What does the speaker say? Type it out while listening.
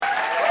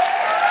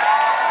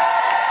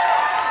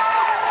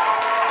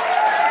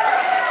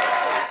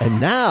And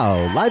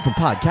now, live from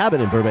Pod Cabin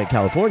in Burbank,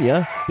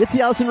 California, it's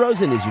the Allison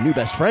Rosen is Your New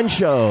Best Friend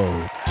show.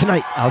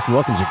 Tonight, Allison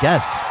welcomes her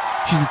guest.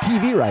 She's a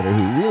TV writer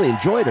who really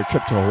enjoyed her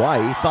trip to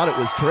Hawaii, thought it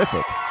was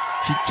terrific.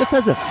 She just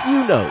has a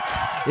few notes.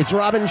 It's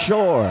Robin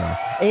Shore.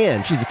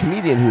 And she's a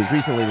comedian who has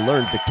recently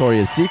learned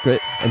Victoria's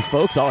Secret. And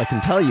folks, all I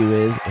can tell you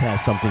is it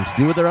has something to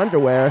do with her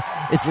underwear.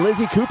 It's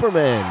Lizzie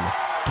Cooperman.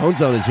 Tone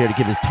Zone is here to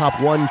give his top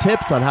 1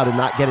 tips on how to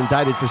not get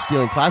indicted for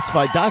stealing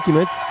classified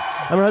documents.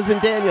 I'm her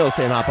husband, Daniel,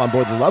 saying hop on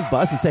board the Love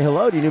Bus and say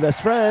hello to your new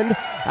best friend,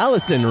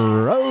 Allison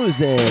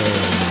Rosen.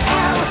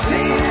 Allison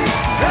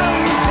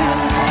Rosen.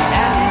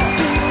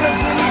 Allison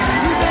Rosen is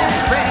your new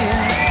best friend.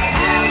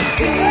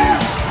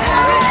 Allison,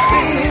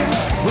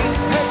 we'll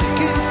have the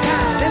good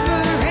times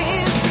never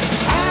end.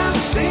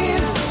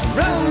 Allison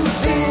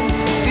Rosen,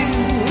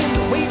 doing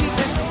the wavy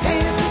pencil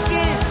dance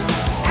again.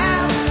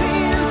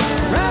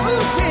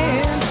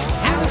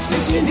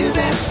 Allison's your new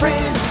best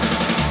friend.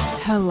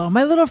 Hello,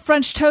 my little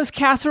French toast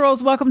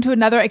casseroles. Welcome to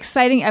another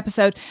exciting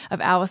episode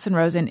of Allison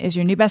Rosen is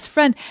Your New Best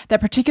Friend.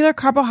 That particular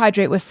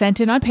carbohydrate was sent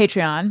in on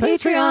Patreon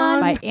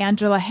by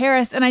Angela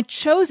Harris, and I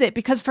chose it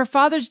because for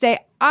Father's Day,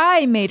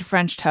 I made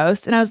French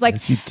toast, and I was like,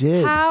 yes, you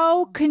did.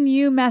 How can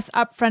you mess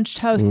up French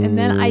toast? And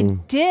then I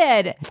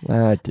did.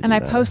 And I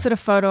know. posted a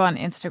photo on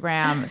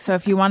Instagram. So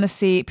if you want to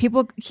see,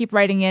 people keep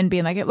writing in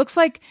being like, it looks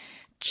like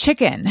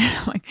chicken.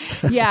 Like,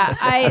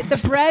 yeah, the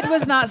bread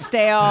was not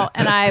stale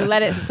and I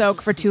let it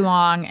soak for too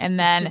long. And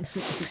then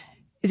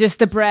just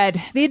the bread,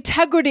 the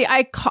integrity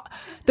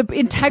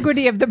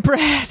of the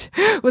bread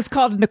was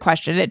called into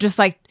question. It just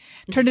like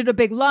turned into a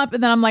big lump.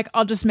 And then I'm like,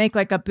 I'll just make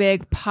like a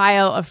big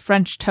pile of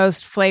French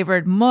toast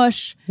flavored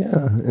mush.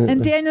 Yeah.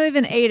 And Daniel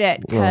even ate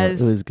it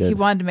because he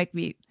wanted to make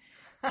me.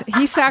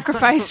 He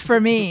sacrificed for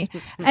me.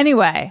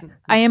 Anyway,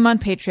 I am on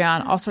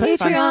Patreon. All sorts of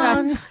fun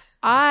stuff.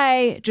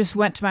 I just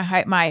went to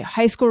my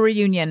high school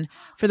reunion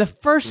for the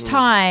first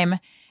time,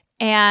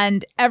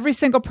 and every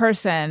single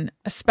person,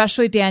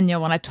 especially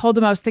Daniel, when I told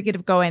them I was thinking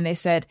of going, they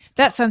said,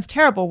 that sounds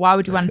terrible. Why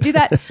would you want to do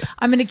that?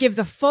 I'm going to give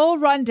the full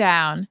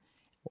rundown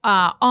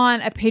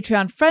on a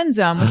Patreon Friend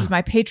Zone, which is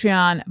my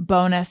Patreon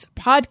bonus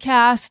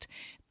podcast.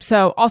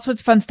 So all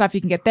sorts of fun stuff you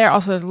can get there.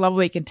 Also, there's a level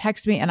where you can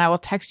text me, and I will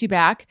text you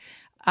back.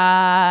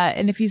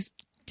 And if you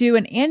do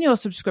an annual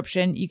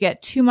subscription, you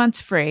get 2 months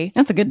free.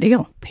 That's a good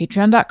deal.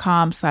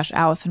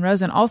 Patreon.com/Allison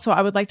Rosen. Also,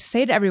 I would like to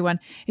say to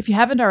everyone, if you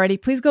haven't already,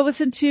 please go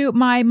listen to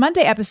my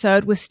Monday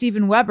episode with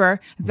Stephen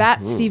Weber,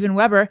 Stephen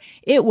Weber.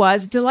 It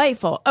was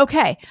delightful.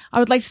 Okay. I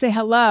would like to say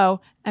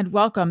hello and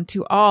welcome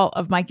to all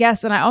of my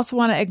guests. And I also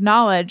want to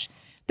acknowledge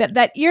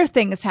that ear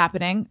thing is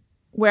happening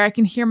where I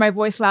can hear my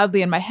voice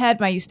loudly in my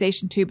head. My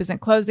eustachian tube isn't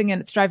closing and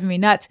it's driving me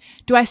nuts.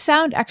 Do I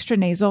sound extra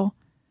nasal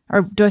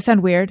or do I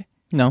sound weird?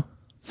 No.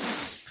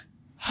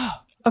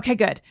 Okay,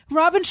 good.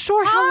 Robin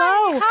Shore,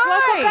 hello. Hi.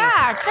 Welcome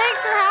back.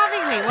 Thanks for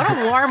having me.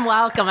 What a warm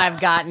welcome I've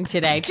gotten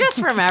today, just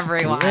from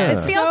everyone. Yeah.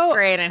 It feels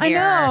great in here.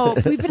 I know.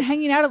 We've been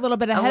hanging out a little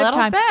bit ahead of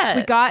time. Bit.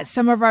 We got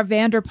some of our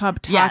Vanderpump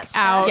talk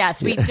out.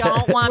 Yes, we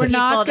don't want We're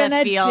people not to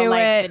gonna feel do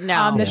like it no,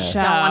 on the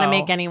show. Don't want to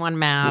make anyone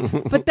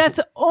mad. But that's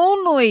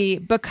only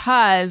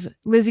because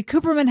Lizzie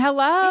Cooperman,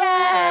 hello.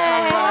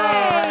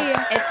 Yay.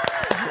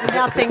 It's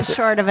nothing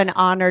short of an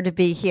honor to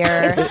be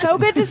here. It's so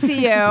good to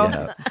see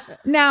you.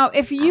 Now,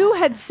 if you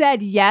had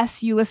said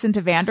yes, you listened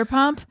to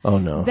Vanderpump, Oh,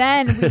 no.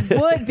 then we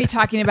would be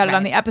talking about it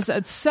on the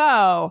episode.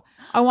 So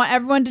I want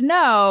everyone to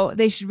know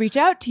they should reach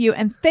out to you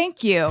and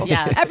thank you.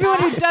 Yes.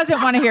 Everyone who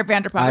doesn't want to hear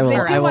Vanderpump.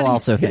 I will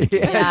also thank you.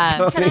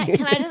 Yeah.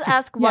 Can I just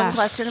ask one Yeah,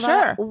 question about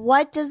sure. it?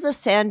 What does the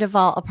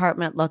Sandoval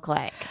apartment look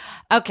like?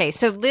 Okay,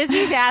 so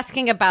Lizzie's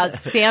asking about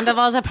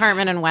Sandoval's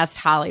apartment in West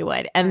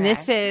Hollywood, and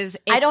this is.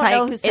 I don't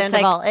know who it's like-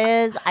 Sandoval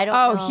is. I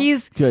don't know.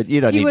 He's Good.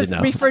 You don't he need was to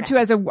know. referred to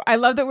as a. I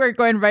love that we're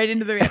going right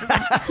into the.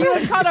 He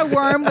was called a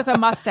worm with a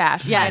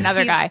mustache. by Yes,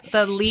 another he's guy.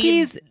 the lead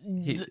He's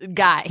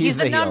guy. He's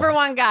the the heel. number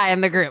one guy in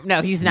the group.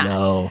 No, he's not.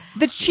 No.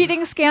 the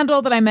cheating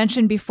scandal that I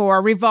mentioned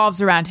before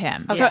revolves around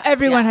him. So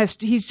everyone has.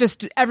 He's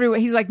just everyone.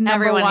 He's like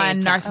number Everyone one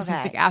hates him.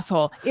 narcissistic Okay.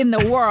 asshole in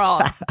the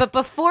world. But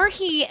before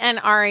he and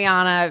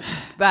Ariana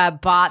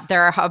bought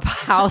their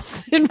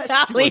house in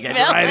Valley Village,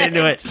 Right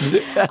into it.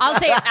 I'll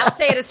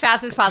say it as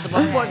fast as possible.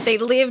 They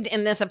lived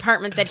in this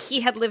apartment that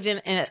he had lived in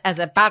as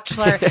a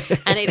bachelor,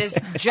 and it is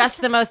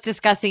just the most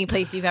disgusting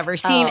place you've ever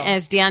seen.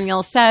 As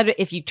Daniel said,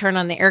 if you turn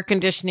on the air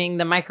conditioning,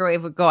 the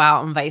microwave would go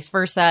out, and vice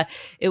versa.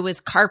 It was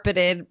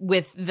carpeted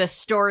with the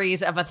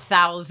stories of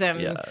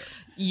 1,000.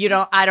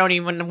 I don't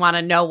even want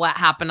to know what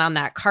happened on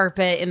that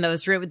carpet in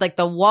those rooms. Like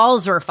the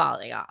walls were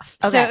falling off.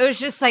 So it was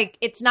just like,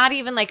 it's not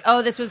even like,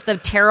 oh, this was the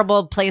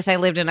terrible place I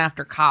lived in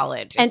after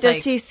college. And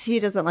It's does he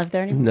doesn't live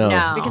there anymore?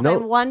 No. Because No.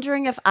 I'm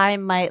wondering if I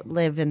might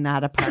live in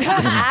that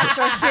apartment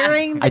after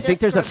hearing the I think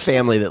there's a description.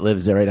 family that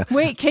lives there right now.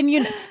 Wait, can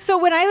you? So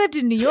when I lived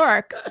in New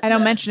York, I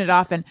don't mention it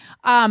often.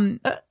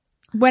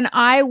 When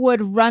I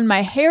would run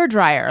my hair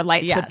dryer,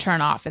 lights would turn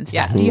off and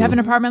stuff. Yes. Do you have an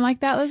apartment like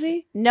that,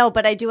 Lizzie? No,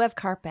 but I do have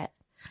carpet.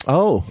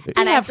 Oh.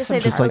 And I have have to say,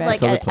 some this was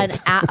carpet.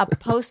 like Like a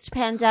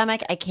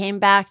post-pandemic. I came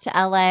back to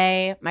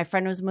LA. My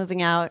friend was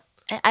moving out,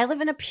 I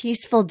live in a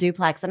peaceful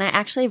duplex, and I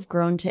actually have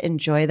grown to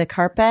enjoy the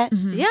carpet.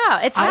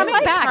 Yeah, it's coming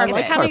back. carpet.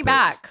 It's coming Carpet.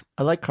 back.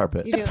 I like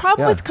carpet. The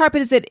problem with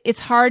carpet is that it's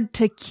hard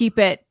to keep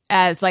it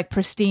as like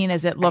pristine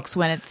as it looks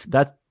when it's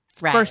That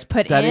Right. first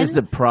put that in. is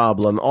the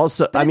problem.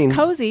 Also, But I mean, it's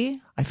cozy.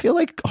 I feel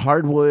like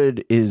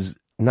hardwood is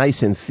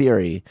nice in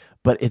theory,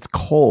 but it's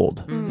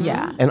cold.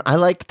 Yeah. And I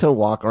like to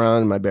walk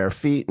around in my bare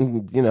feet,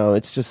 and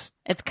it's just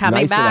It's coming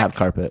nicer back. to have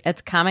carpet.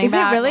 It's coming Is it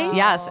back. really?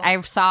 Yes,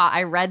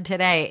 I read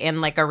today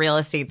in like a real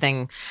estate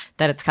thing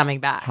that it's coming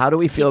back. How do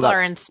we feel People about?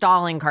 are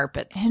installing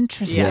carpets.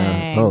 Interesting.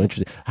 Oh,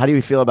 interesting. How do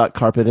you feel about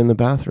carpet in the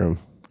bathroom?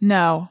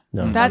 No,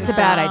 that's a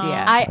bad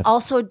idea. I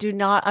also do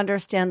not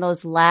understand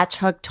those latch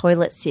hook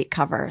toilet seat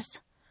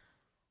covers.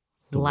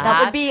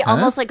 That would be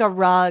almost like a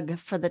rug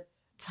for the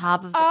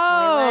top of the toilet.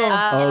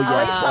 Oh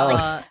yes.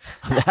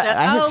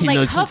 I haven't seen like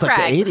those since like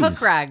the 80s.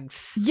 hook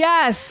rugs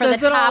yes, for the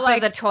those little, top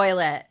like, of the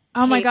toilet.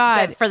 Oh my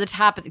God. For the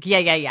top.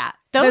 Yeah.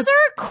 Those Those-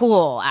 are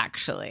cool,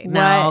 actually.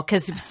 No, What?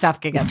 because stuff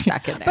can get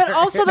stuck in there. But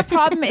also the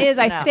problem is,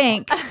 I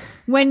think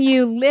when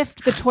you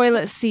lift the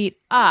toilet seat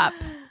up,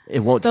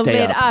 It won't the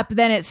stay lid up,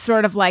 then it's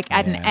sort of like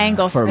at an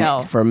angle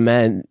still. For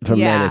men,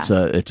 Yeah.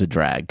 it's a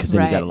drag because then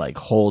Right. you got to like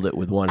hold it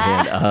with one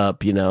hand up.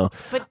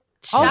 But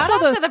shout Also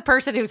out the- to the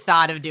person who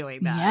thought of doing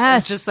that.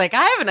 Yes. It's just like,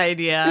 I have an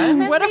idea.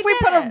 And then What if they we did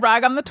put a it.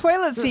 rug on the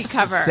toilet seat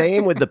cover?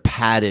 Same with the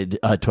padded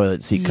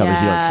toilet seat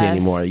covers you don't see Yes.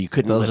 anymore. You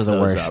couldn't Those lift are the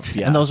those worst. up.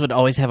 Yeah. And those would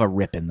always have a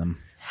rip in them.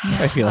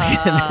 I feel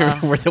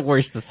like they were the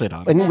worst to sit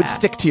on. and it would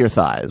stick to your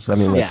thighs. I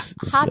mean, let's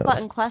be Hot honest.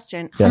 button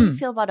question. How do you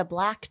feel about a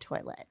black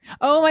toilet?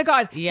 Oh my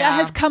God. Yeah. That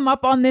has come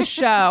up on this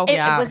show. It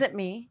wasn't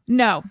me.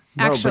 No,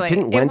 but actually,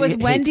 didn't it Wendy was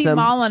hates Wendy them?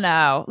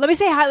 Molyneux. Let me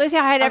say hi. Let's say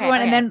hi to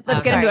everyone, and okay. then let's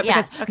Oh, get into sorry. it.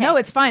 Because Yes, okay. no,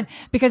 it's fine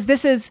because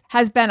this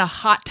has been a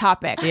hot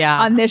topic Yeah.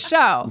 on this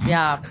show.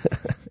 Yeah.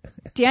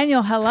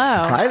 Daniel, hello.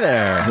 Hi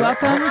there.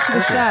 Welcome to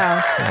the show.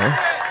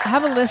 I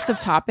have a list of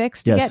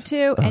topics to Yes.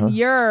 get to, and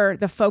you're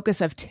the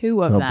focus of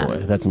two of Oh them. boy,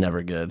 that's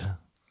never good.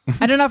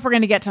 I don't know if we're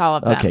going to get to all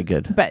of them. Okay,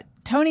 good. But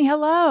Tony,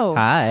 hello.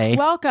 Hi.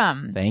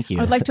 Welcome. Thank you.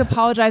 I would like to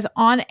apologize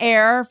on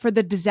air for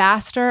the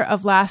disaster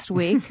of last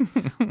week,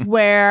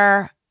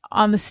 where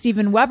on the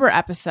Steven Weber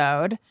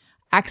episode,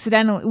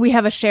 accidentally, we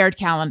have a shared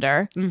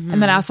calendar,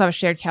 and then I also have a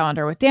shared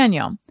calendar with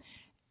Daniel.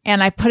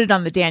 And I put it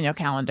on the Daniel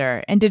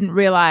calendar and didn't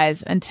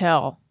realize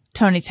until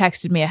Tony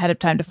texted me ahead of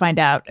time to find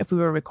out if we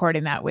were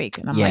recording that week.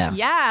 And I'm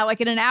like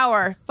in an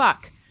hour.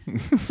 Fuck.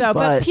 So,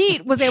 but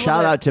Pete was able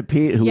shout to. out to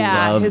Pete who we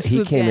Yeah, love. who He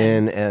swooped came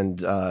in. in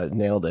and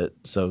nailed it.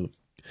 So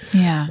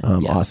Yeah.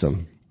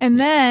 awesome. And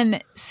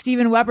then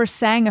Steven Weber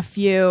sang a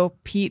few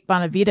Pete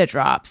Bonavita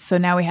drops. So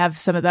now we have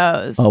some of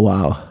those. Oh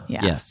wow.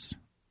 Yeah. Yes.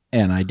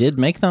 And I did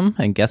make them,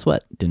 and guess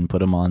what? Didn't put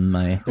them on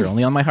they're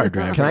only on my hard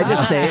drive. Can I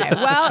just say? Okay.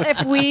 Well,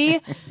 if we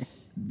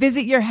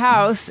visit your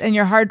house and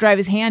your hard drive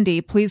is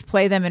handy, please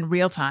play them in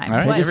real time. All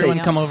right, What, everyone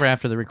Daniel? come over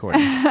after the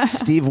recording.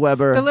 Steve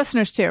Weber, The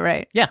listeners too,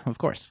 right? Yeah, of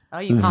course. Oh,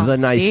 you call the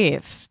him nice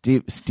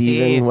Steve.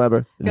 Steven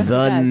Weber, Yes,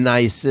 the he does.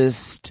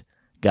 nicest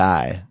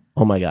guy.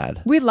 Oh my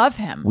God, We love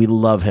him. we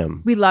love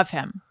him. We love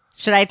him.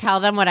 Should I tell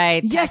them what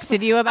I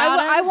texted you about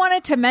him? I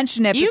wanted to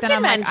mention it. You but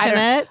then can I'm like, I mention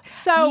don't- it.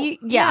 So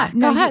yeah,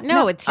 go ahead.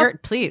 No, it's your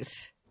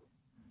please.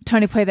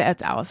 Tony, play the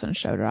It's Allison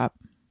show drop.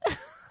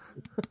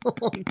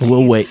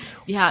 We'll wait.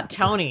 Yeah,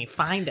 Tony,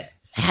 find it.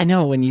 I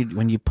know when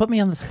you put me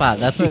on the spot,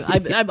 that's what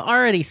I'm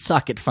already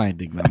suck at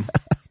finding them.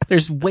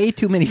 There's way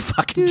too many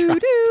fucking Do,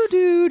 drops.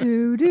 do, do,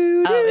 do,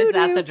 do, Oh, is do,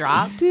 that do, the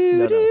drop? do,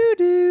 No, no. do,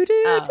 do,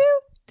 do, Oh, do,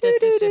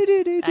 this is do, just-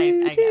 do, do,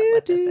 I get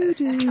what this do, is.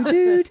 do,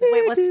 do, do,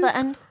 Wait, what's do, the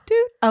end?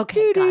 do,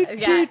 Okay, do,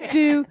 got it.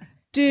 do,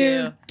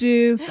 do,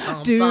 do, do,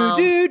 Bum, do, bum.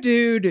 do,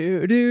 do,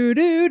 do, do,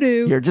 do,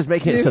 do. You're just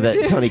making it so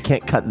that Tony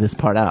can't cut this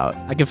part out.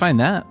 I can find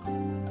that.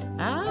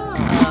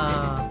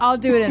 Oh. I'll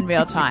do it in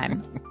real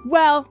time.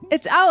 Well,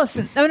 it's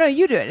Allison. Oh, no,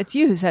 you do it. It's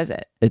you who says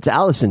it. It's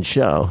Allison's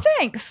show.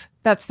 Thanks.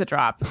 That's the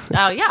drop.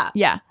 Oh, yeah.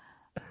 Yeah.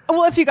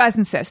 Well, if you guys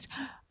insist.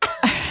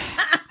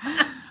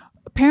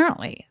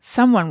 Apparently,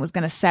 someone was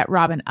going to set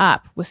Robin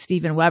up with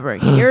Steven Weber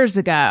years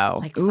ago.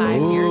 Like 5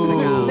 years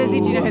ago. Lizzie,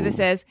 do you know who this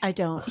is? I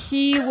don't.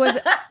 He was.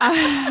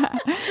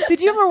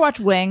 Did you ever watch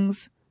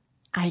Wings?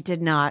 I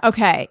did not.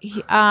 Okay.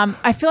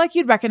 I feel like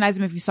you'd recognize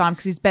him if you saw him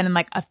because he's been in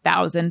like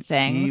 1,000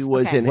 things. He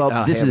was Okay. in.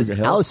 Well, this is Hamburger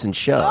Hill. Allison's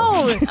show.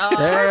 Oh,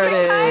 there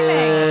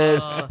it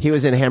is. He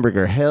was in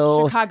Hamburger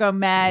Hill. Chicago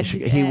Med.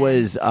 He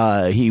was.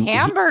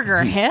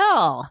 Hamburger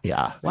Hill.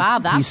 Yeah. Wow,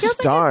 that He feels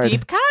starred- like a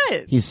deep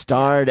cut. He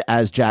starred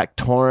as Jack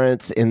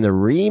Torrance in the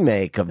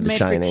remake of The made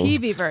Shining.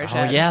 for TV version.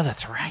 Oh yeah,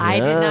 that's right. I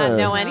did not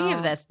know any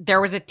of this.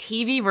 There was a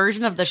TV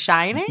version of The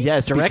Shining?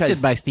 Yes, Directed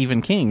because, by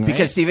Stephen King. Right?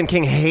 because Stephen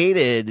King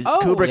hated Oh.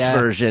 Kubrick's Yeah.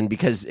 version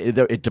because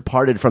it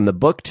departed from the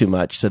book too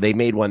much. So they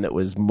made one that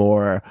was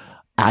more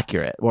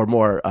accurate or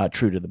more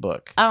true to the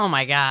book. Oh,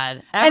 my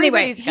God.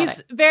 Anyway, Everybody's got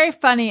he's very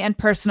funny and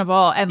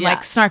personable and Yeah.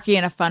 like snarky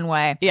in a fun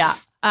way. Yeah.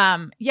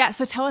 Yeah,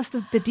 so tell us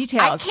the I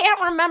details.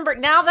 can't remember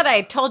now that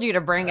I told you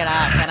to bring it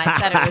up and I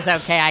said it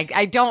was okay.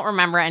 I don't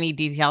remember any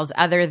details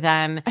other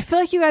than I feel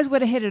like you guys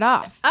would have hit it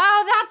off.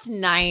 oh, that's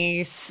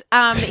nice.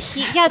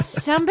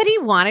 Somebody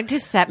wanted to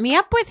set me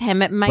up with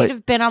him. It might But-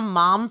 have been a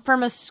mom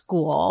from a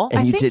school. And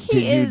I you think did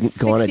he you is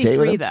go on a date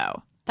with 63 him?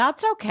 though.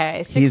 That's okay.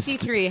 He's-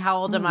 63. How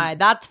old am I?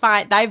 That's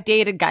fine. I've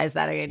dated guys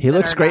that age. He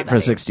looks great for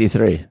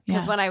 63.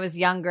 Because when I was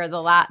younger,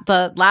 the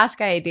last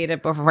guy I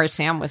dated before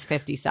Sam was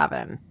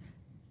 57.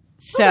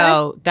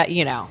 So that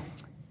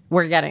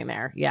we're getting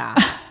there. Yeah,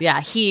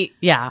 yeah.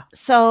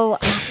 So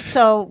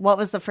what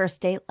was the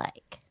first date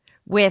like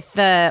With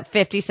the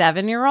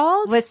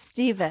 57-year-old. with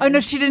Steven? Oh no,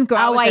 she didn't go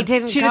out. Oh, with I him.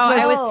 didn't She go. just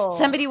was. I was.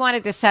 Somebody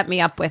wanted to set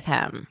me up with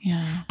him.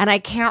 Yeah. And I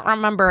can't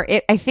remember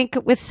it. I think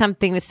it was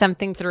something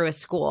through a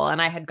school,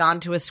 and I had gone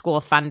to a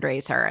school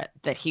fundraiser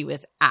that he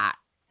was at,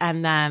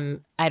 and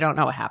then I don't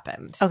know what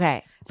happened.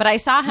 Okay. But I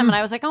saw him, and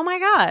I was like, "Oh my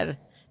god,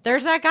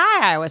 there's that guy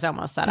I was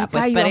almost set up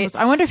Guy with." you almost-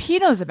 I wonder if he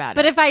knows about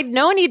But it. if I'd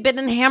known he'd been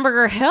in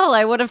Hamburger Hill,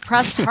 I would have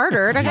pressed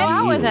harder to go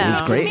out with him.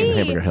 He's great in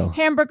Hamburger Hill.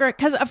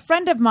 Because a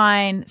friend of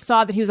mine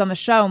saw that he was on the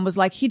show and was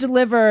like, he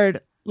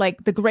delivered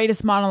like the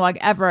greatest monologue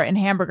ever in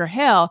Hamburger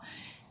Hill.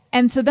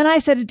 And so then I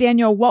said to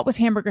Daniel, what was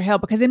Hamburger Hill?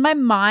 Because in my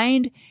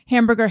mind,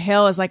 Hamburger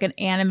Hill is like an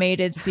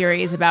animated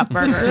series about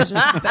burgers or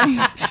something.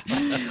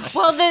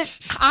 Well,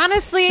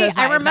 honestly, Shows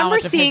my I remember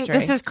knowledge of seeing, history.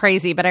 this is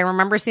crazy, but I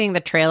remember seeing the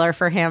trailer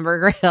for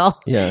Hamburger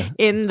Hill Yeah.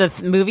 in the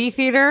movie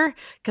theater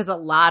because a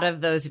lot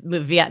of those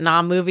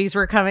Vietnam movies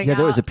were coming Yeah, out.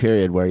 there was a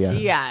period where,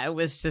 Yeah, it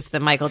was just the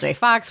Michael J.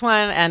 Fox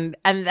one. And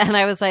then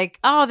I was like,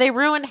 oh, they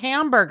ruined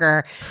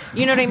hamburger.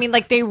 You know what I mean?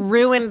 Like they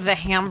ruined the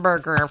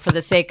hamburger for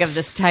the sake of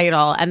this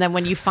title. And then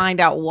when you find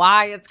out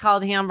why it's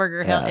called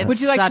Hamburger Hill, it's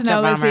Would you like such to know,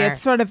 a bummer. Lizzie?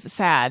 It's sort of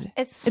sad.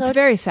 It's It's so-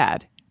 very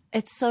sad.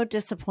 It's so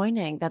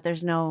disappointing that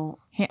there's no.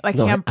 Like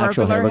no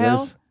actual Hamburger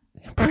Hill.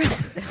 hamburgers.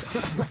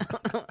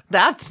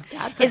 That's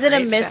Is it a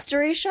great show.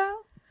 mystery show?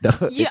 No,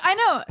 Yeah, I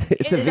know.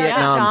 it's a Is that a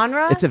Vietnam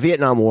genre? It's a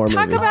Vietnam War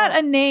Talk movie. about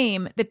a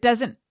name that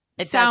doesn't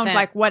It sound doesn't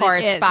like what it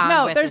is. correspond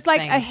No, with there's its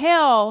like thing. a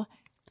hill.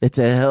 It's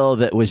a hill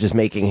that was just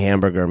making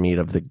hamburger meat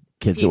of the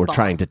kids that were People.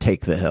 trying to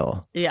take the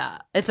hill. Yeah,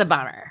 it's a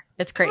bummer.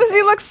 It's crazy.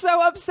 Lizzie looks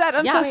so upset.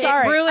 I'm so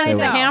sorry. It ruins I the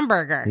know.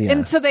 hamburger. Yeah.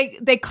 And so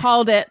they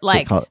called it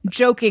like call-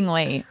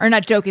 jokingly, or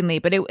not jokingly,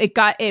 but it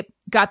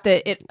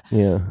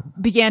Yeah.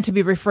 began to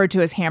be referred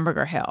to as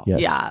Hamburger Hill. Yes.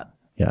 Yeah.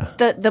 Yeah.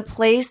 The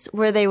place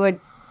where they would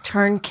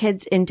turn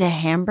kids into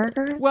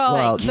hamburgers? Well,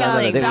 Well, like, no,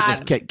 killing they would that-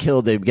 just get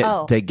killed. They get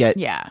Oh. they get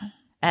yeah.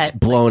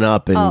 blown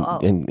up and Oh,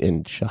 oh.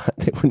 and shot.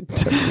 They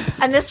wouldn't.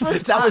 And this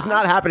was That was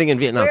not happening in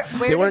Vietnam.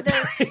 Where they weren't.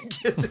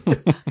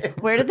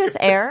 Where did this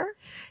air?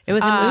 It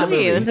was a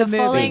movie. It was a movie.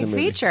 full It length was a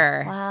movie.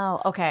 feature.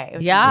 Wow. Okay. It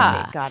was a Yeah.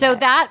 movie. Got So it.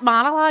 that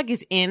monologue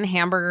is in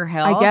Hamburger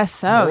Hill. I guess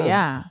so.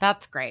 Yeah.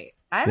 That's great.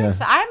 Yeah.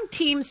 I'm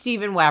Team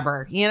Steven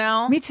Weber, you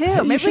know? Me too.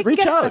 You Maybe should we can reach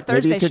get him on a out. Maybe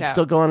Thursday you could show.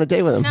 still go on a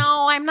date with him.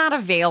 No, I'm not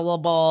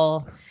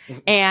available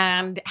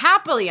and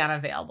happily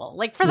unavailable.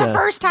 Like for the Yeah.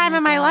 first time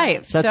in my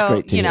life. That's so,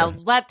 great to you know,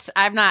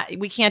 hear.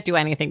 we can't do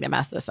anything to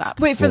mess this up.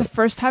 Wait, for the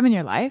first time in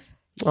your life?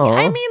 Aw.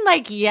 I mean,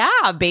 like,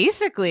 yeah,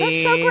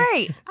 basically. That's so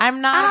great. I'm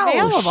not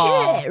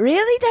available.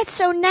 Really? That's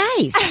so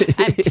nice.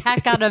 I'm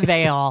tech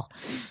unavail.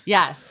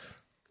 Yes.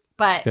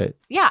 But Good.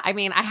 yeah, I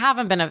mean, I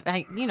haven't been,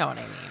 you know what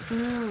I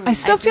mean? I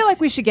still feel like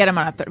we should get him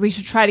on we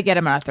should try to get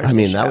him on a Thursday I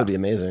mean, show. that would be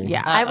amazing.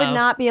 Yeah. I would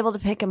not be able to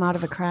pick him out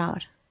of a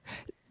crowd.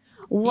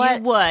 What?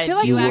 You would. I feel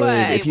like You would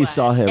actually if you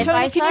saw him. If Tony,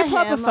 I can saw you pull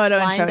up a him photo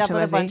and lined show it up to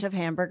with a Lizzie? bunch of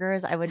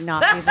hamburgers, I would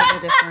not be able to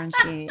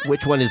differentiate.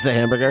 Which one is the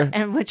hamburger?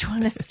 And which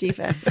one is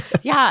Stephen?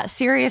 Yeah,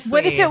 seriously.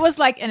 What if it was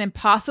like an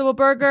Impossible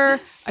Burger,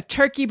 a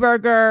Turkey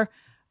Burger,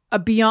 a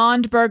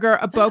Beyond Burger,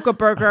 a Boca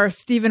Burger,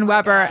 Steven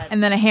Weber,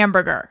 and then a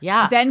hamburger?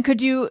 Yeah. Then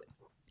could you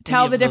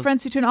tell the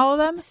difference between all of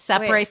them?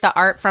 separate the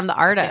art from the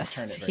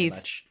artist?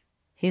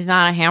 He's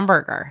not a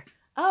hamburger.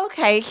 Oh,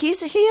 okay, he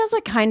has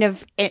a kind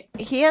of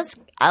he has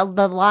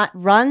the lot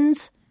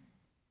runs.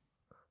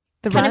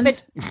 The Kind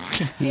runs?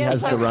 of He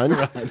has the runs.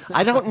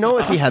 I don't know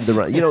if he had the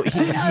run. You know, he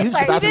used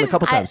the bathroom a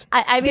couple times.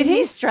 I mean,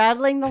 he's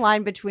straddling the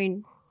line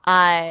between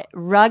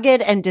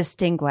rugged and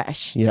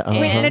distinguished. Yeah.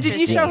 Wait, uh-huh. and did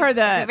you show her He's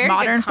a the very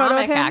modern good photo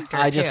of comic him? actor,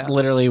 I just too.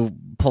 literally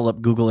pull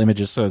up Google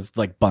Images, so it's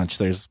like bunch.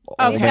 There's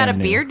He's got a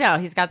beard now.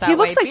 He's got that He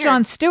looks white like beard.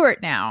 Jon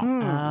Stewart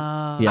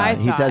now. Yeah, I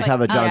he thought- does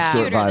have a Jon yeah.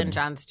 Stewart Cuter than vibe.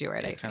 Jon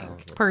Stewart, I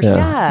think. Personally.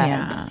 Yeah.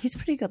 Yeah. He's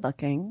pretty good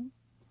looking.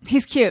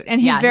 He's cute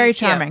and he's Yeah, very he's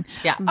cute. charming.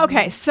 Yeah.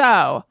 Okay,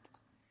 so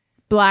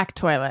black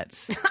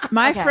toilets.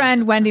 My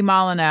friend Wendy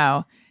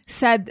Molyneux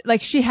said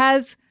like she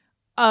has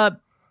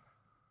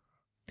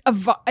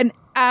an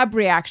ab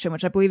reaction,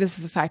 which I believe is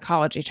a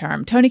psychology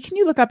term. Tony, can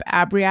you look up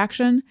ab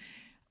reaction?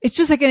 It's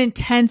just like an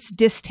intense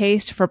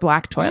distaste for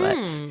black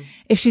toilets.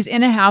 If she's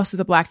in a house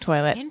with a black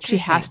toilet, she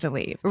has to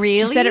leave.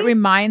 Really? She said it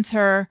reminds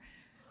her,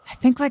 I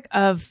think, like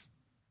of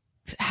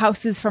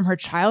houses from her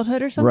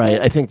childhood or something.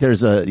 Right. I think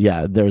there's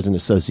an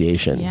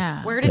association.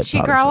 Yeah. Where did that she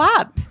bothers grow her.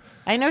 up?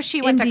 I know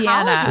she went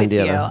Indiana. to college with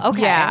Indiana. you.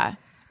 Okay. Yeah.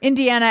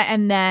 Indiana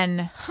and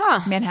then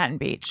Manhattan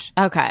Beach.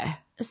 Okay.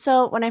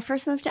 So when I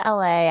first moved to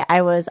LA,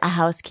 I was a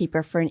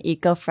housekeeper for an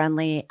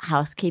eco-friendly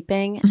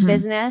housekeeping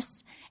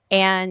business.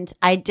 And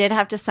I did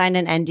have to sign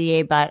an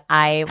NDA, but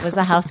I was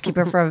a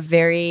housekeeper for a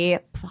very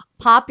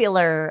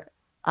popular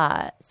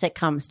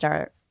sitcom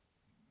star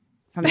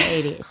from the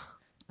 80s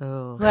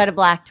who had a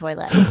black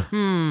toilet.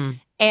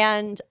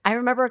 And I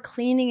remember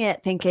cleaning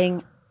it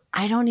thinking,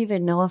 I don't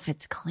even know if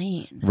it's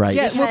clean. Right.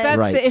 Yeah, well, that's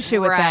right. the issue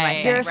with them. I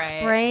think. You're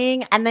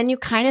spraying, and then you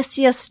kind of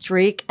see a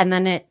streak, and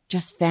then it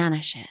just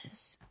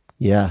vanishes.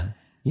 Yeah.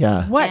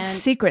 Yeah. What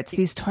secrets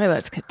these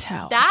toilets could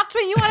tell? That's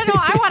what you want to know.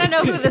 I want to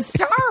know who the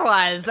star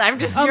was. I'm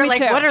just, you're me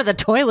like, too. what are the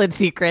toilet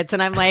secrets?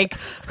 And I'm like,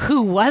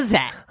 who was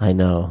it? I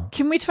know.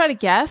 Can we try to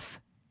guess?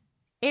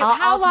 How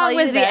I'll tell long you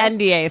was the this.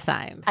 NDA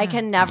signed? I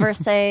can never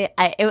say,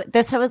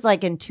 this was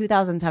like in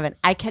 2007.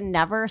 I can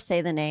never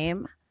say the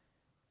name.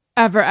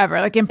 Ever,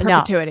 like in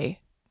perpetuity.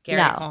 Gary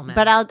no, Coleman.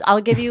 but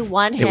I'll give you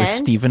one hint. It was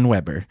Stephen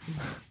Weber.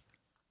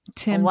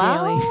 Tim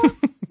Well,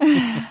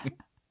 Daly.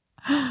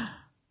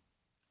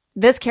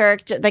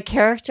 the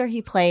character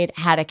he played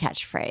had a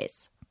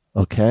catchphrase.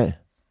 Okay.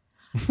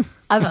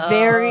 A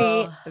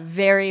very,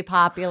 very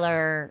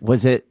popular.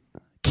 Was it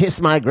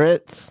Kiss My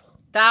Grits?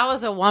 that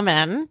was a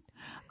woman,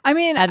 I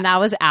mean, and that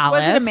was Alice.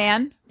 was it a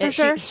man? For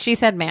sure. She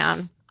said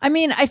man. I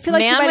mean, I feel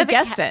like Man you might have with a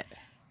guessed cat. it.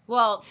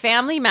 Well,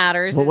 Family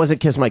Matters. What was it?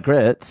 Kiss My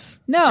Grits?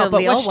 No, but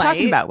Jaleel what you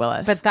talking White, about,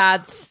 Willis? But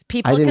that's,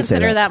 people I didn't say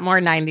consider that. that more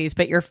 90s,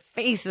 but your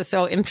face is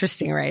so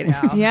interesting right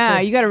now. yeah,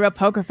 you got a real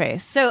poker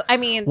face. So, I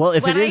mean, Well,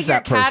 if when it I is hear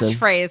that person-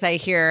 catchphrase, I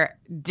hear,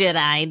 did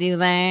I do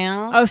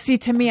that? Oh, see,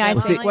 to me, I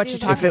Well, think see, what you're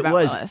if talking If it about,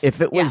 was, Willis.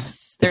 if it was,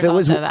 Yes, if there's it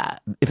was, also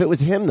that. if it was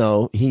him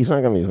though, he's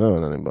not going to be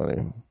suing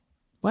anybody.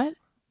 What?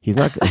 He's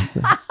not.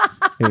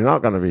 He's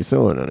not going to be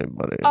suing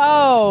anybody.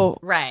 Oh,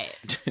 Right.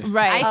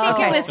 right. I think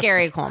Okay. it was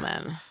Gary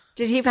Coleman.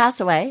 Did he pass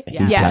away? He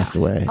Yes. passed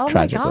away. Oh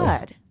tragically. my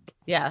God.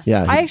 Yes.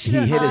 Yeah, I he, actually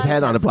he hit his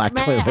head on a black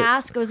May toilet. I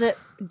ask, was it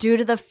due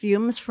to the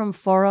fumes from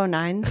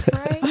 409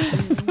 spray?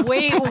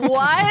 Wait,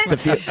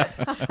 what?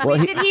 Well,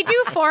 he, Did he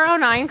do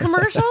 409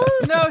 commercials?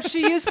 No,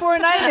 she used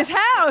 409 in his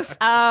house.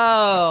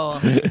 Oh.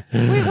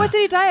 Wait, what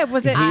did he die of?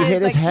 Was it he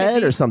hit his head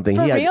kidney- or something.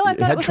 For He had real? I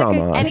thought head it was trauma.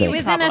 Like a, I And he think.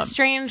 was in a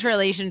strange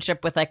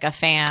relationship with like a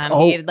fan.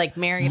 Oh, he had like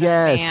married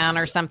yes. a fan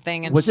or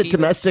something. And Was it she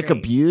domestic straight.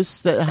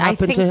 abuse that I happened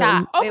think to him?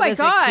 that. Oh it my was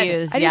God.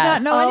 accused, I did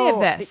yes. not know any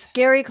of this.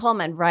 Gary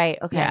Coleman, right?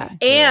 Okay. Yeah.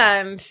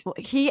 And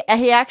He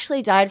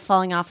actually died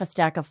falling off a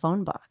stack of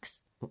phone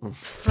books.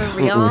 for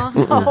real,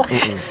 You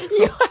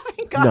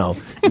haven't got- No.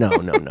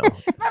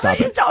 Stop I it.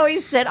 used to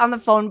always sit on the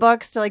phone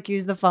books to like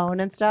use the phone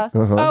and stuff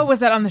Oh, was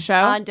that on the show?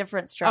 on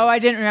different strokes. Oh, I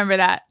didn't remember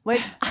that.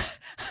 Which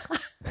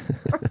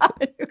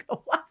you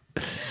go, what?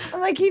 I'm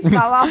like, he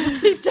fell off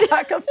a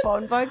stack of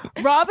phone books.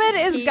 Robin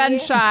is gun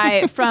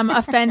shy from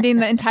offending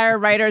the entire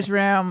writer's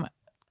room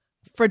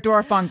for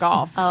Dorf on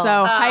golf. So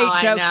height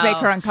I jokes know. make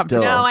her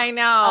uncomfortable. Still. no, I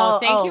know. Oh,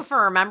 Thank oh. you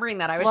for remembering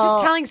that. I was Well-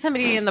 just telling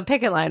somebody in the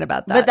picket line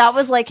about that. But that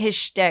was like his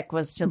shtick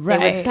was to they would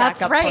Right. stack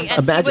that's up right. phone And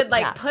Imagine- he would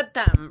like Yeah. put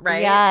them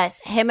right. Yes,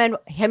 him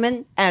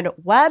and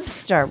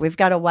Webster. We've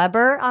got a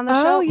Weber on the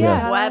Oh, show.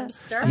 yeah.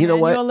 Webster. You know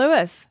what? Emmanuel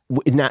Lewis.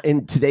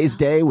 In today's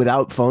day,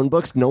 without phone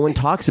books, no one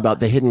talks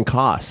about the hidden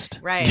cost.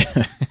 Right.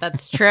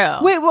 That's true.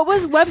 Wait, what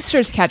was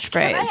Webster's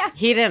catchphrase?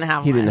 He didn't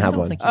have He one. didn't have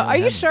one. Are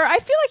you sure? I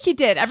feel like he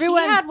did. He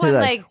Everyone. had one He's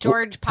like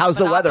George How's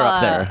the weather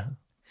up there?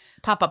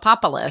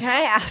 Papapopoulos. Can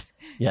I ask?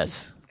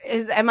 Yes.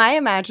 Am I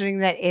imagining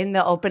that in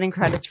the opening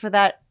credits for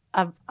that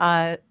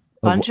a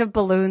bunch of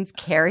balloons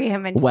carry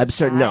him into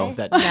Webster? the sky? No.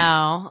 That.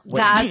 No,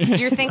 that's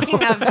you're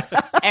thinking of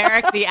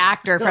Eric, the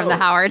actor from the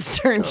Howard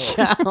Stern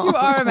show. You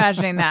are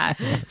imagining that.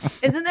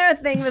 Isn't there a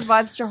thing with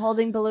Webster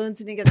holding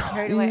balloons and he gets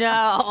carried away?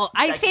 No,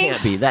 I think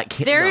Can't be. That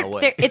can't. there, no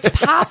way. it's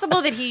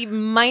possible that he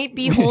might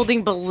be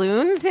holding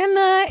balloons in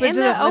the doesn't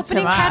lift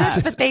opening him up.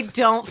 credits, but they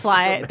don't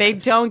fly. They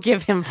don't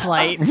give him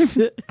flight.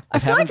 I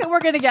feel like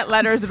we're going to get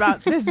letters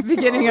about this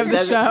beginning of the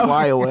Doesn't show.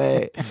 fly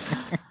away.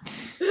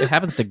 It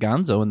happens to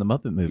Gonzo in the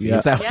Muppet movie. Yeah.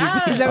 Is that what you're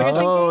Yeah. Is that what you're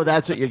thinking? Oh,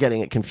 that's what you're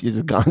getting. It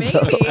confuses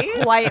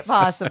Gonzo. Quite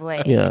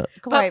possibly. Yeah.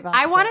 Quite But possibly.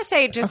 I want to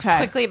say just Okay.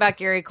 quickly about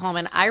Gary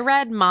Coleman. I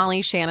read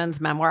Molly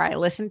Shannon's memoir. I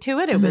listened to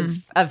it. It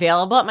was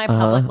available at my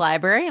public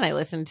library, and I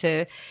listened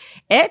to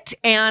it.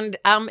 And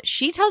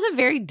she tells a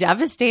very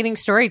devastating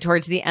story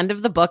towards the end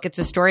of the book. It's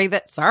a story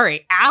that,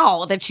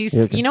 that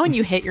she's, you know, when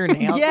you hit your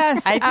nails.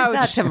 Yes, I did that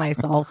ouch. to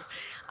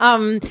myself.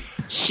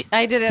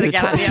 I did it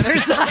again on the other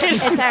side.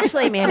 It's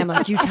actually me, and I'm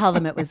like, you tell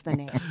them it was the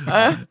name.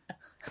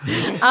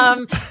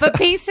 But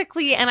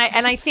basically, and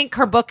I think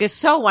her book is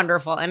so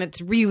wonderful and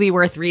it's really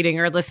worth reading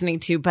or listening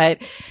to,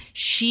 but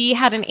she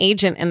had an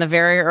agent in the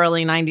very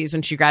early 90s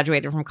when she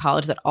graduated from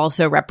college that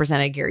also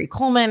represented Gary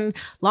Coleman.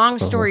 Long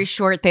story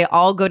short, they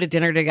all go to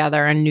dinner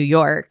together in New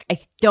York. I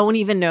don't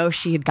even know if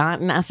she had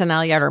gotten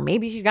SNL yet, or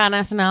maybe she'd gotten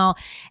SNL.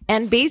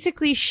 And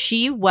basically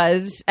she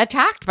was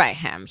attacked by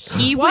him.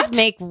 He would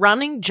make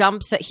running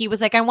jumps he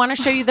was like, I want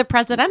to show you the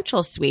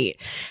presidential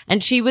suite.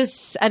 And she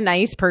was a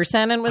nice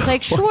person and was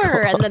like,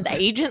 sure. And and then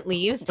the agent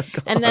leaves.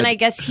 And then I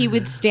guess he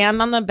would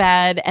stand on the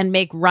bed and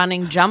make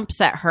running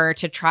jumps at her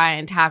to try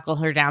and tackle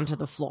her down to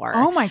the floor.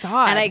 Oh my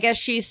God. And I guess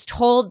she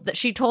told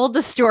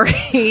the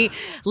story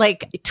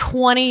like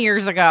 20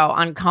 years ago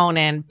on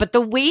Conan. But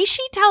the way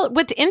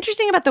what's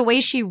interesting about the way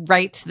she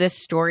writes this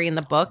story in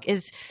the book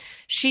is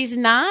she's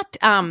not,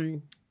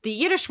 the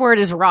Yiddish word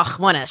is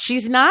rachmanis.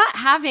 She's not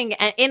having,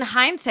 in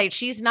hindsight,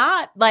 she's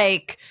not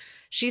like,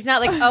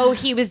 oh,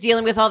 he was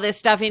dealing with all this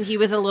stuff and he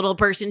was a little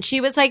person.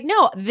 She was like,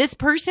 no, this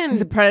person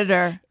He's a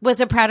predator.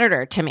 was a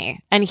predator to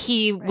me. And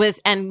he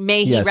was, and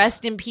may he Yes.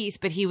 rest in peace,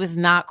 but he was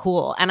not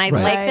cool. And I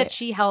Right. like that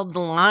she held the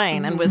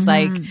line and was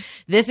like,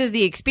 this is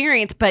the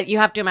experience. But you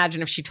have to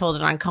imagine if she told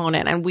it on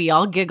Conan, and we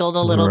all giggled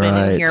a little bit in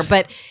Right. here.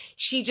 But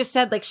she just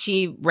said like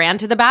she ran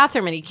to the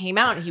bathroom and he came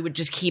out and he would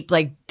just keep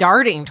like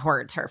darting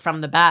towards her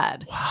from the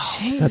bed.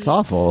 That's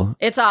awful.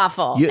 It's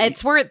awful. You-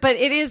 It's worth, but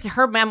it is,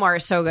 her memoir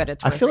is so good.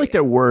 It's I worth feel like reading.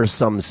 there were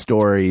some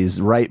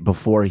stories right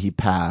before he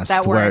passed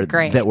That weren't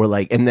great. that were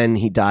like, and then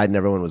he died, and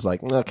everyone was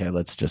like, okay,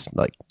 let's just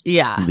like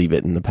Yeah. leave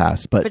it in the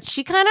past. But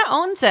she kind of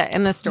owns it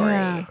in the story.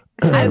 Yeah.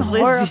 I'm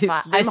Lizzie-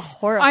 horrified. I'm this-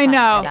 horrified. I know.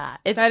 by that.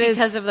 It's That is-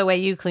 because of the way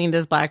you cleaned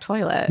his black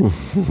toilet.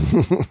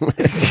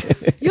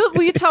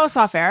 Will you tell us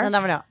off air? I'll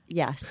never know.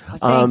 Yes.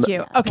 Thank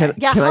you. Okay.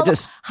 Can I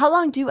just? How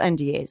long do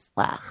NDAs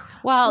last?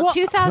 Well, Well,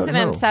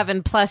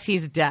 2007 plus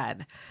he's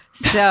dead.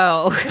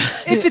 So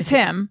If it's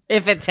him.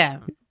 if it's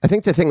him. I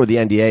think the thing with the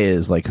NDA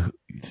is like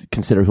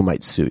consider who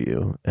might sue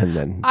you, and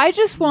then I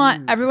just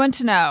want everyone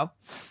to know.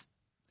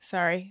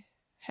 Sorry.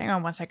 Hang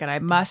on one second. I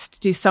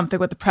must do something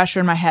with the pressure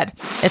in my head.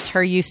 It's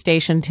her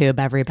Eustachian tube,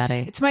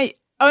 everybody. It's my.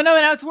 Oh no!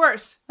 It's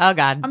worse. Oh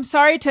God. I'm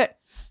sorry to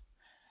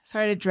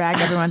drag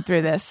everyone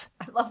through this.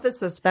 I love the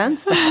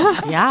suspense.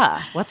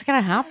 Yeah. What's gonna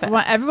I happen?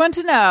 want everyone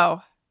to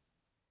know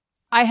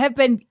I have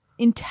been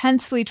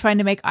intensely trying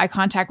to make eye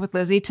contact with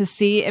Lizzie to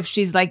see if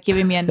she's like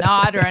giving me a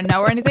nod or a no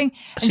or anything.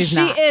 And She's she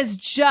not. is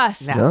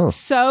just No.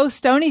 so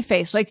stony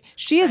faced. Like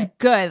she is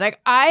good.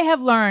 Like I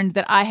have learned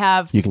that I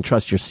have you can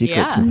trust your secrets.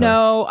 Yeah. with her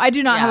no, I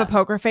do not Yeah. have a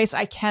poker face.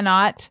 I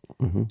cannot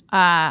you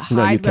hide what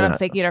I'm cannot.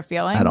 thinking or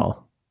feeling at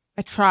all.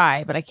 I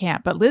try, but I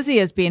can't. But Lizzie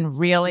is being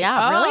really, really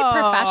Oh.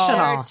 professional.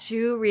 There are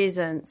two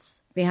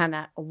reasons behind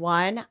that.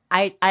 One,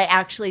 I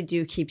actually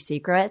do keep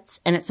secrets,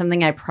 and it's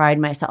something I pride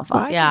myself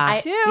on. Yeah.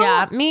 too.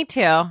 Yeah. Me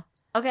too.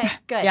 Okay,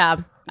 good. Yeah.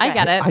 I Okay.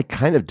 get it. I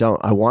kind of don't.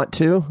 I want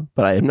to,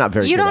 but I am not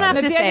very. You good don't at have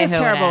it. to say Daniel's who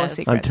terrible it with is.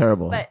 secrets. I'm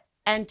terrible. But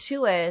and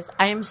two is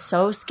I am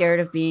so scared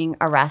of being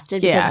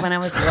arrested Yeah. because when I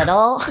was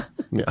little,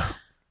 Yeah.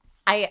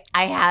 I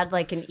had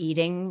like an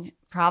eating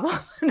problem.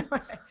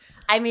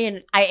 I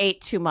mean, I ate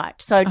too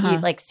much, so I'd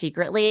eat like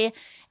secretly.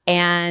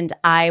 And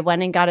I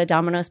went and got a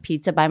Domino's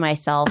pizza by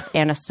myself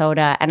and a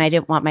soda, and I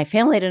didn't want my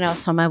family to know.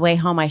 So on my way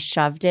home, I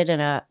shoved it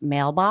in a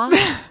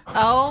mailbox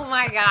Oh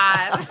my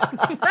God.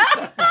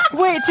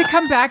 Wait, to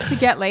come back to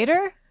get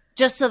later?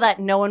 just so that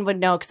no one would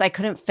know because I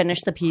couldn't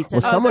finish the pizza.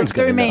 Well, someone's the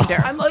going to know. remainder.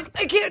 I'm like,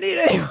 I can't eat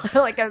anymore.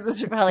 Like I was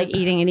just probably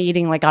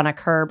eating like on a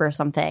curb or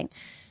something.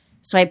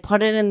 So I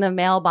put it in the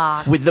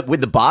mailbox. With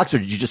the box, or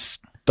did you just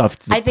stuff?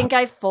 I think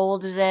I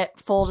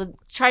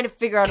tried to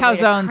figure out a way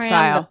to Calzone cram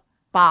style. the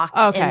box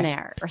Okay. in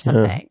there or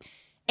something,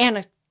 and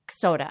a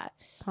soda.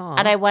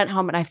 And I went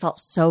home and I felt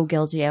so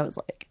guilty. I was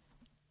like,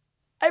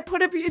 I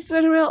put a pizza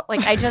in a mail.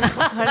 Like I just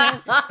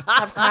couldn't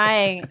stop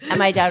crying. And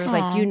my dad was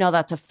like, you know,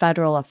 that's a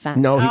federal offense.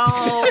 no. He,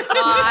 Oh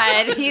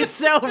God. He's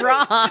so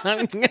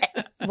wrong.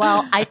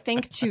 Well, I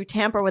think to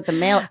tamper with the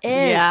mail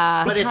is.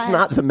 Yeah. but it's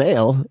not the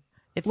mail.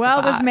 It's Well,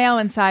 the there's box. mail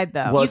inside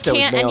though. Well, You if there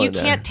was can't, mail and you in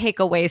there. can't take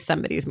away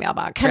somebody's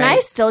mailbox. Can right? I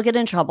still get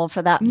in trouble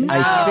for that?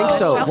 I think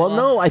so. Well,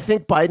 no, I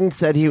think Biden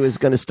said he was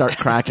going to start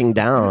cracking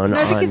down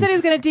I think he on said he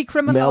was going to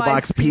decriminalize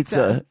mailbox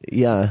pizza.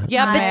 Yeah.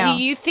 Yeah, but Mail.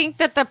 do you think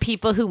that the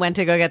people who went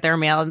to go get their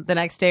mail the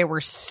next day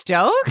were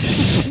stoked?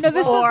 No,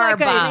 this was Or like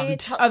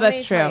bummed. a. Oh, Let me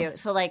that's tell true. you.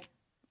 So like,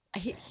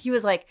 he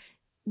was like,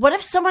 what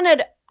if someone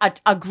had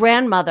a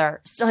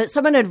grandmother? So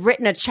someone had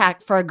written a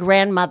check for a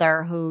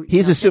grandmother who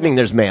He's assuming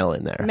there's mail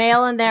in there.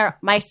 mail in there.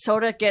 My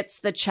soda gets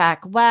the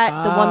check wet.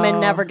 The woman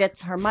never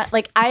gets her money.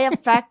 Like I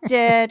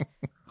affected.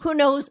 Who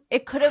knows?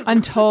 It could have.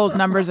 Untold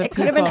numbers of It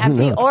could people. have been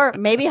empty, or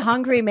maybe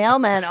hungry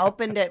mailman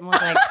opened it and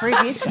was like free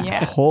pizza.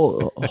 Yeah.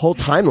 Whole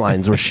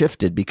timelines were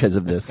shifted because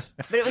of this.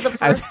 But it was the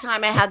first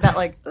time I had that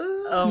like.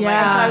 Oh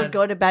Yeah. And so I would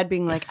go to bed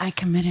being like, I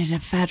committed a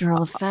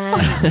federal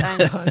offense.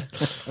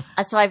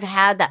 And so I've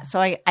had that. So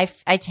I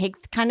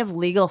take kind of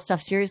legal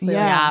stuff seriously.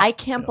 Yeah. Like, I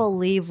can't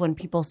believe when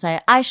people say,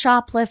 I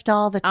shoplift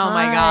all the time. Oh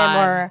my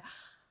God. Or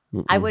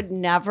I would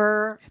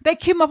never. That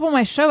came up on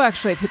my show,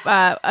 actually.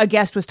 A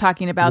guest was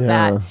talking about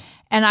Yeah. that.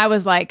 And I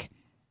was like,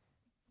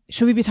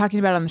 should we be talking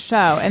about it on the show?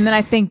 And then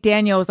I think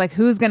Daniel was like,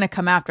 who's going to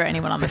come after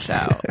anyone on the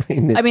show?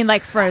 I mean,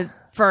 like for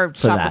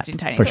shoplifting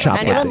tiny for things.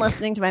 shoplifting. Anyone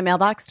listening to my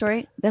mailbox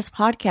story, this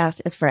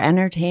podcast is for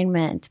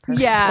entertainment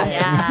purposes.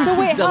 Yeah. So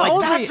wait, They're how like,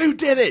 old were that's you? who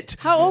did it.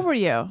 How old were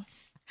you?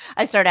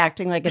 I start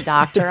acting like a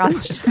doctor on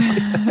the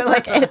show.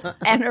 Like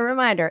and a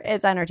reminder,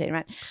 it's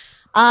entertainment.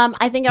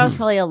 I think I was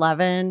probably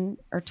 11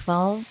 or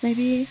 12,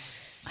 maybe.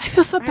 I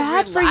feel so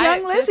bad for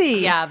young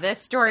Lizzie. This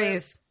story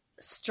is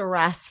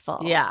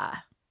stressful. Yeah.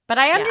 But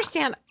I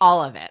understand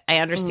all of it. I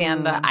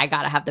understand that I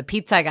gotta have the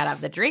pizza, I gotta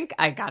have the drink,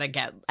 I gotta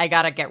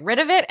get rid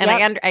of it,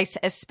 and I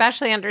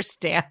especially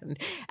understand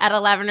at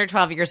 11 or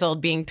 12 years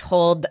old being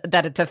told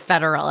that it's a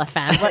federal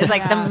offense is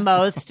like the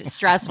most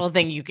stressful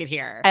thing you could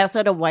hear. I also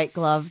had a white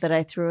glove that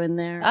I threw in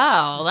there.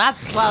 Oh,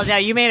 yeah,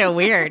 you made it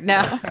weird. No,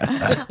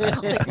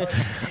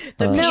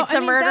 the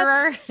pizza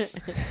murderer.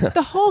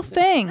 The whole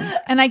thing.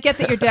 And I get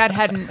that your dad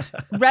hadn't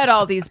read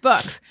all these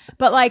books,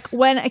 but like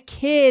when a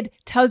kid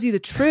tells you the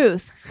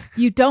truth,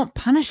 you don't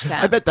punish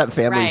them. I bet that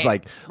family's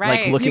Right.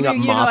 like looking up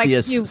You know, like,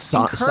 mafia you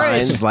encourage.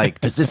 signs.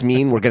 Like, does this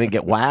mean we're going to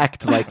get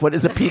whacked? Like, what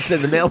is a pizza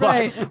in the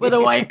mailbox? With a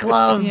white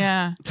glove.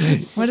 Yeah.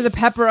 What are the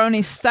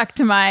pepperoni stuck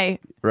to my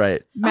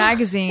Right.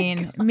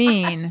 magazine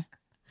mean?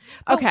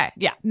 Okay.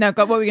 yeah. No,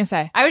 go. What were you gonna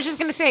say? I was just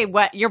going to say,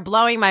 what you're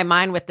blowing my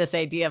mind with this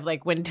idea of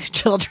like when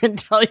children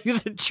tell you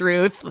the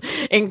truth,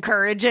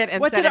 encourage it.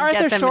 What did instead of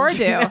Arthur get them Shore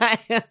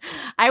into-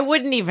 I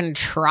wouldn't even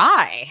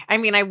try. I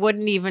mean, I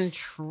wouldn't even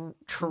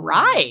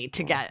try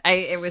to get.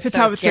 I was To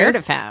tell so the scared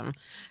truth? of him.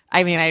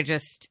 I mean,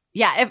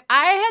 if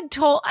I had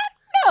told.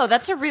 No,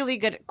 that's a really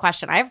good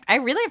question. I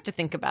really have to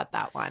think about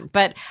that one.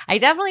 But I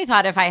definitely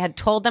thought if I had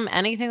told them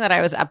anything that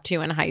I was up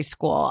to in high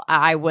school,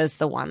 I was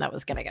the one that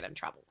was going to get in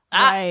trouble.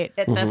 Right.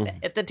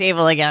 At the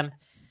table again.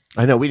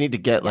 I know we need to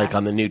get like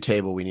on the new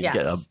table. We need to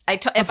get a.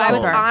 If I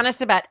was folder.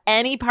 honest about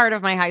any part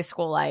of my high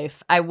school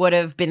life, I would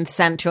have been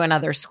sent to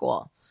another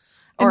school.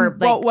 Or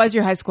And what was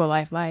your high school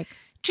life like?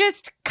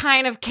 just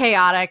kind of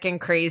chaotic and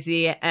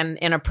crazy and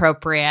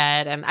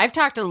inappropriate. And I've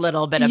talked a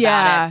little bit about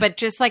Yeah. it, but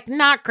just like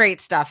not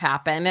great stuff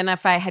happened. And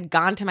if I had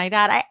gone to my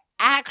dad, I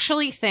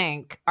actually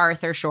think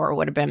Arthur Shore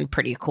would have been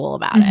pretty cool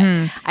about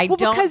it.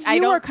 Because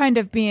you were kind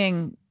of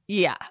being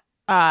yeah.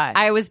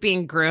 I was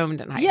being groomed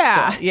in high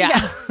Yeah. school. Yeah.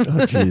 Oh,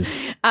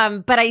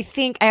 jeez. But I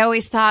think I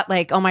always thought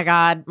like, oh my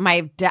God,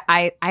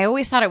 I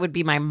always thought it would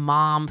be my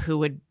mom who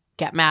would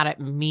get mad at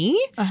me.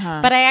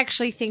 But I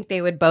actually think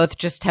they would both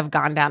just have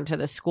gone down to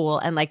the school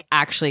and like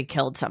actually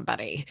killed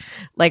somebody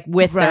like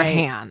with their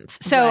hands.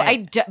 So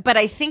but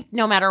I think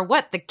no matter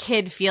what, the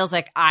kid feels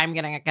like I'm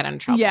going to get in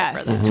trouble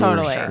for this.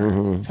 Totally. For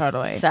sure.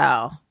 Totally.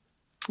 So,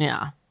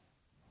 yeah.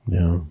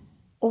 Yeah.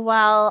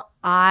 Well,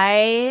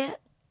 I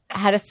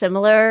had a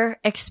similar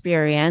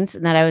experience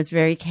in that I was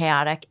very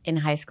chaotic in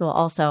high school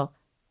also.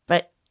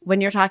 But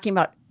when you're talking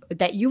about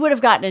that you would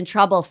have gotten in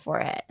trouble for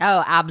it.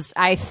 Oh,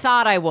 I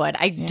thought I would.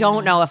 I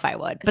don't know if I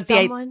would. But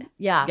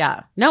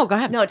yeah. No, go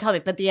ahead. No, tell me.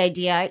 But the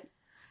idea,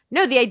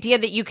 No, the idea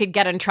that you could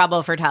get in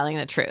trouble for telling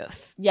the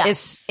truth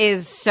Yes.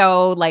 is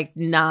so like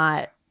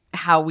not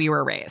how we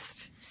were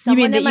raised. You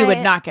mean someone that in you would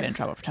my- not get in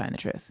trouble for telling the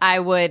truth? I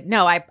would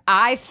no.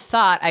 I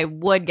thought I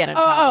would get in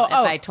trouble if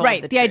I told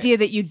right. the The truth. idea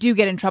that you do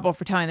get in trouble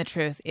for telling the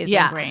truth is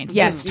ingrained.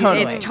 Yes, It's-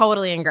 totally. It's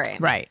totally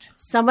ingrained. right.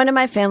 Someone in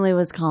my family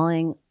was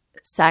calling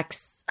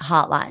sex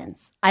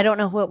hotlines. I don't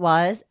know who it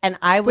was. And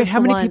I was Wait, how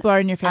the many one- people are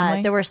in your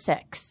family? there were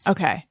 6.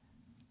 Okay.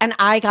 And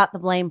I got the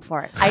blame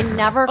for it. I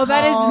never Oh,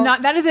 that is called-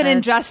 not. That is an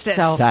injustice.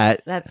 so-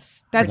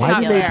 That's That's Why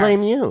not do they fair.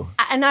 blame you?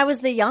 And I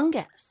was the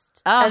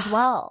youngest Ugh. as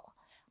well.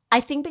 I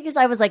think because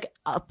I was like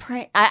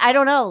I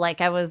don't know. Like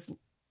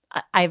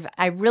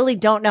I really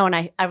don't know. And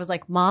I was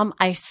like, Mom,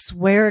 I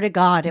swear to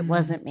God, it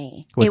wasn't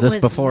me. Was It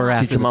this before or not.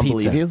 after Did your the mom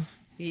pizza? believe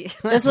you?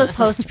 This was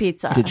post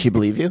pizza. Did she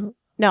believe you?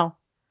 No.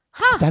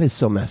 That is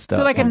so messed up.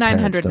 So like a when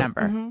parents 900 don't-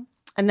 number.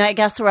 And I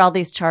guess there were all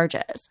these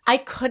charges. I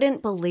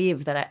couldn't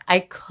believe that I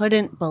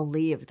couldn't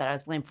believe that I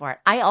was blamed for it.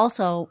 I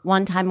also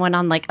one time went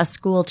on like a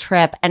school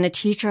trip and a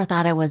teacher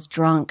thought I was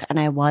drunk and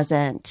I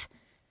wasn't.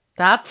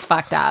 That's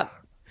fucked up.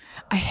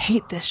 I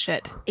hate this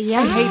shit.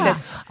 Yeah. I hate this.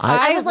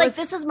 I was like,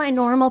 this is my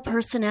normal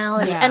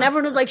personality. Yeah. And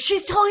everyone was like,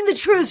 she's telling the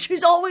truth.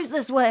 She's always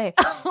this way.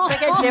 It's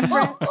like a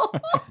different.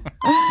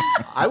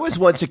 I was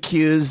once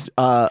accused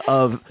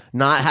of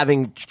not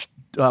having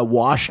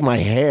washed my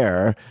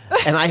hair,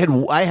 and I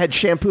had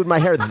shampooed my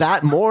hair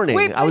that morning.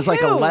 Wait, I was by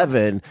like who?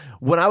 11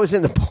 when I was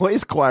in the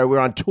boys' choir. We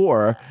were on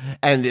tour,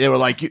 and they were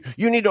like,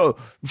 "You need to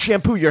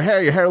shampoo your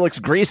hair. Your hair looks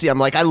greasy." I'm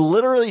like, I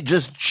literally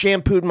just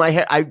shampooed my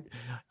hair.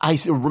 I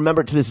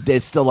remember to this day,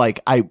 it's still like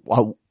I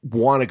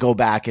want to go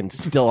back and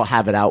still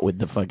have it out with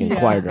the fucking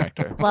choir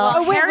director. Well,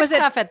 Oh, wait, Hair was it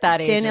stuff at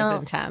that age Daniel is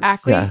intense.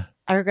 Ackley? Yeah.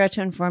 I regret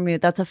to inform you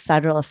that's a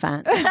federal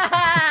offense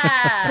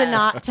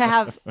to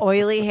have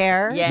oily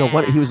hair. Yeah. No,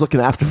 what he was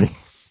looking after me.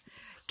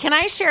 Can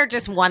I share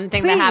just one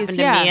thing that Please, happened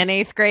to yeah. me in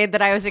 8th grade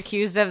that I was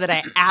accused of that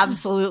I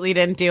absolutely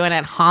didn't do, and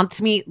it haunts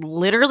me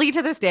literally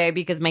to this day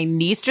because my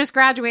niece just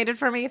graduated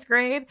from 8th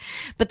grade.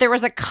 But there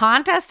was a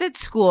contest at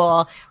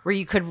school where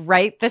you could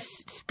write the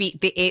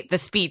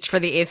speech for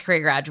the 8th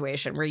grade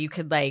graduation, where you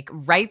could like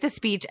write the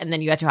speech and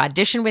then you had to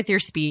audition with your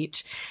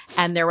speech.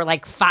 And there were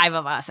like 5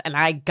 of us, and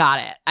I got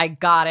it.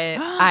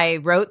 I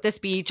wrote the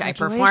speech, I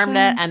performed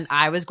it, and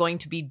I was going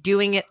to be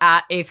doing it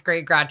at 8th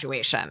grade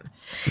graduation.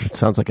 It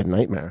sounds like a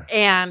nightmare.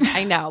 And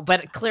I know,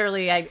 but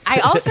clearly I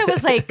also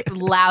was like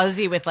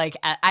lousy with like,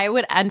 I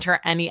would enter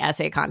any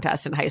essay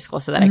contest in high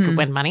school so that I could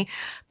win money.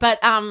 But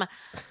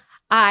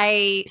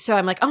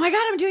I'm like, oh my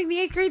God, I'm doing the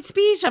 8th grade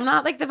speech. I'm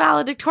not like the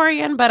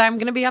valedictorian, but I'm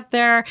going to be up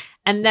there.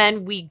 And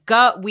then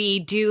we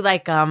do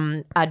like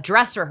a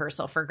dress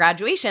rehearsal for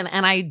graduation,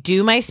 and I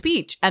do my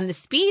speech. And the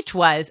speech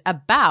was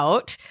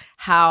about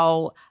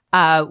how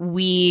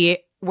we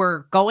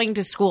were going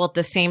to school at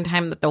the same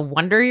time that the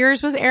Wonder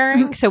Years was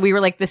airing. So we were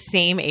like the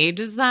same age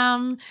as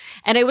them.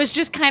 And it was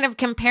just kind of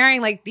comparing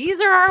like, these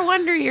are our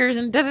Wonder Years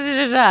and da da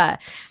da da da.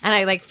 And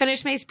I like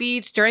finished my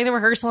speech during the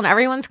rehearsal and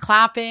everyone's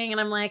clapping. And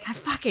I'm like, I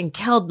fucking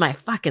killed my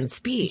fucking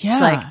speech. Yeah.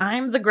 Like,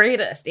 I'm the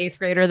greatest 8th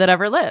grader that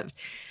ever lived.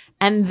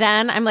 And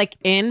then I'm like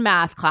in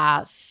math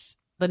class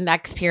the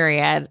next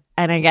period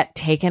and I get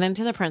taken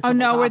into the principal's Oh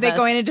no, were they office.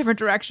 going in a different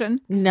direction?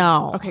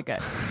 No. Okay, good.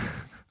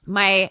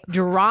 My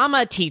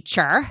drama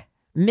teacher,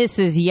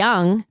 Mrs.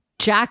 Young,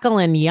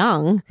 Jacqueline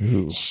Young,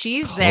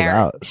 she's there.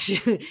 out.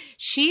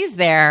 She's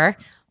there,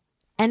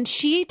 and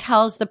she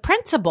tells the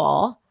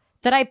principal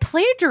that I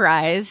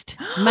plagiarized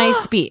my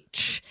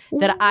speech,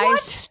 that I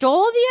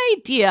stole the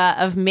idea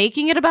of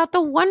making it about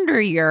the Wonder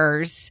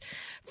Years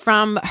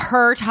from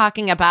her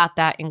talking about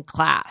that in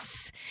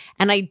class.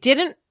 And I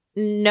didn't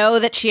know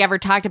that she ever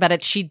talked about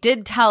it. She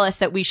did tell us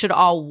that we should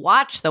all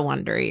watch the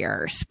Wonder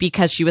Years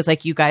because she was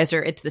like, you guys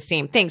are, it's the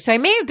same thing. So I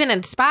may have been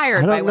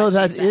inspired I by don't know what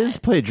that she said. is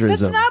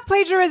plagiarism. That's not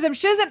plagiarism.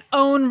 She doesn't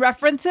own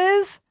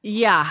references.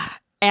 Yeah.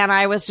 And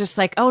I was just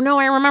like, oh no,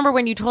 I remember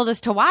when you told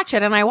us to watch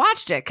it, and I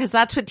watched it because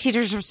that's what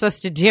teachers are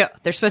supposed to do.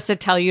 They're supposed to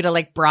tell you to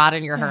like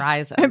broaden your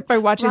horizons. By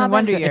watching the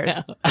Wonder Years.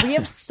 We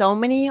have so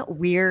many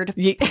weird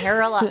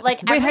parallel.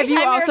 Like, Wait, every have you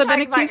time you're also been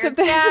talking about accused your of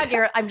this?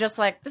 dad, I'm just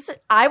like, this.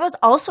 I was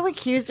also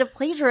accused of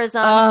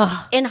plagiarism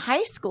in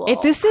high school.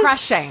 This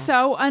crushing. is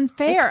so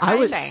unfair. It's I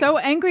was crushing. so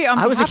angry on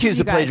I was behalf accused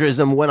you of guys.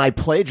 plagiarism when I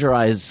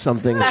plagiarized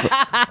something when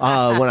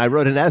I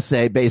wrote an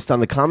essay based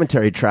on the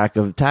commentary track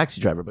of Taxi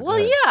Driver. But Well,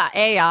 go ahead. yeah,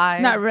 AI.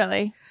 Not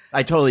really.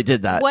 I totally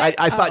did that. What?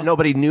 I thought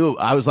nobody knew.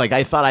 I was like,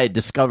 I thought I had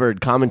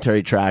discovered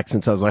commentary tracks,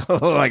 and so I was like,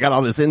 oh, I got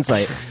all this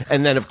insight.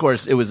 And then, of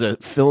course, it was a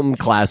film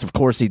class. Of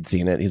course, he'd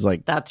seen it. He's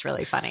like, That's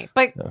really funny.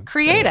 But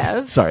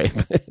creative. sorry.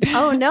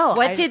 Oh no!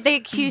 What did they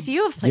accuse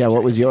you of Yeah, plagiarism?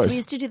 what was So we yours?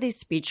 used to do these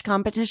speech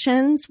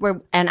competitions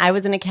and I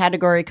was in a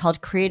category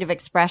called creative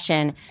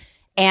expression.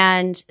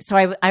 And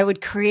so I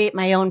would create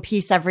my own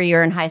piece every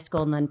year in high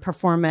school and then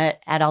perform it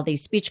at all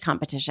these speech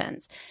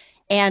competitions.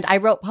 And I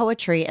wrote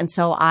poetry. And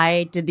so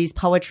I did these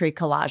poetry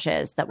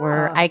collages that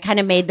were, I kind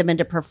of made them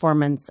into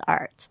performance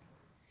art.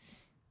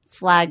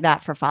 Flag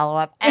that for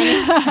follow-up.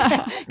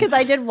 Because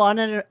I did one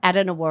at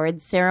an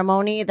awards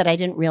ceremony that I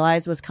didn't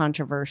realize was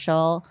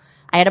controversial.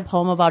 I had a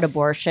poem about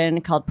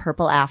abortion called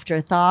Purple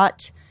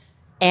Afterthought.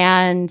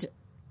 And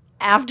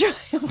after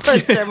the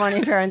award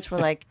ceremony, parents were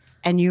like,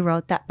 and you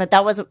wrote that? But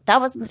that wasn't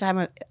the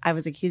time I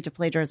was accused of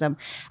plagiarism.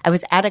 I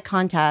was at a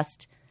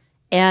contest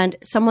and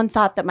someone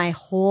thought that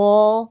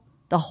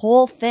the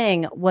whole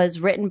thing was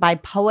written by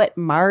poet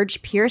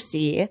Marge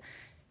Piercy,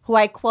 who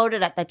I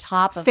quoted at the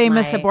top of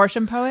Famous my...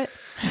 abortion poet.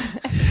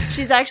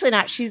 She's actually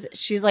not.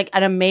 She's like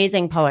an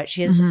amazing poet.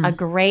 She has a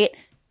great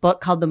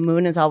book called The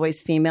Moon is Always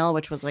Female,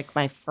 which was like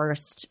my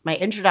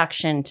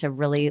introduction to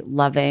really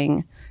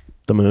loving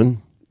The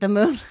moon? the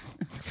moon.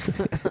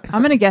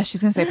 I'm going to guess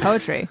she's going to say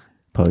poetry.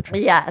 Poetry.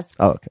 Yes.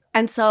 Oh, okay.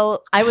 And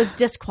so I was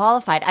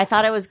disqualified. I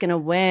thought I was going to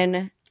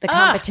win the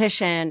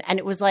competition. And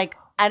it was like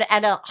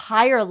at a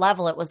higher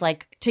level, it was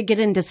like to get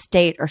into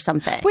state or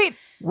something. Wait,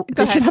 go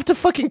They should ahead. have to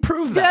fucking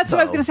prove that. That's what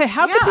I was though. going to say.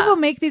 How could Yeah. people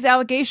make these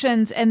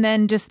allegations and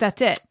then just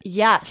that's it?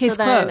 Yeah. Case so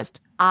then closed.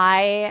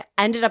 I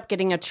ended up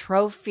getting a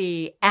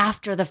trophy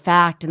after the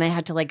fact, and they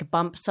had to like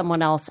bump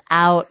someone else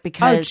out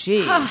because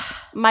geez.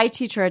 my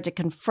teacher had to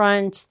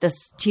confront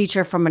this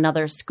teacher from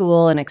another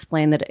school and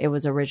explain that it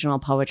was original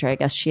poetry. I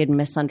guess she had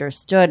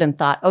misunderstood and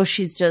thought, oh,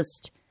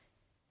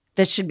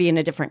 this should be in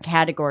a different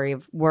category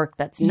of work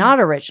that's not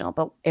original,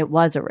 but it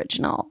was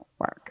original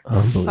work. Fuck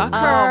Oh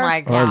her.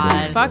 my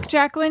God. Fuck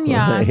Jacqueline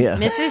Young. Yeah.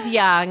 Mrs.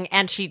 Young,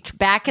 and she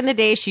back in the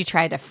day she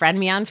tried to friend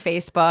me on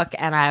Facebook,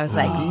 and I was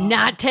like,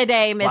 "Not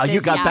today, Mrs. Wow,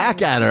 you got Young."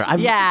 back at her.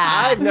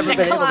 Yeah. I've never been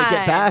able to get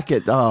Decline. back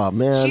at. Oh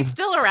man. She's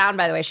still around,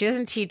 by the way. She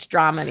doesn't teach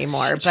drama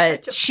anymore,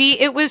 but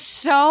it was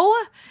so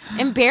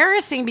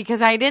embarrassing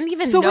because I didn't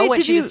even know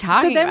what she was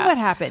talking So then about. what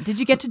happened? Did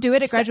you get to do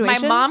it at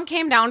graduation? My mom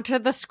came down to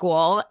the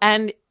school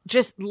and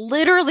just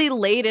literally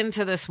laid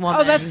into this woman.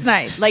 Oh, that's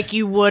nice. Like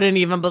you wouldn't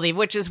even believe,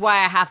 which is why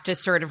I have to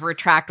sort of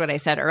retract what I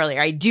said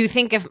earlier. I do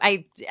think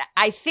I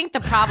think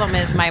the problem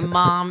is my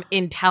mom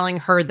in telling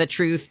her the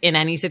truth in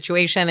any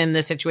situation. In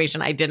this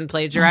situation, I didn't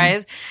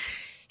plagiarize.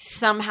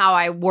 Somehow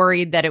I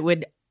worried that it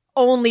would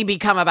only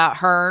become about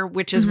her,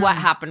 which is what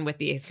happened with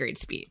the 8th grade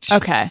speech.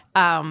 Okay.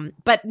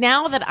 But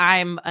now that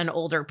I'm an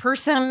older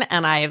person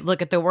and I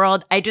look at the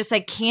world, I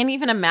can't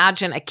even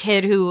imagine a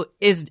kid who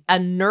is a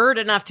nerd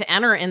enough to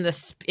enter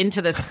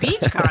into the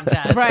speech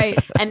contest, Right.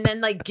 And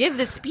then like give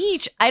the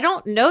speech. I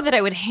don't know that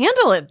I would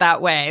handle it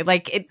that way.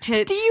 Like it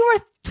to.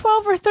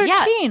 12 or 13.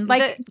 Yes,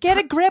 like, get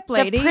a grip,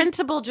 lady. The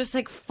principal just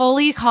like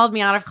fully called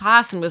me out of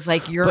class and was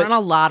like, "You're in a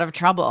lot of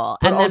trouble."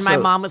 but And then my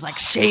also- mom was like,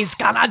 "She's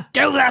gonna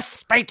do this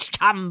speech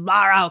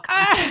tomorrow.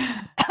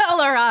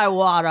 Tell her I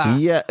want her."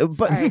 Yeah,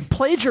 but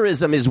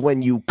plagiarism is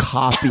when you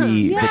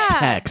copy the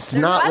text,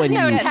 not was when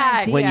no you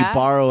text. when you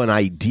borrow an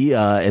idea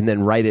and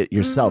then write it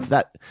yourself.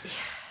 That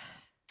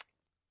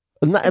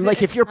and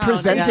like if you're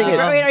presenting it,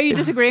 Wait, are you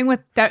disagreeing with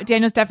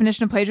Daniel's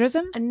definition of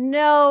plagiarism?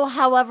 No,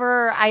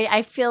 however,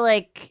 I feel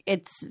like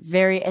it's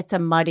a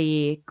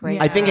muddy gray.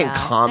 I think in area.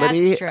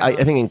 comedy, That's true.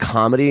 I think in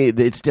comedy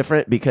it's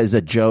different because a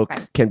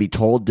joke can be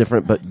told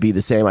different but be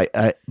the same.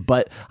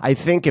 But I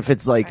think if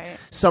it's like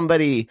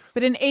somebody,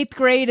 But in 8th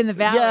grade in the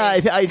Valley.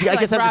 yeah, I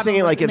guess I'm just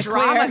thinking like if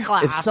Drama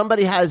class. if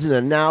somebody has an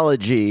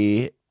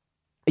analogy.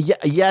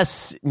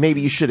 Yes, maybe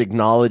you should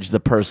acknowledge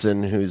the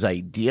person whose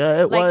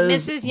idea it Like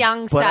was. Mrs.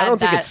 Young but I said don't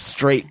think that- it's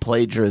straight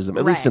plagiarism.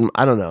 At least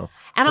I don't know.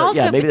 And But also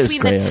yeah, maybe there's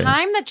between gray the area.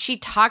 time that she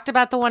talked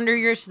about the Wonder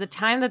Years to the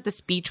time that the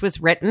speech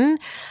was written,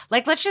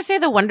 like let's just say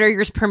the Wonder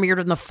Years premiered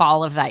in the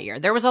fall of that year.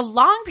 There was a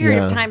long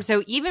period of Yeah. time.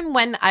 So even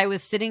when I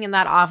was sitting in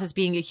that office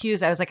being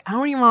accused, I was like, I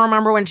don't even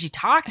remember when she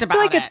talked I about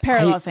feel like it. it's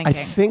parallel I thinking.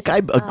 think I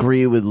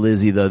agree with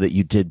Lizzie though that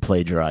you did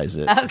plagiarize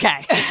it.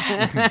 Okay.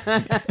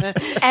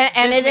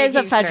 and it is a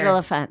making federal sure.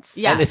 offense.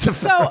 Yeah. And it's a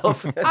So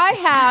I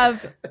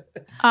have,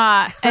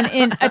 and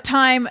in a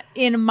time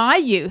in my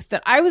youth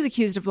that I was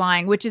accused of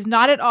lying, which is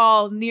not at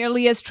all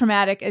nearly as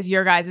traumatic as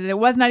your guys'. It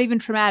was not even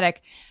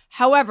traumatic.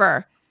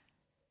 However,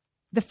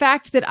 the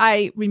fact that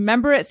I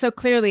remember it so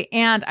clearly,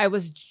 and I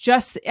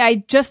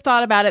just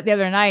thought about it the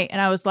other night,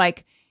 and I was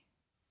like,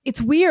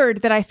 it's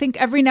weird that I think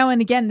every now and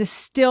again this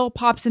still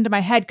pops into my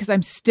head because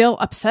I'm still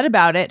upset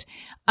about it.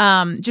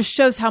 Just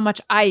shows how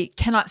much I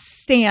cannot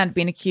stand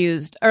being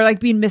accused or like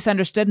being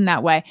misunderstood in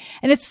that way.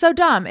 And it's so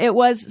dumb. It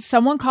was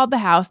someone called the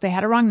house. They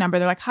had a wrong number.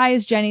 They're like, "Hi,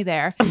 is Jenny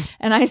there?"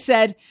 And I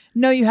said,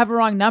 "No, you have a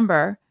wrong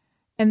number."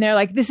 And they're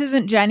like, "This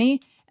isn't Jenny."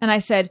 And I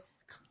said,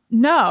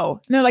 "No."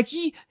 And they're like,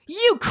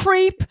 you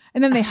creep.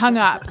 And then they hung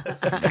up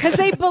because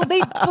they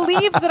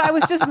believed that I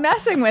was just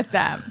messing with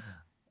them.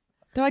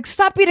 They're like,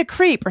 "Stop being a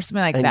creep," or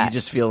something like And that. you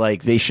just feel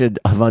like they should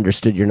have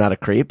understood you're not a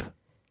creep.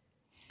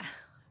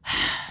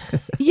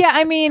 Yeah,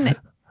 I mean,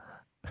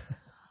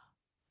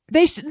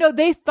 they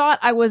thought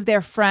I was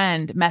their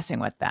friend messing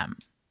with them,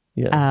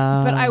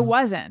 Yeah. but I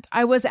wasn't.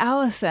 I was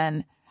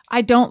Allison.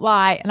 I don't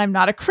lie, and I'm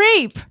not a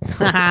creep.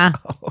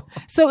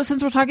 So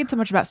since we're talking so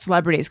much about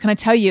celebrities, can I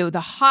tell you the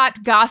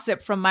hot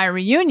gossip from my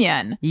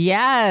reunion?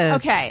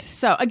 Yes. Okay,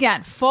 so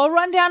again, full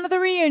rundown of the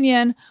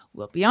reunion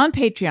will be on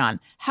Patreon.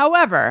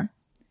 However,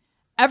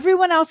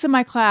 everyone else in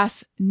my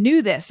class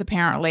knew this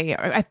apparently,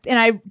 and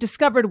I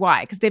discovered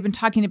why, because they've been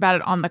talking about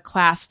it on the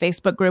class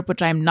Facebook group,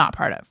 which I am not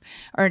part of,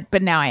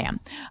 but now I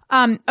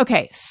am.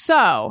 Okay,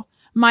 so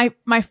my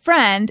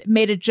friend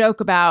made a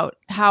joke about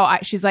how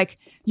she's like,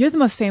 "You're the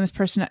most famous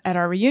person at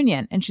our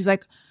reunion," and she's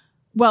like,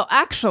 "Well,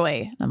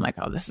 actually," and I'm like,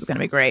 "Oh, this is gonna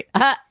be great."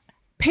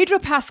 Pedro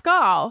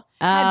Pascal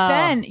had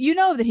been, you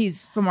know that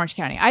he's from Orange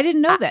County. I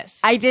didn't know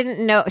this. I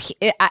didn't know.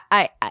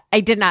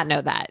 I did not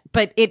know that,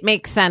 but it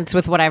makes sense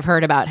with what I've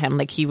heard about him.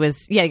 Like he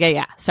was,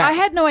 yeah. Sorry, I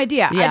had no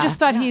idea. I Yeah. just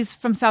thought he's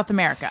from South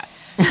America.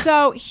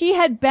 So he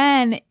had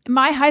been,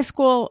 my high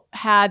school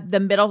had the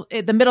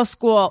middle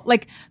school,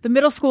 like the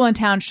middle school in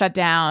town shut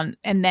down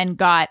and then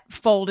got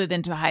folded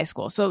into high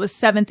school. So it was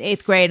 7th,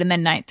 8th grade, and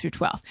then 9th through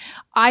 12th.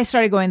 I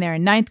started going there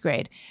in 9th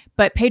grade,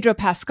 but Pedro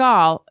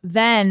Pascal,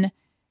 then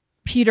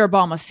Peter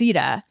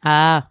Balmaceda,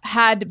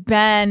 had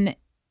been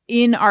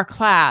in our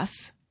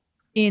class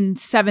in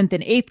 7th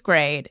and 8th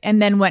grade and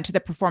then went to the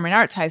performing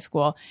arts high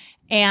school.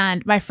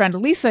 And my friend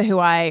Lisa, who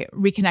I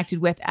reconnected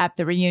with at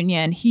the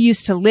reunion, he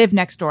used to live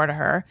next door to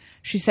her.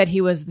 She said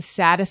he was the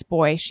saddest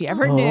boy she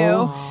ever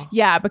knew.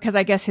 Yeah, because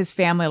I guess his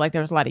family, like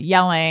there was a lot of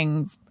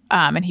yelling.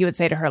 And he would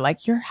say to her,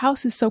 like, "Your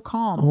house is so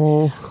calm."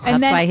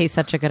 And that's why he's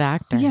such a good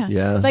actor.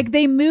 Yeah. Like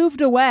they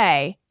moved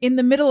away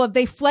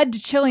they fled to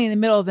Chile in the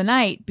middle of the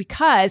night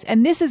because,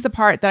 and this is the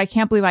part that I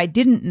can't believe I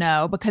didn't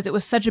know because it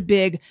was such a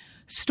big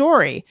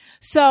story.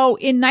 So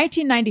in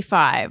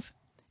 1995,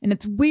 and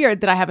it's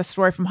weird that I have a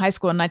story from high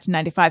school in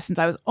 1995 since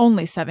I was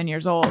only 7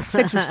 years old,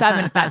 6 or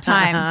 7 at that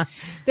time.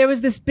 There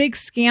was this big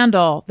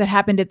scandal that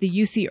happened at the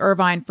UC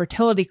Irvine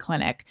fertility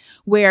clinic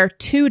where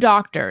 2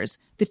 doctors,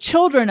 the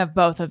children of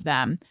both of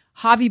them,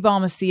 Javi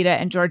Balmaceda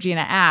and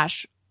Georgina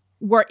Ash,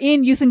 were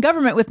in youth and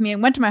government with me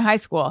and went to my high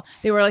school.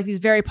 They were like these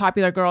very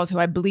popular girls who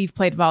I believe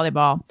played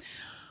volleyball.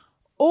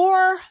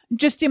 Or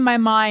just in my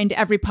mind,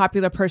 every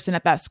popular person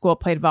at that school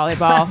played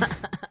volleyball.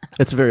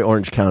 It's very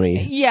Orange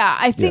County. Yeah,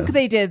 I think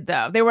they did,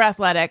 though. They were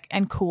athletic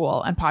and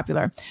cool and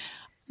popular.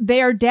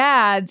 Their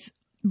dads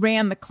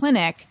ran the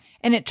clinic,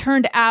 and it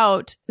turned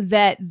out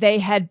that they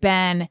had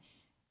been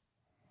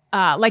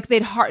like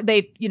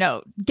they'd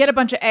get a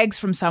bunch of eggs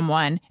from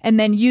someone and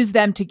then use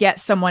them to get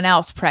someone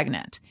else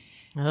pregnant.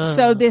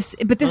 So this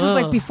was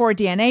like before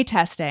DNA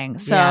testing.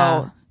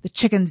 So the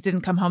chickens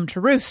didn't come home to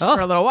roost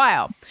for a little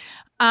while.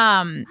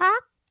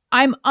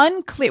 I'm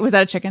unclear. Was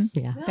that a chicken?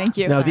 Yeah. Thank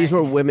you. No, these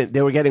were women.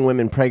 They were getting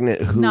women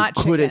pregnant who Not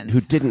chickens.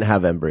 who didn't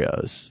have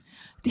embryos.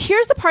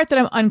 Here's the part that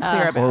I'm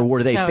unclear about. Or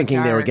were they So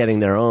thinking they were dark. getting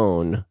their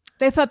own?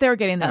 They thought they were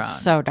getting their That's own.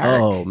 so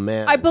dark. Oh,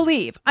 man. I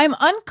believe. I'm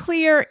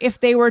unclear if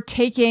they were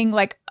taking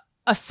like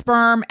a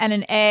sperm and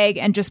an egg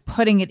and just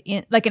putting it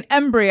in like an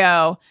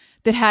embryo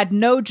that had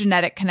no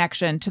genetic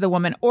connection to the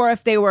woman, or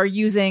if they were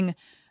using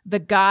the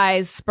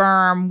guy's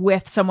sperm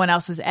with someone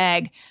else's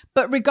egg.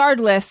 But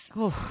regardless,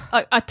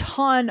 a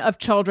ton of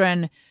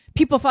children,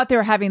 people thought they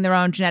were having their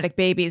own genetic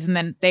babies, and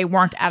then they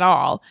weren't at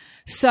all.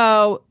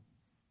 So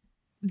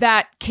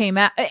that came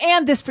out,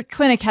 and this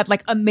clinic had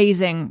like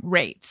amazing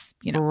rates,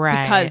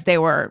 Right. because they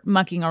were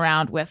monkeying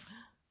around with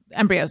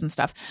embryos and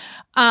stuff.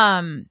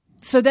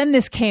 So then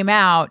this came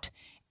out,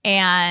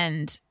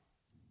 and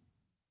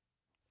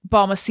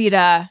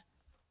Balmaceda,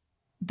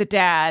 the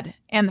dad,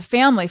 and the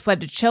family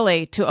fled to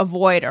Chile to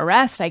avoid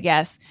arrest, I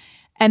guess.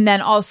 And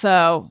then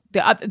also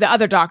the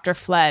other doctor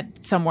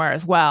fled somewhere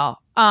as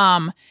well.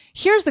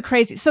 Here's the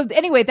crazy. So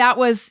anyway, that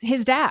was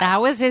his dad. That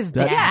was his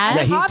dad?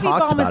 Yeah, he Javi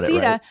talks about it,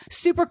 Balmaceda, right?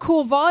 super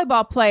cool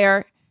volleyball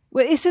player,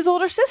 is his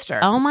older sister.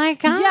 Oh my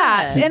God.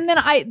 Yeah. And then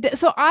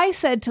I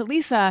said to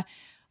Lisa,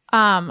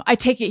 I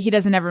take it he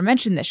doesn't ever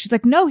mention this. She's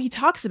like, no, he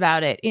talks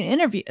about it in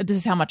interview. This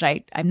is how much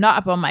I'm not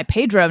up on my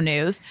Pedro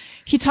news.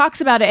 He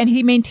talks about it, and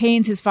he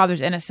maintains his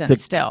father's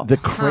innocence still. The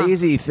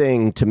crazy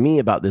thing to me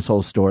about this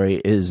whole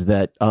story is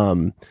that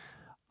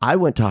I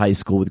went to high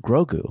school with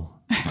Grogu,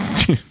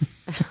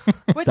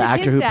 What the did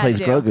actor his who dad plays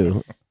do?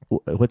 Grogu.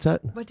 What's that?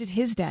 What did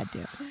his dad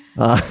do?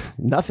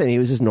 Nothing. He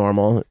was just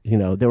normal.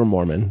 They were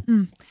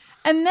Mormon.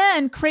 And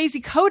then crazy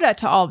coda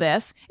to all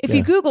this. If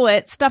you Google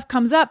it, stuff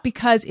comes up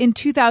because in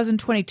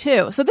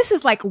 2022, so this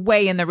is like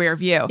way in the rear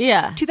view.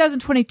 Yeah.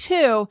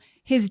 2022,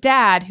 his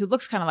dad, who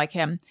looks kind of like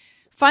him,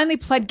 finally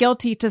pled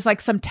guilty to like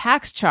some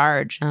tax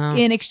charge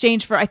in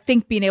exchange for, I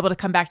think, being able to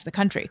come back to the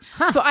country.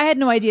 So I had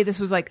no idea this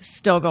was like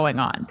still going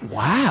on.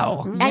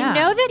 Wow. I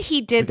know that he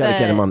did Got to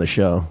get him on the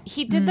show.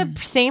 He did the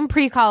same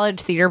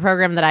pre-college theater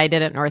program that I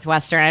did at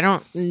Northwestern. I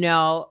don't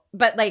know,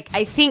 but like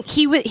I think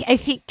he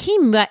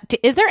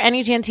is there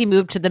any chance he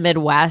moved to the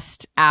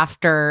Midwest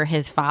after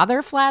his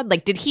father fled?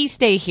 Like, did he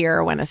stay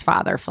here when his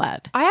father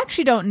fled? I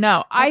actually don't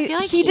know. I feel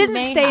like he he didn't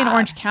may stay in have.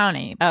 Orange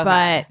County, Okay.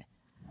 but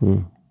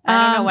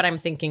I don't know what I'm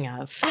thinking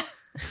of.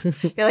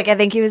 You're like, I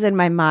think he was in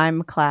my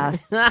mime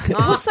class.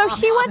 well, so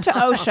he went to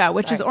OSHA,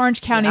 which is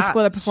Orange County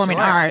School of Performing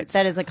Arts.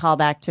 That is a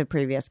callback to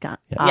previous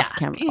off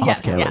camera.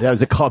 Yes. Camera. That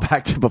was a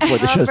callback to before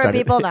the show For started.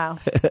 people now.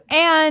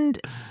 And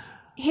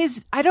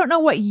I don't know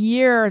what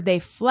year they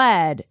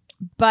fled,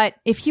 but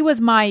if he was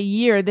my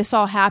year, this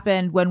all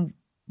happened when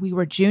we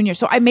were junior.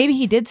 So maybe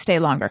he did stay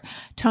longer.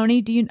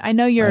 Tony, I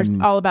know you're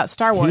all about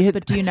Star Wars,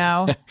 but do you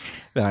know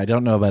No, I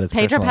don't know about his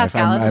Pedro personal life.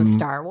 Pascal is in I'm-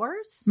 Star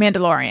Wars?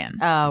 Mandalorian?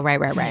 Oh, right.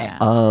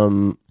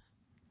 Yeah.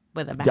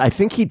 With a I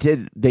think he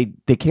did.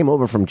 They came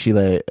over from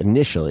Chile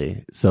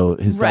initially, so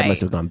his dad Right.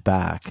 must have gone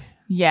back.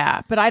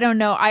 Yeah, but I don't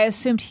know. I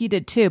assumed he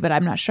did too, but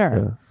I'm not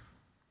sure.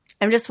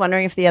 I'm just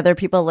wondering if the other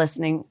people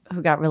listening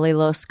who got really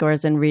low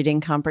scores in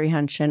reading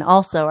comprehension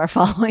also are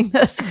following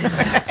this.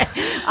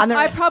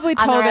 I probably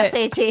on told their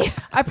it. SAT.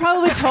 I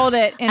probably told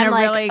it in I'm a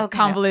like, really okay,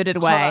 convoluted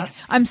hold way. on.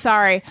 I'm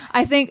sorry.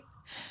 I think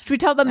should we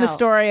tell them the No.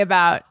 story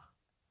about?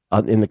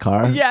 In the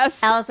car?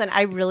 Yes, Allison,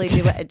 I really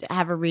do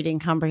have a reading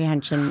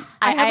comprehension.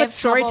 I have a trouble-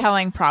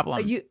 storytelling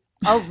problem.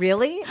 Oh,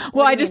 really?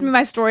 Well, I just mean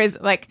my stories,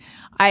 like,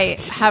 I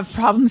have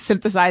problems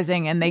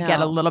synthesizing and they get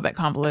No. a little bit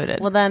convoluted.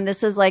 Well, then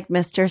this is like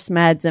Mr.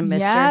 Smeds and Mr.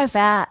 Yes.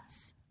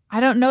 Spats. I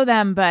don't know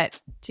them, but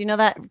Do you know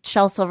that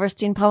Shel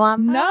Silverstein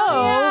poem? no,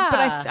 yeah.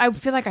 but I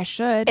feel like I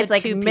should. It's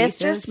like two Mr.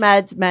 pieces.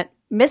 Smeds meant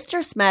Mr.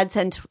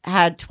 Smeds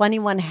had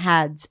 21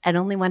 heads and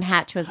only one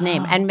hat to his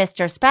name, and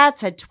Mr.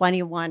 Spats had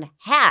 21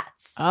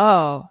 hats.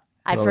 Oh,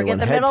 I Only forget one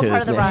the head middle to part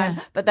his of the name.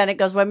 rhyme, but then it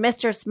goes when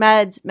Mr.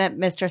 Smeds met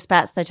Mr.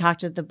 Spats, they talked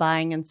to the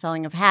buying and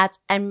selling of hats,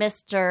 and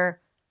Mr.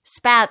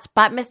 Spats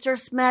bought Mr.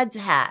 Smeds'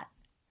 hat.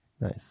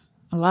 Nice.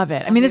 I love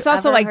it. I mean, it's Have you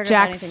also ever like heard of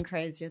Jack anything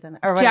crazier than that?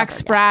 Or whatever, yeah.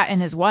 Spratt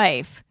and his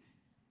wife.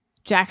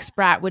 Jack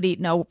Spratt would eat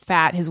no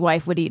fat. His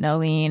wife would eat no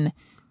lean.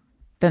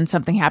 Then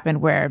something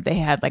happened where they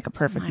had like a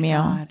perfect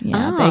meal. God.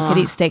 Yeah, they could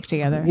eat steak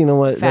together. You know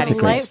what? That's a Fatty.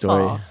 great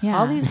story. Yeah.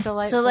 All these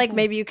delightful. So, like,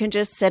 maybe you can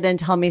just sit and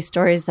tell me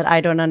stories that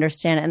I don't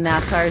understand, and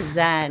that's our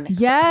zen.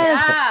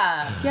 Yes.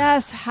 Yeah.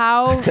 Yes.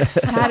 How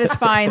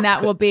satisfying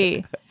that will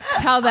be.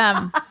 Tell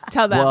them.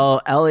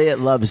 Well, Elliot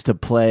loves to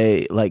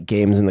play like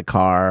games in the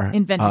car.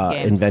 Invented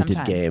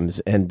games, games.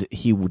 And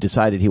he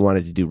decided he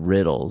wanted to do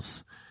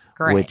riddles.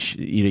 Great. Which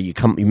you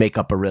make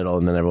up a riddle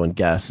and then everyone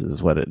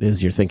guesses what it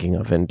is you're thinking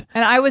of. And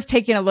And I was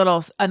taking a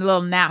little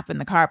nap in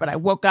the car, but I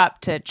woke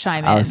up to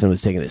chime in. Allison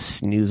was taking a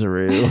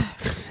snoozeroo.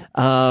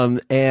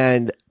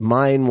 And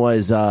mine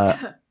was I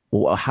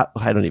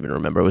don't even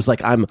remember. It was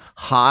like I'm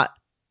hot.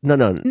 No.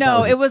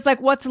 No, it was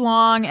like what's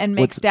long and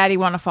makes daddy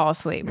want to fall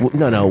asleep.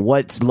 No.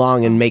 What's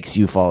long and makes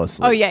you fall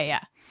asleep? Oh, yeah.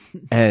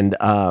 And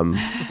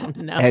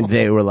No. and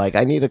they were like,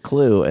 I need a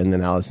clue. And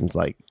then Allison's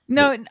like,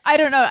 No, I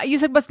don't know. You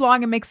said what's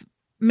long and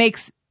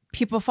makes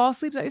people fall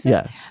asleep. Is that what you said?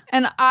 Yeah.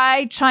 And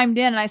I chimed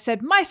in and I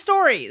said, my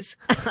stories.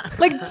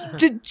 Like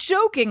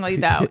jokingly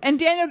though. And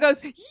Daniel goes,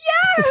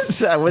 yes!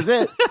 That was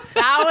it.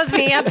 That was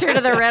the answer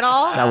to the riddle.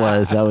 That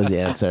was the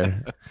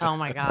answer. Oh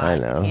my god! I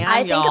know. Damn, I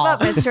think y'all. about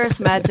Mr.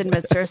 Smeds and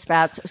Mr.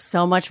 Spats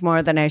so much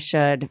more than I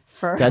should.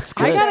 That's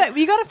good.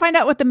 You gotta find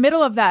out what the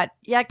middle of that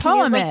Yeah, can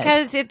you, poem like,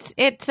 is. Because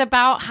it's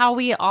about how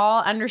we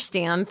all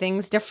understand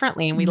things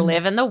differently, and we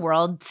live in the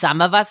world.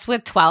 Some of us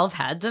with 12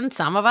 heads, and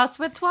some of us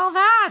with 12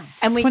 heads.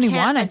 and we 21,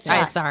 can't I think. I'm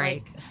adjust,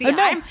 sorry. like- See, Oh,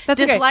 no, I'm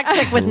that's okay.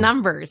 dyslexic with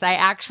numbers. I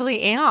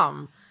actually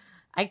am.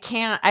 I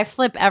can't. I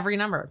flip every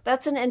number.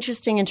 that's an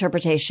interesting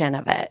interpretation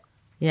of it.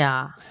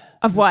 Yeah.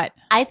 Of what?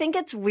 I think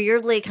it's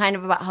weirdly kind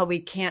of about how we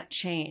can't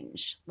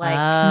change.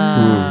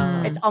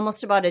 Like it's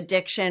almost about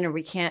addiction, or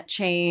we can't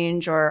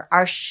change, or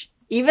our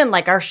even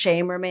like our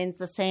shame remains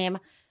the same.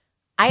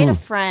 I had a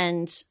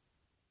friend.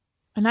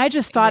 And I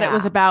just thought it Yeah.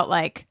 was about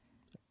like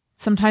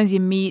sometimes you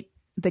meet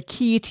the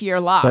key to your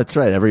lock. That's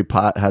right. Every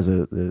pot has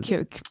a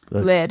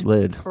Lid.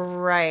 Lid.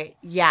 Right.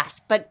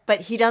 Yes. But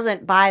he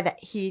doesn't buy that.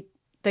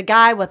 The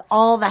guy with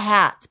all the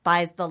hats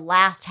buys the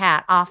last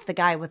hat off the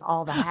guy with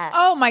all the hats.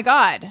 Oh my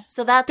God.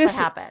 So that's This-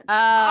 what happened.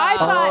 I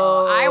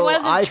thought I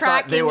wasn't I thought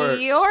tracking they were-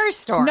 your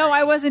story. no,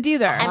 I wasn't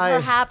either.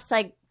 and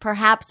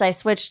perhaps I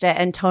switched it.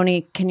 And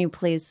Tony, can you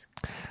please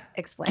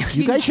explain?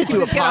 You guys should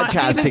do a Just get on- podcast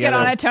just get together.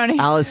 on it, Tony.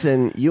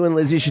 Allison, you and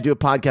Lizzie should do a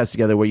podcast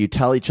together where you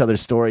tell each other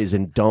stories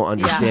and don't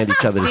understand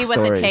each other's See what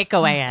stories. the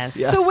takeaway is.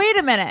 So wait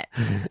a minute.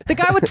 The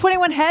guy with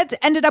 21 heads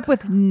ended up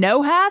with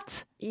no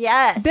hats?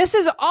 Yes. This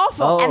is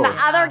awful. Oh. And the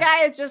other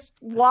guy is just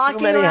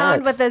walking many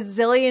around hats. with a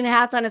zillion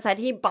hats on his head.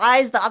 He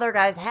buys the other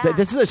guy's hat.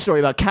 This is a story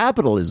about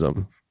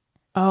capitalism.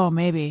 Oh,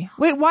 maybe.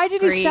 Wait, why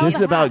did he Greed. sell This the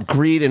is about hat?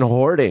 greed and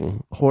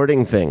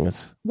hoarding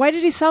things. Why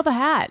did he sell the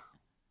hat?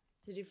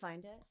 Did you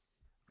find it?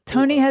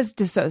 Tony has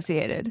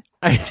dissociated.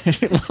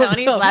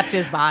 Tony's left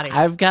his body.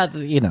 I've got,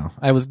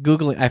 I was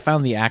Googling, I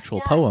found the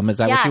actual poem. Is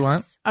that what you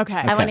want? Okay.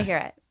 I want to hear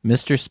it.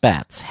 Mr.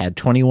 Spats had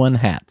 21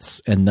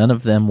 hats, and none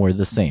of them were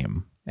the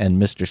same. And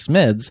Mr.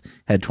 Smeds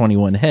had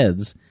 21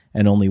 heads,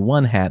 and only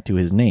one hat to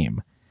his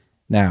name.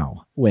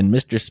 Now, when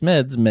Mr.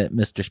 Smeds met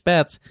Mr.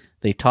 Spats,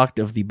 they talked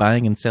of the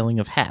buying and selling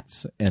of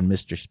hats, and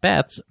Mr.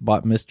 Spats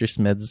bought Mr.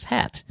 Smeds'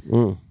 hat.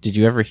 Did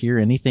you ever hear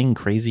anything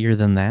crazier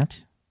than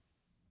that?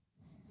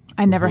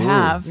 I never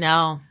have.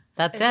 no,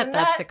 that's Isn't it.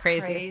 That's that the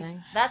craziest crazy?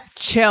 thing. That's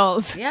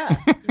Chills. Yeah.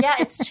 yeah,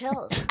 it's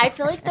chills. I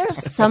feel like there's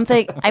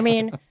something. I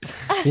mean,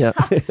 Yeah.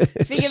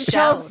 speaking of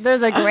chills,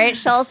 there's a great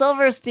Shel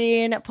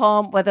Silverstein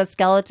poem with a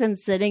skeleton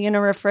sitting in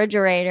a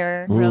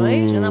refrigerator.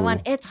 Really? And the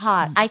one, it's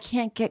hot. I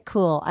can't get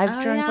cool.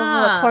 I've drunk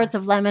yeah. over quarts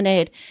of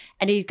lemonade.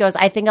 And he goes,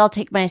 I think I'll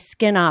take my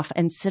skin off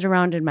and sit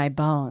around in my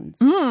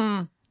bones.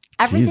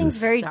 Everything's Jesus.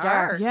 very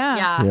dark.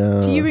 Yeah.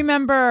 Yeah. Do you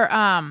remember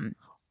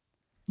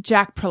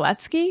Jack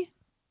Proletsky?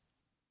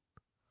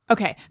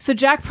 Okay, so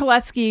Jack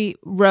Proletsky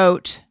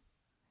wrote,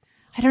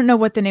 I don't know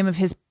what the name of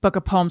his book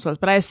of poems was,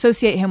 but I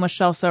associate him with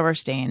Shel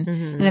Silverstein.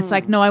 And it's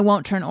like, no, I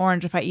won't turn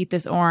orange if I eat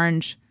this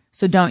orange,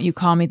 so don't you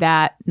call me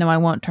that. No, I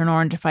won't turn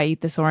orange if I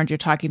eat this orange. You're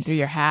talking through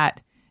your hat.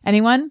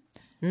 Anyone?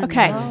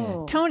 Okay.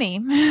 Tony,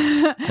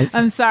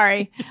 I'm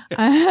sorry.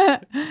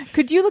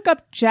 Could you look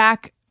up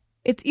Jack?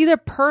 It's either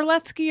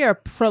Perletsky or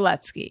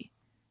Proletsky.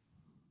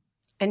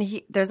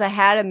 And there's a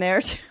hat in there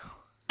too.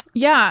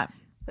 Yeah.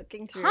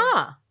 Looking through.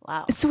 Huh.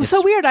 Wow. It's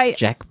so weird.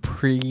 Jack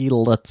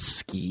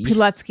Prelutsky.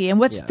 Pilutsky. And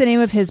what's the name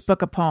of his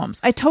book of poems?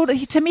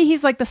 To me,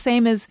 he's like the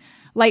same as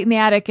Light in the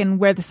Attic and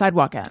Where the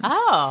Sidewalk Ends.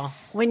 Oh.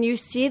 When you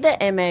see the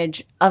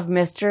image of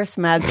Mr.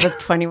 Smeds with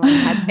 21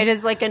 heads, it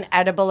is like an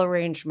edible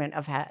arrangement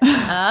of heads.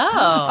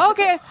 Oh.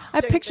 Okay.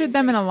 I pictured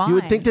them in a line. You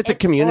would think that the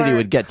community or-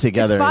 would get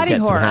together and body get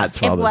some horror. hats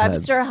for If all those heads.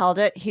 Webster held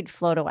it, he'd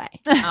float away.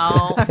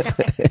 Oh.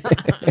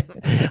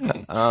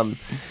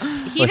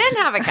 He didn't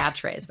have a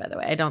catchphrase, by the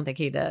way. I don't think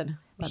he did.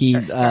 He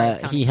Sorry,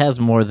 Tony. he has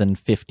more than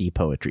 50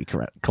 poetry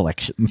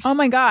collections, Oh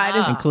my God.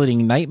 Is-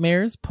 including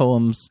Nightmares,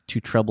 Poems to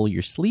Trouble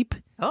Your Sleep,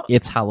 Oh.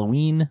 It's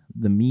Halloween,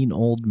 The Mean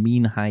Old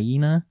Mean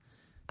Hyena,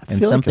 and feel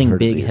like I've Something heard of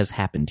Big these. Has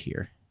Happened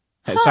Here.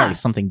 Sorry,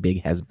 Something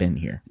Big Has Been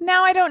Here.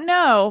 Now I don't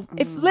know.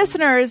 If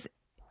listeners,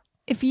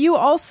 if you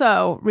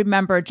also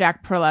remember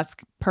Jack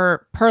Prelutsky,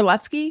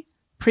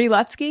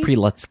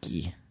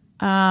 Prelutsky.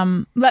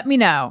 let me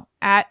know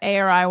at What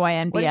if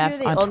ARIYNBF you're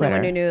the on only Twitter.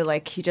 one who knew,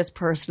 like, he just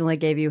personally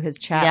gave you his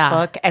chat Yeah.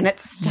 book and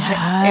it's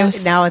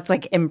Yes. now it's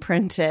like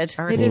imprinted.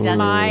 Or It if he is doesn't,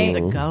 my- he's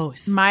a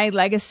ghost. My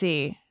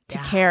legacy to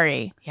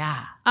carry.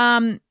 yeah.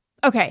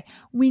 Okay,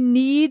 we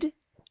need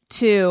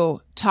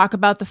to talk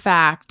about the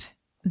fact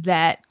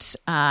that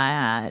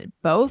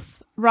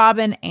both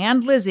Robin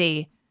and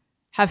Lizzie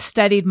have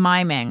studied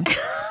miming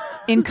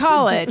in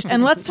college.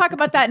 And let's talk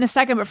about that in a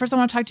second. But first, I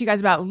want to talk to you guys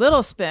about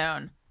Little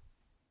Spoon.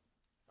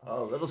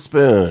 Oh, Little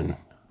Spoon.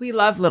 We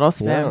love Little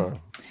Spoon.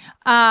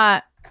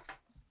 Yeah.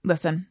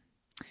 Listen,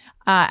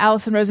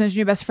 Allison Rosen's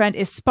New Best Friend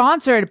is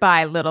sponsored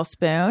by Little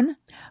Spoon.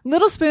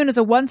 Little Spoon is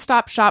a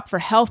one-stop shop for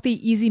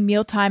healthy, easy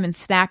mealtime and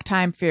snack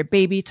time for your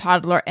baby,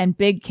 toddler, and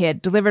big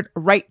kid delivered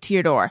right to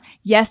your door.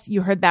 Yes,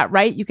 you heard that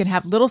right. You can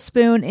have Little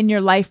Spoon in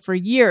your life for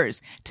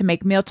years to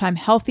make mealtime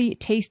healthy,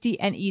 tasty,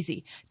 and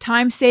easy.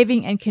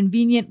 Time-saving and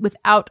convenient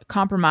without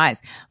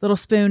compromise. Little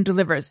Spoon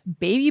delivers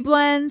baby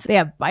blends. They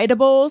have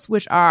biteables,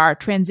 which are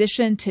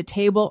transition to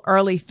table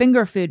early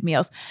finger food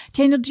meals.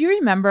 Daniel, do you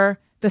remember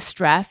the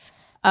stress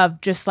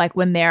of just like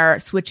when they're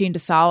switching to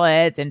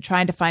solids and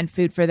trying to find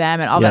food for them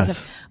and all that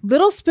stuff?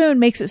 Little Spoon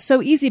makes it so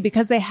easy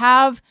because they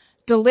have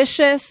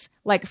delicious,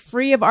 like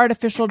free of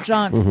artificial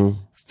junk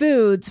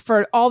foods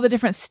for all the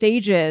different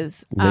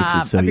stages Makes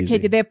it so of your easy.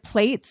 kid. They have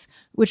plates,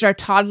 which are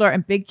toddler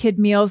and big kid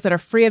meals that are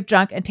free of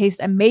junk and taste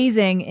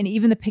amazing. And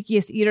even the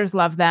pickiest eaters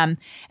love them.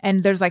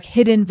 And there's like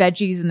hidden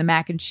veggies in the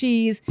mac and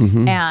cheese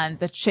and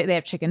they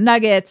have chicken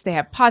nuggets. They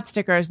have pot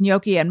stickers,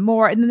 gnocchi, and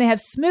more. And then they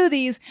have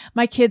smoothies.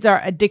 My kids are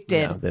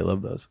addicted Yeah, they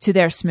love those. to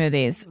their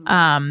smoothies.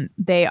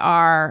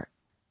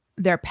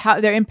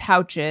 They're in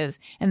pouches,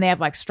 and they have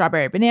like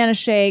strawberry banana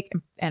shake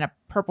and a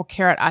purple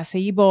carrot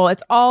acai bowl.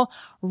 It's all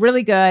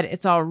really good.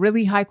 It's all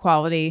really high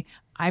quality.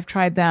 I've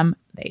tried them.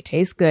 They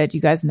taste good.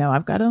 You guys know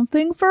I've got a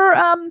thing for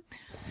I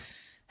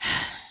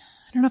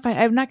don't know if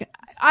I'm not gonna,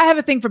 I have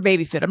a thing for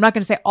baby food. I'm not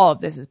going to say all of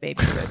this is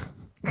baby food.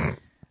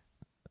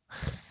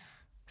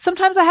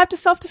 Sometimes I have to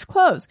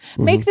self-disclose.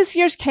 Make this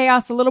year's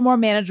chaos a little more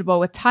manageable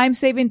with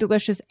time-saving,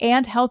 delicious,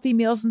 and healthy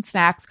meals and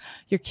snacks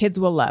your kids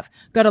will love.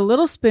 Go to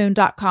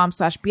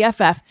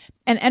littlespoon.com/BFF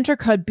and enter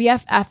code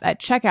BFF at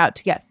checkout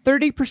to get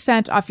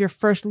 30% off your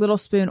first Little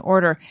Spoon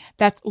order.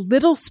 That's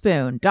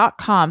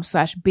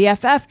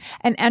littlespoon.com/BFF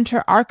and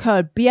enter our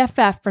code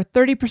BFF for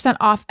 30%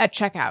 off at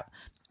checkout.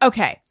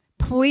 Okay,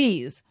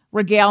 please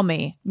regale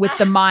me with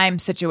the mime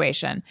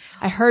situation.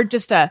 I heard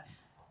just a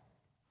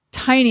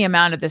tiny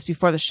amount of this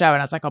before the show,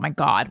 and I was like, oh my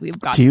God, we've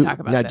got to talk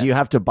about this. Do you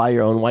have to buy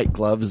your own white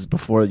gloves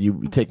before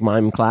you take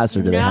mime class,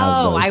 or do they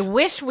have No, those? I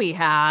wish we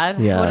had.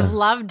 Yeah. I would have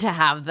loved to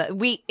have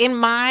in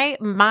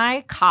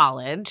my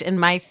college, in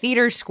my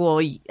theater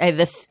school,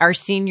 our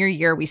senior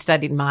year, we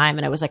studied mime,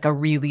 and it was like a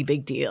really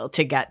big deal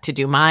to get to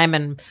do mime.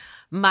 And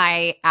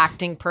my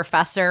acting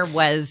professor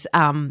was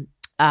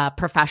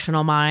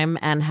professional mime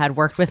and had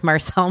worked with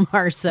Marcel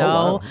Marceau.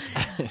 Oh,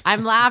 wow.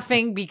 I'm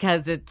laughing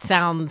because it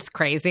sounds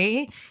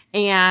crazy.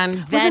 And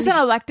Was then this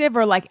an elective,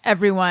 or like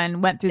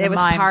everyone went through the it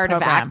was mime part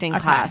program? of acting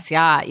Okay. class.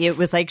 Yeah, it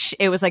was like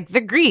the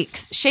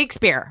Greeks,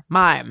 Shakespeare,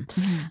 mime,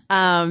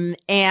 Mm-hmm.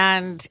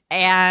 and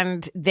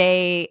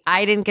I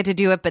didn't get to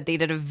do it, but they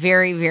did a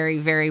very, very,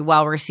 very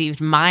well received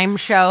mime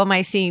show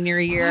my senior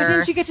year. Why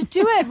didn't you get to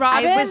do it,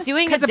 Robin? I was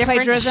doing a 'Cause of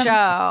different plagiarism?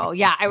 show.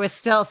 Yeah, I was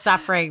still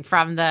suffering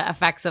from the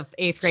effects of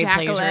 8th grade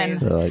Jacqueline.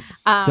 plagiarism.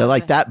 They're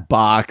like that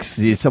box.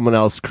 Someone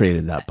else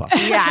created that box.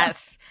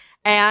 Yes.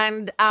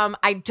 And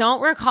I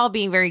don't recall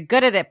being very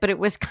good at it, but it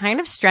was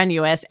kind of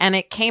strenuous. And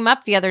it came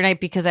up the other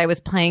night because I was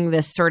playing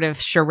this sort of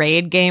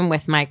charade game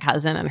with my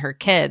cousin and her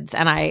kids.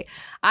 And I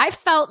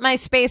felt my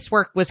space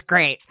work was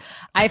great.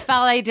 I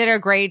felt I did a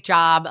great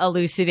job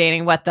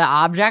elucidating what the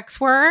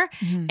objects were.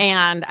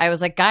 And I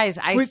was like, guys,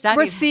 studied.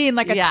 We're seeing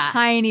like a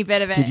tiny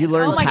bit of it. Did you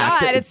learn Oh my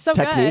God, it's so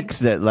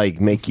techniques good. that like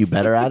make you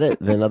better at it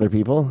than other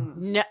people?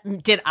 No,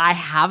 did I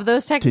have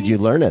those techniques? Did you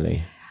learn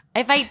any?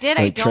 If I did,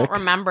 I Like don't tricks?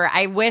 remember.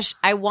 I wish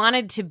I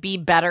wanted to be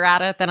better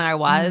at it than I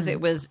was. It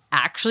was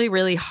actually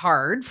really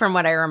hard from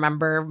what I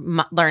remember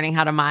learning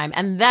how to mime.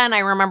 And then I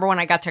remember when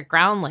I got to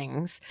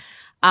Groundlings,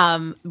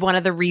 one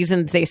of the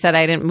reasons they said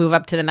I didn't move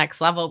up to the next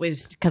level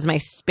was because my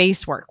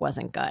space work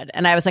wasn't good.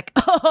 And I was like,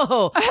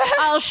 oh,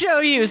 I'll show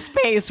you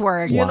space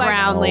work, You're like,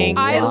 Groundlings.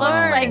 oh, It wow.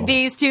 looks like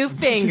these two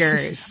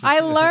fingers.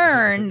 I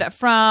learned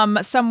from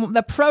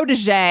the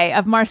protege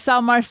of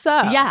Marcel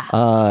Marceau.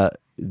 Yeah.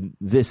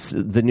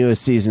 The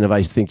newest season of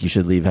I Think You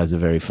Should Leave has a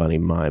very funny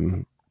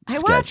mime I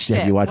sketch. watched Have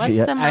it. you watched What's it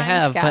yet? the I mime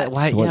have, sketch? but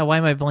why? Yeah, why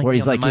am I blanking? Where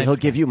he's on like, the he'll Mimes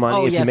give you money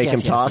Oh, if you yes, make yes, him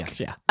yes, talk.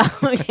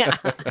 yes, yeah.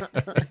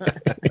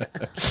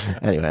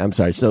 Anyway, I'm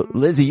sorry. So,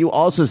 Lizzie, you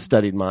also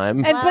studied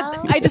mime.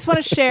 But I just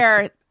want to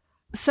share.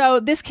 So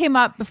this came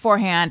up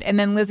beforehand, and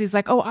then Lizzie's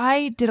like, "Oh,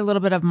 I did a little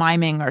bit of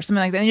miming or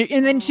something like that."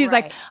 And then she's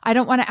like, "I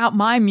don't want to out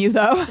mime you,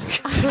 though."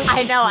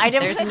 I know. I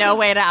didn't. There's no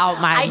way to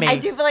out-mime me. I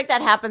do feel like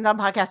that happens on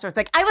podcasts where it's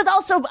like, I was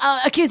also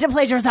accused of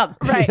plagiarism.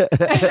 Right.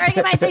 I'm trying to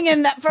get my thing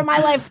in that for my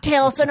life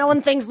tale so no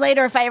one thinks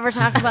later if I ever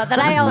talk about that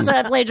I also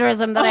had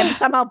plagiarism, that I'm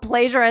somehow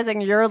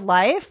plagiarizing your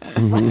life.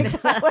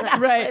 Like, that would actually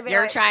Right. be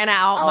You're like, trying to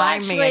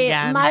out-mime me actually,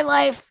 again. my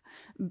life.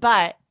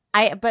 But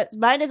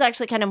mine is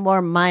actually kind of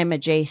more mime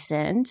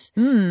adjacent,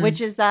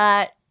 which is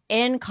that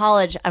in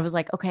college, I was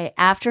like, okay,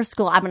 after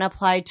school, I'm going to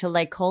apply to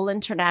l'École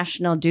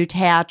Internationale du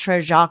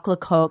Théâtre Jacques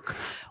Lecoq,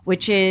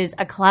 which is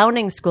a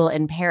clowning school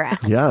in Paris.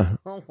 Yeah.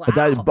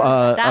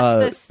 wow.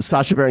 That's the-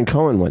 Sacha Baron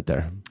Cohen went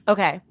there.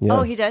 Okay. Yeah.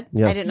 Oh, he did?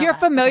 Yeah. I didn't know You're that.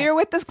 familiar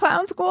with this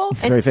clown school?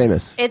 It's very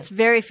famous. It's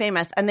very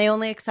famous. And they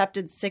only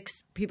accepted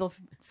 6 people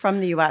from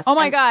the U.S. Oh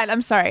my And- God!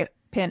 I'm sorry.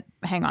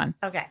 Hang on.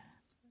 Okay.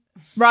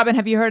 Robin,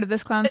 have you heard of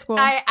this clown school?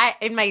 I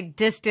in my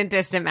distant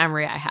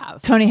memory, I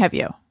have. Tony, have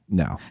you?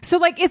 No. So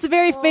like it's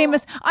very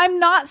famous. I'm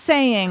not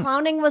saying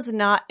Clowning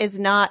is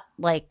not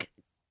like.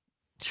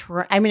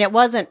 I mean, it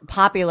wasn't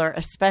popular,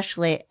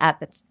 especially at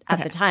the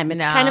time. It's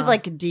No. kind of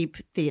like deep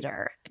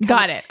theater.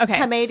 Got it. Okay.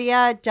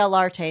 Commedia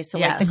dell'arte. So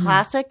like the Yes.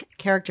 classic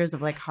characters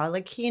of like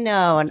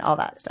Harlequino and all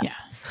that stuff.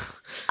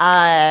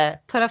 Yeah.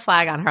 Put a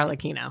flag on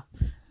Harlequino.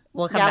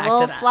 We'll come Yeah, back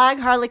we'll to that. flag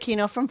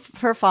Harlequino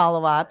for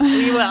follow up.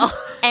 We will.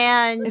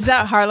 And Is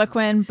that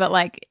Harlequin, but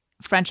like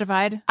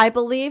Frenchified? I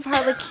believe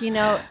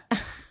Harlequino.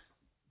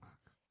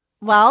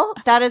 Well,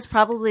 that is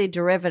probably a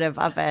derivative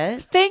of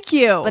it. Thank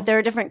you. But there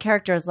are different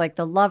characters like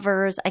the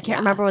lovers. I can't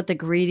remember what the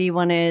greedy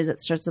one is. It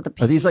starts with a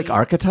P. Are these like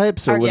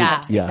archetypes? Or what is-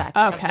 Archetypes, yeah.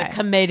 exactly. Okay.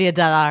 Commedia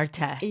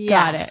dell'arte.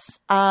 Yes.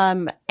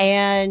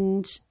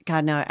 And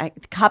God, no,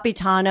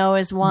 Capitano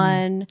is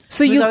one.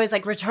 So who's you- always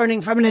like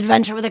returning from an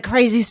adventure with a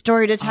crazy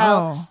story to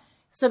tell. Oh.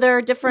 So there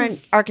are different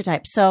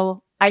archetypes.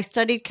 So I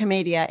studied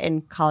commedia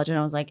in college and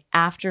I was like,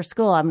 after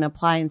school, I'm going to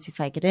apply and see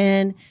if I get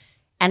in.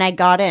 And I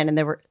got in and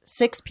there were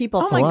 6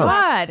 people. Oh from my the-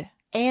 God.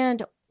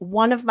 And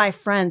one of my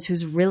friends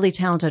who's really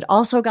talented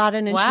also got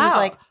in and she was Wow.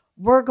 like,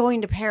 we're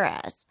going to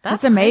Paris.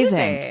 That's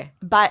amazing. crazy.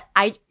 But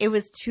it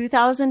was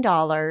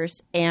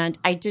 $2,000 and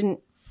I didn't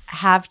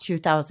have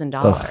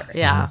 $2,000.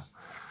 Yeah.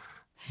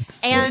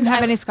 And And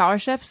have any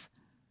scholarships?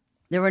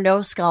 there were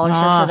no scholarships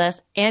Ah. for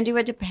this. And you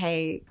had to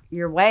pay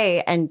your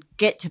way and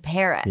get to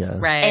Paris. Yeah.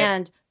 Right.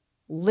 And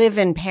live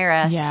in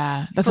Paris.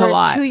 Yeah, that's for a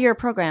lot. 2-year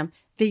program.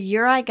 The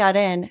year I got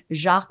in,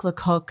 Jacques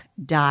Lecoq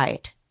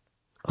died.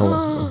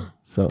 Oh,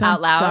 so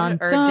Out loud, dun,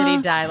 or dun. did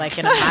he die like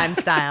in a mime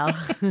style?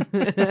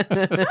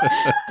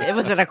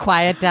 Was it a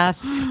quiet death?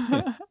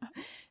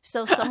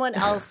 So someone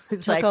else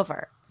It's took like-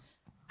 over.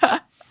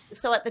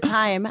 So at the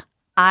time,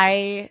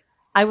 I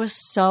was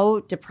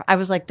so depressed. I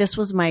was like, this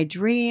was my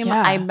dream.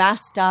 Yeah. I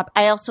messed up.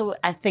 I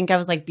think I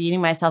was like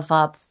beating myself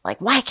up. Like,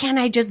 why can't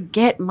I just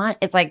get money?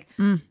 It's like,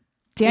 Daniel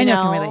You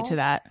know? can relate to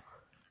that.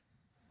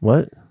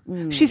 what?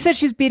 She said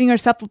she's beating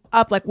herself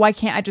up. Like, why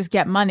can't I just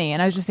get money?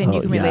 And I was just saying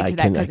you can relate I to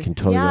can, that I because can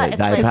totally Yeah, relate.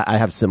 it's like- I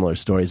have similar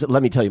stories.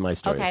 Let me tell you my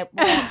stories. okay,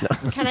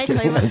 well, can I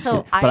tell you what?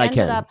 So But I I ended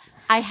can. up,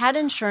 I had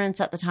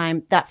insurance at the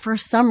time that for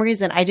some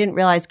reason I didn't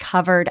realize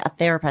covered a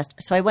therapist.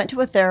 So I went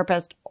to a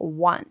therapist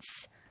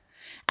once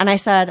and I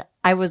said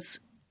I was,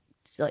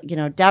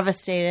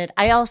 devastated.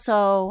 I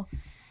also,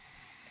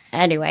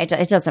 anyway,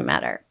 it doesn't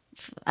matter.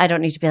 I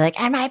don't need to be like,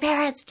 and my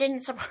parents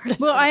didn't support it.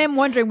 well, I am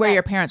wondering where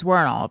your parents were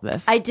in all of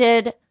this. I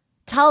did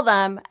tell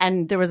them,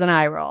 and there was an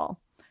eye roll.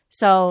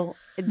 So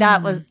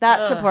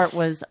that support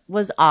was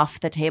off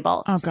the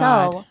table. Oh,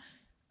 God.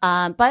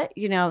 So, but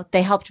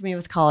they helped me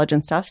with college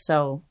and stuff.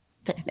 So,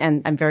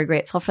 and I'm very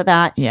grateful for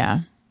that. yeah.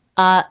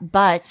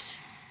 But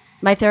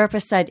my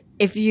therapist said,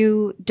 if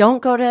you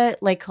don't go to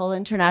Lake-Cole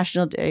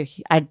International,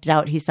 I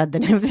doubt he said the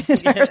name of the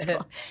entire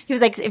school. He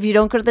was like, if you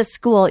don't go to this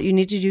school, you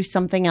need to do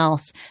something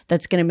else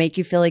that's going to make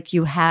you feel like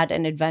you had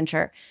an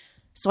adventure.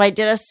 So I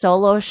did a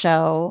solo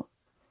show,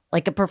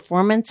 like a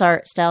performance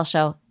art style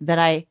show that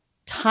I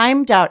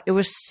timed out. It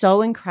was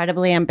so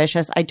incredibly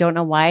ambitious. I don't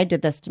know why I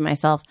did this to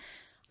myself.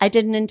 I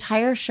did an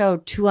entire show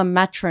to a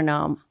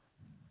metronome.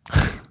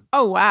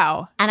 Oh,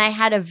 wow. And I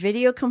had a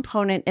video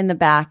component in the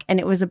back, and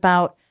it was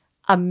about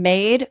a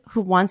maid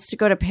who wants to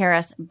go to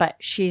Paris, but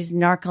she's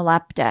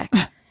narcoleptic.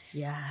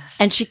 Yes.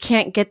 And she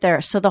can't get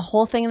there. So the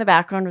whole thing in the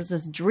background was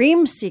this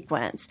dream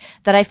sequence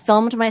that I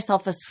filmed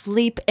myself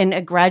asleep in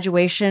a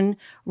graduation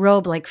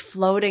robe, like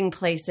floating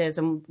places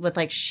and with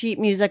like sheet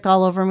music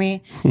all over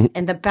me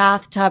in the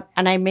bathtub.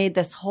 And I made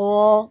this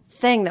whole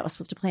thing that was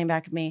supposed to play in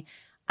back of me.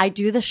 I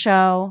do the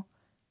show.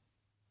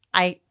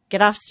 I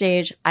get off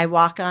stage. I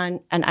walk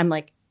on and I'm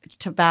like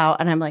to bow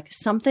and I'm like,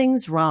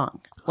 something's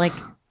wrong. Like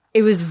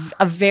it was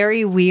a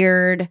very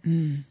weird,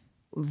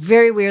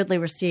 very weirdly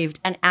received.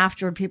 And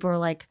afterward, people were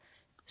like,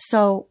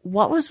 so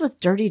what was with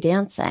Dirty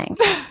Dancing?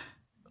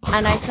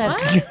 And I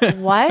said,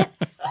 what?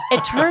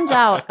 It turned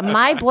out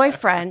my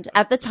boyfriend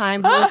at the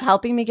time who was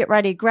helping me get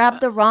ready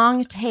grabbed the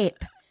wrong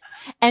tape.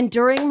 And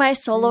during my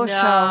solo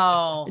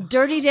show,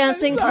 Dirty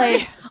Dancing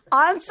played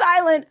on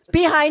silent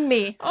behind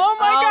me. Oh,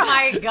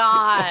 my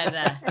God.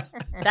 my God.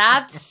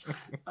 That's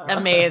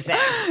amazing.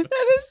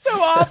 That is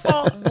so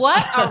awful.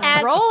 What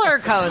a roller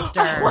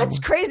coaster. What's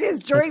crazy is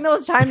during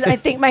those times, I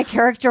think my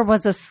character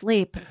was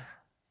asleep.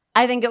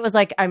 I think it was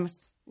like the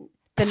Just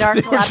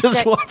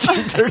narcoleptic.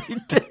 watching Dirty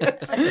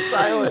Dancing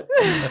silent.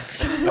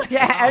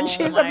 Yeah, and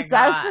she's my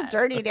obsessed God. with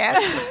Dirty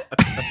Dancing.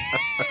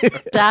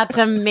 That's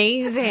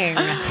amazing.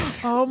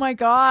 Oh, my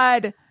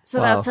God. So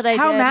Wow. that's what I did.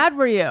 How mad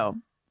were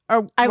you?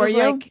 Or I were was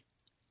you? like,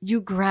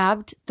 you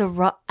grabbed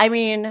the I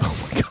mean,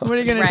 what are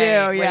you going to Right. do?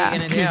 What Yeah. are you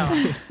going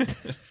to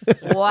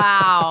do?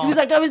 Wow. he was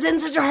like, I was in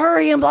such a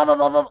hurry and blah, blah,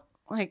 blah, blah.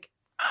 Like,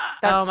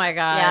 Oh my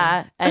God.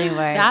 Yeah. Anyway.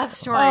 That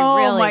story Oh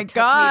really my took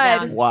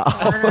God. me down Wow.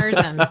 corners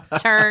and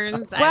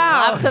turns. I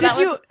Wow. love So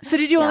it.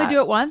 did you only yeah. do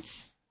it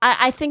once?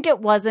 I think it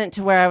wasn't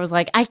to where I was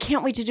like, I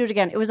can't wait to do it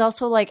again. It was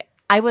also like,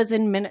 I was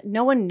in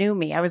no one knew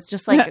me. I was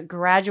just like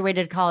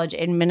graduated college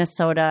in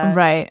Minnesota.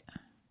 Right.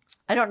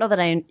 I don't know that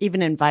I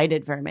even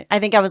invited very many. I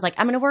think I was like,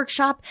 I'm going to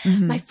workshop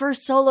my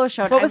first solo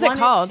show. What was it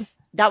called?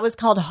 That was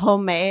called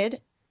Homemade.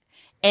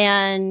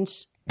 And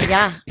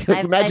yeah.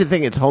 Imagine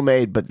thinking it's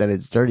homemade, but then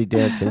it's Dirty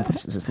Dancing. What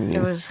does this mean?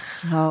 It was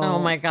so. Oh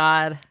my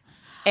God.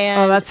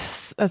 And Oh,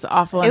 that's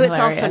awful. it and was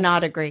also hilarious.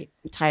 not a great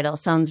title.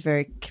 Sounds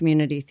very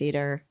community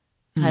theater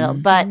title.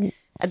 But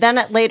then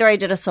later I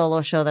did a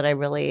solo show that I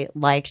really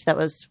liked. That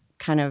was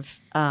kind of.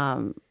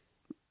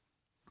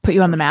 Put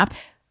you on the map.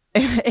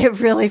 It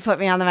really put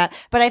me on the map,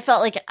 but I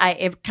felt like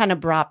it kind of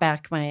brought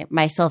back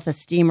my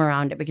self-esteem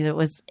around it because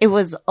it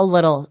was a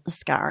little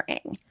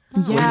scarring.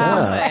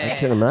 Yeah, I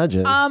can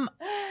imagine.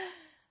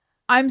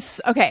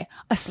 Okay,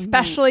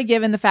 especially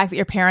given the fact that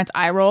your parents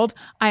eye rolled.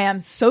 I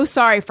am so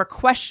sorry for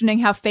questioning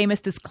how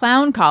famous this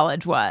clown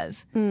college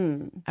was.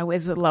 I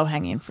was with low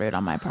hanging fruit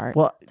on my part.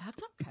 Well,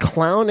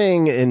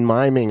 clowning and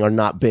miming are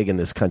not big in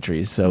this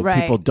country, so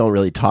Right. people don't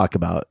really talk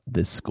about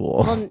this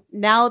school. Well,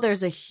 now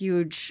there's a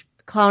huge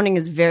clowning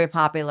is very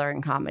popular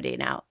in comedy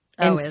now.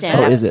 Oh, And is it?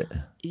 stand-up. Oh, is it?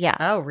 Yeah,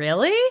 Oh,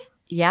 really?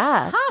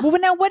 yeah. Well,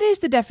 now what is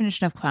the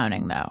definition of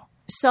clowning, though?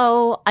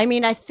 So, I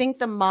mean, I think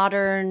the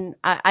modern,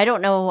 I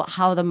don't know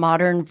how the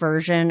modern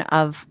version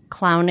of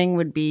clowning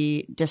would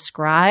be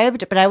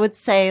described, but I would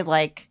say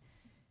like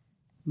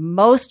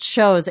most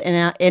shows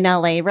in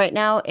LA right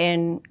now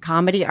in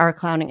comedy are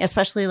clowning,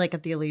 especially like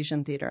at the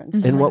Elysian Theater and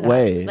stuff. In what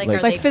way? Like, Like,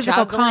 are Like they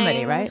physical juggling?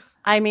 comedy, right?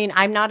 I mean,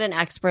 I'm not an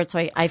expert,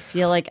 so I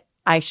feel like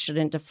I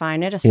shouldn't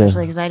define it,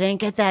 especially because I didn't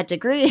get that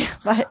degree.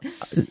 But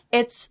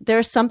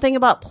there's something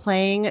about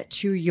playing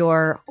to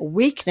your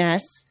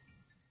weakness.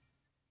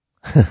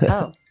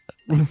 Oh,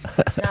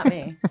 it's not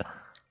me.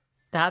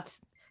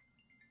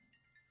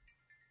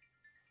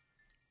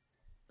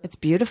 It's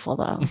beautiful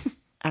though,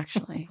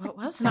 actually. What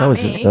was that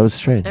was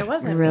strange. It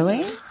wasn't.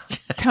 Really?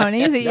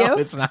 Tony, is it you? No,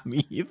 it's not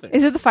me either.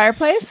 Is it the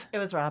fireplace? It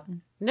was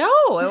Robin. No,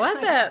 it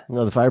wasn't.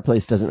 No, the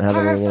fireplace doesn't have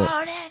anything in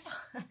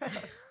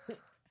it.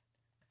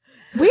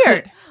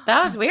 Weird.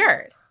 That was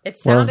weird. It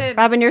sounded.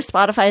 Robin, your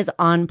Spotify is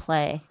on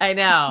play. I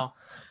know.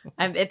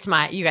 It's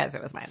mine. You guys,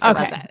 it was mine. It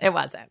Okay. wasn't. It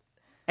wasn't.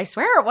 I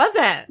swear it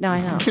wasn't. No, I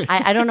know.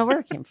 I don't know where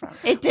it came from.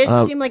 It did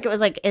seem like it was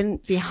like in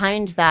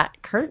behind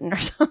that curtain or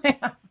something.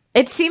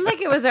 It seemed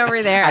like it was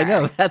over there. I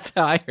know. That's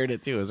how I heard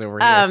it too. It was over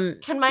here.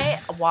 Can my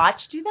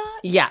watch do that?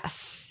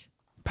 Yes.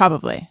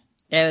 Probably.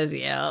 It was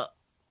you.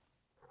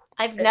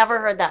 I've never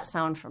heard that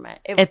sound from it.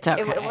 It's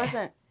okay. It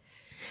wasn't.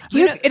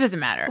 It doesn't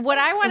matter. What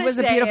I want It to was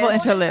say a beautiful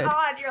is, interlude.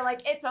 on. You're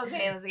like, it's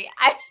okay, Lizzie.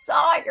 I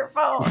saw your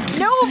phone.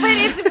 no, but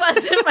it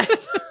wasn't my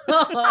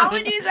phone. How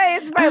would you say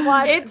it's my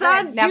watch? It's But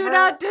on Do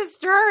Not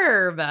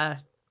Disturb.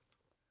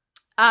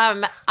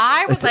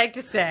 I would like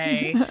to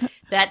say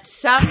that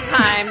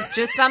sometimes,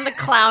 just on the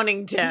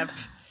clowning tip,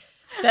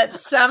 that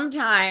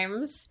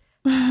sometimes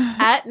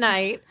at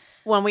night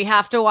when we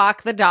have to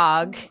walk the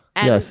dog,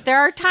 and Yes. there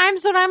are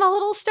times when I'm a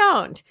little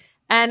stoned.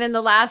 And in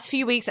the last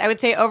few weeks, I would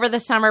say over the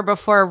summer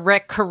before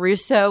Rick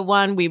Caruso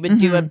won, we would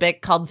do a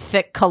bit called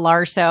Thick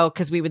Calarso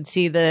because we would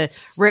see the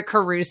Rick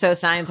Caruso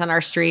signs on our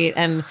street.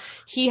 And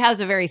he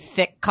has a very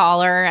thick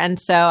collar. And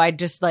so I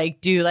just like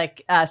do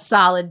like a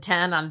solid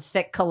 10 on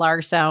Thick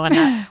Calarso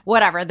and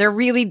whatever. They're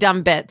really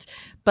dumb bits.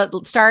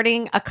 But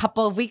starting a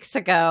couple of weeks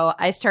ago,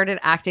 I started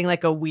acting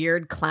like a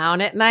weird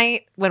clown at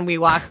night when we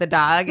walk the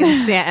dog.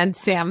 And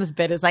Sam's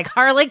bit is like,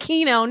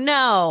 Harlequino,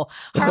 no.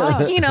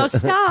 Harlequino,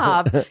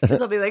 stop.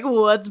 Because I'll be like,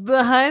 what's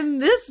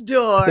behind this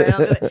door? And, I'll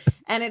be like-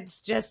 and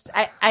it's just,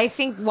 I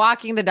think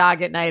walking the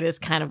dog at night is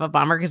kind of a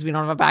bummer because we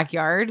don't have a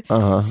backyard.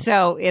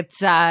 So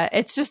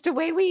it's just a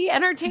way we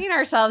entertain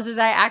ourselves as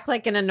I act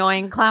like an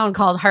annoying clown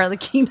called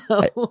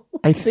Harlequino.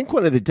 I think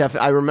one of the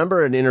I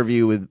remember an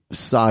interview with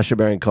Sacha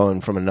Baron Cohen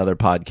from another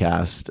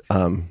podcast.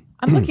 I'm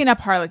looking up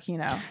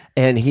Harlequino.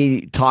 And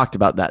he talked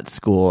about that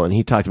school, and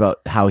he talked about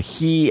how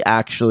he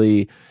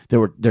actually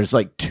there's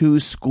like two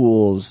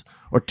schools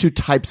or two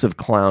types of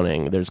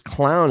clowning. There's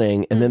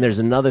clowning, and then there's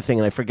another thing,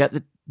 and I forget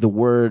the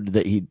word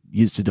that he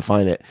used to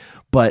define it.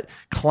 But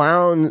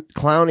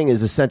clowning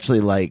is essentially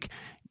like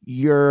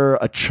you're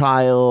a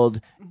child.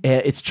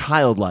 It's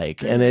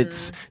childlike, and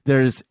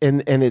there's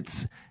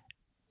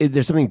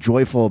something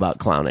joyful about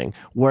clowning.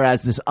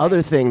 Whereas this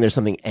other thing, there's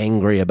something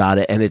angry about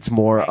it, and it's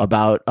more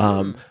about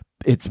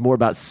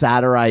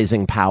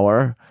satirizing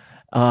power.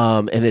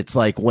 And it's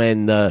like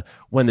when the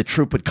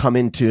troupe would come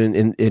into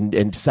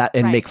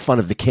and make fun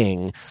of the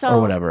king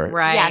or whatever.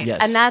 Right. Yes, Yes.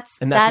 and that's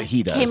what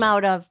he does. Came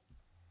out of.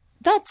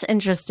 That's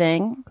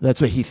interesting.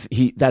 That's what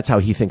that's how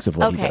he thinks of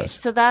what he Okay, does.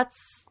 so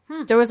that's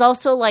there was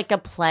also like a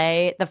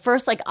play, the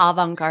first like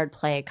avant-garde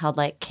play called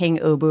like King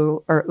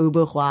Ubu or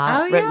Ubu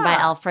Hua, written by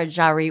Alfred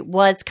Jarry,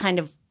 was kind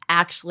of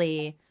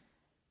actually.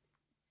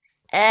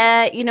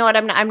 You know what?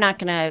 I'm not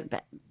gonna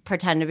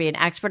pretend to be an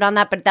expert on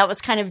that, but that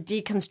was kind of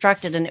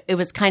deconstructed, and it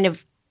was kind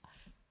of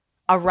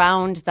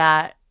around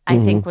that. I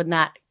think when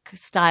that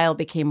style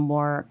became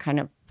more kind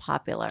of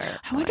popular.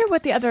 I wonder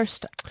what the other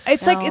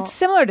it's like it's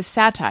similar to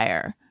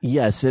satire.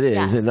 Yes, it is,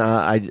 Yes. and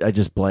I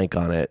just blank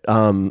on it.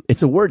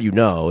 It's a word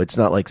It's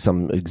not like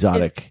some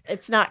exotic.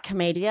 It's not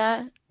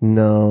commedia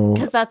No,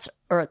 because that's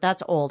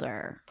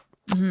older.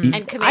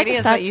 And commedia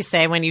is what you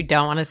say when you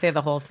don't want to say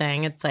the whole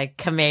thing. It's like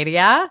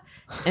commedia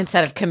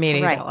instead of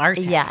commedia Right.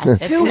 dell'arte.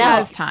 Yes. Who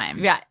has time?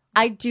 Yeah.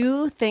 I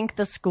do think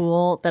the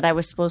school that I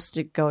was supposed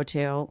to go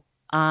to,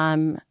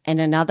 in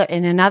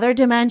another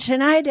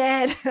dimension I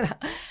did,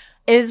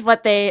 is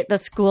the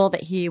school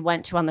that he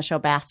went to on the show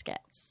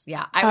Baskets.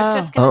 Yeah. I was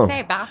just going to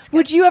say basket.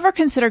 Would you ever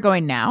consider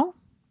going now?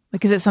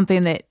 Like, is it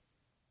something that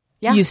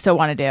Yeah. you still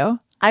want to do?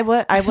 I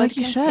would like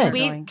you consider should.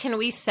 going. Can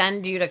we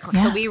send you to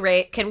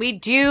can we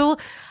do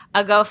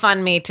a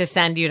GoFundMe to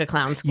send you to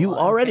clown school? You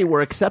already were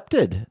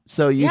accepted,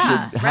 so you should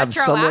have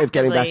some way of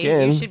getting back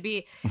Retroactively, in. You should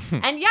be,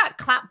 and yeah.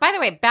 By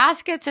the way,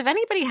 Baskets. If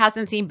anybody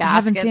hasn't seen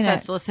haven't Baskets seen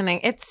that's it. listening,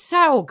 it's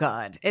so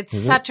good. It's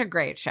such a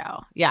great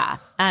show. Yeah,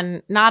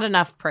 and not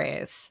enough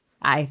praise.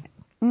 I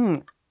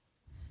think.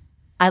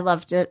 I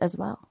loved it as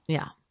well.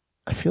 Yeah.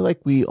 I feel like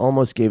we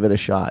almost gave it a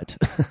shot.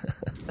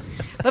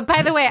 But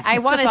by the way, I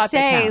want to thought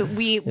that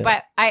say counts.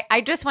 but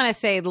I just want to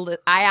say,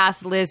 I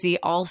asked Lizzie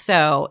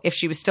also if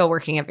she was still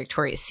working at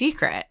Victoria's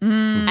Secret.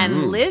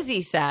 And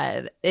Lizzie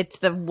said, it's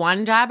the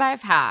one job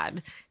I've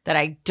had that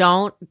I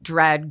don't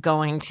dread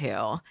going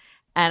to.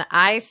 And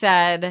I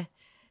said,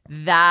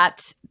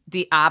 that's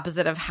the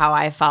opposite of how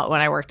I felt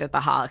when I worked at the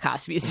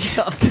Holocaust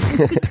Museum.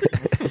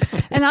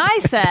 And I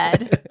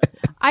said,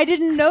 I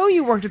didn't know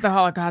you worked at the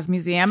Holocaust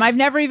Museum. I've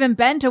never even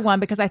been to one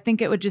because I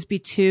think it would just be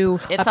too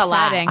It's a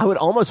lot. upsetting. I would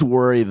almost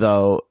worry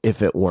though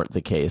if it weren't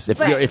the case.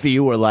 If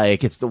you were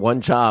like, it's the one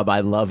job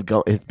I love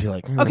going, it'd be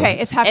like, Okay,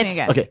 it's happening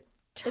It's- again. okay.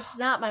 It's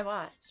not my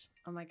watch.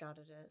 Oh my God,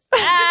 it is.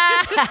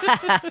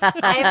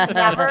 I've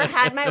never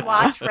had my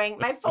watch ring.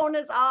 My phone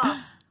is off.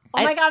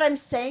 Oh my God, I'm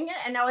saying it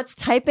and now it's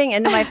typing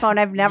into my phone.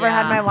 I've never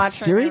had my watch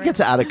Siri ring. gets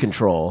out of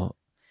control.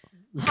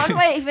 How do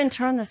I even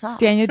turn this off?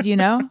 Daniel, do you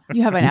know?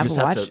 You have an You Apple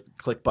just have Watch. to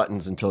click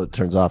buttons until it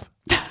turns off.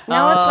 Now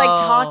it's like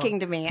talking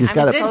to me. He's I'm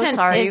got a- so Isn't-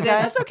 sorry, is you this-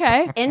 guys. That's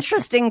okay.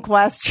 Interesting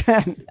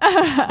question.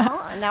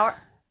 Now,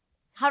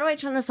 how do I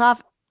turn this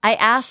off? I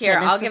asked Here,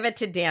 him. I'll give it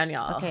to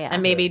Daniel. Okay,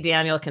 and maybe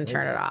Daniel can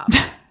turn it off.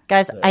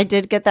 Guys, I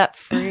did get that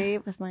free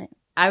with my.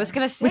 I was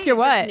going to say, With your is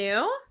this what?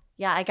 new?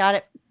 Yeah, I got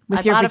it. With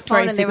I your bought a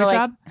phone Victoria's and they were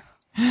Secret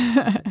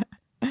like, job?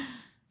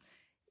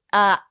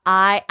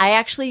 I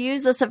actually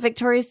use this at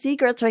Victoria's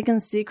Secret so I can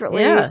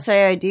secretly Yeah.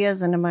 say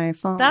ideas into my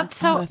phone. That's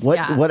so.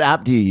 What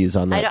app do you use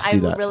on that to I do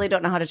that? really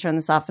don't know how to turn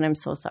this off, and I'm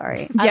so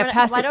sorry. Yeah,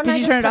 pass why it. don't Did I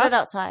you just turn it put off? it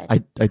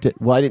outside? I did.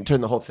 Well, I didn't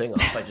turn the whole thing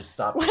off. I just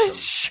stopped.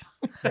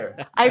 Here.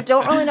 I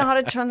don't really know how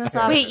to turn this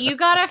off. Wait, you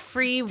got a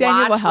free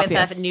Daniel will watch help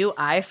with you. a new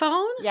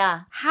iPhone?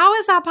 Yeah, How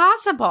is that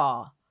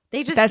possible?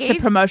 They just That's gave the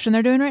promotion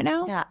they're doing right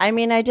now? yeah. I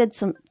mean, I did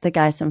the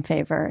guy some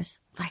favors.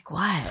 like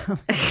what?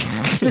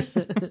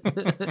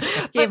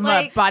 Gave him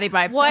a body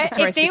by What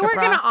Victoria's if they Secret were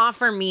bra. going to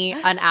offer me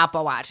an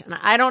Apple Watch? And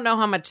I don't know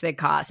how much they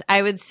cost.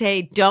 I would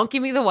say, don't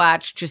give me the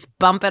watch. Just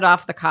bump it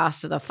off the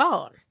cost of the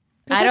phone.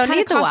 I don't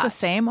need the cost watch. the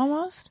same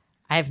almost.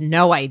 I have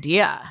no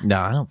idea. No,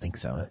 I don't think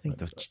so. I think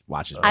the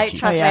watch is I cheap.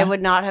 trust me. yeah. I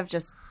would not have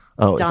just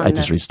Oh, done I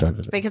just this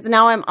restarted it. because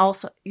now I'm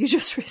also. You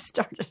just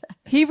restarted it.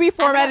 He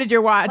reformatted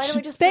your watch. Why don't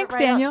we just put Thanks, it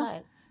right Daniel.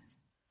 outside?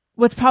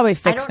 Well, it's probably I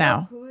fixed don't know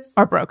now who's-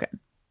 or broken.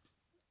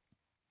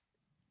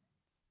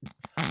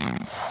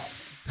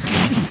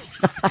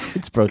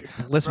 It's broken.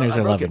 Listeners I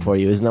are broke loving it for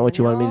you. Isn't that what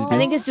you wanted me to do? I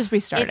think it's just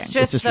restarting. It's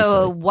just just the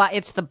restarting. what?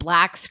 It's the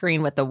black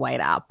screen with the white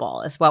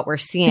apple is what we're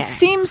seeing. It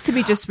seems to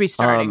be just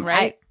restarting,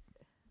 right?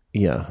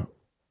 Yeah.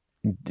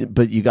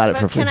 But you got it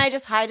for But free. can I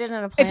just hide it in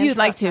a If planter you'd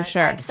like to, outside?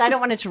 sure. Because I don't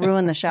want it to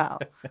ruin the show.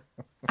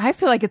 I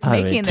feel like it's I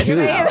mean, making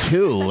the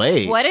too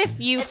late. What if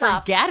you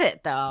off. forget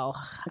it though?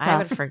 I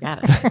off. would forget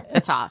it.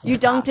 It's off. You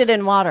dunked it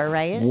in water,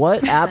 right?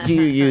 What app do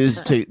you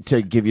use to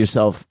give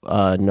yourself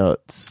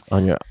notes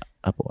on your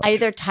Apple Watch? I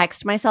either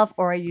text myself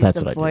or I use That's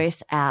the what I do.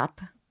 voice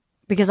app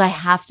because I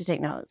have to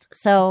take notes.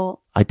 So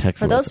I text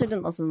for those myself. who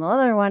didn't listen to the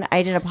other one,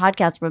 I did a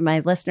podcast where my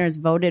listeners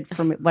voted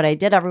for me, what I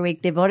did every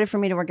week. They voted for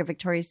me to work at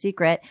Victoria's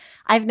Secret.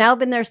 I've now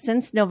been there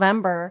since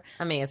November.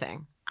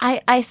 Amazing.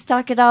 I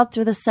stuck it out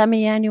through the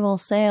semi-annual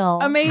sale.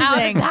 amazing. How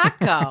did that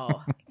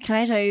go? Can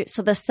I tell you?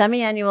 So the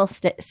semi-annual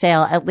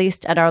sale, at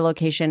least at our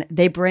location,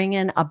 they bring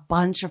in a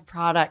bunch of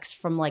products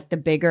from like the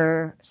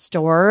bigger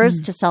stores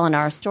to sell in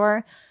our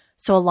store.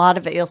 So a lot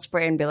of it you'll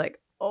spray and be like,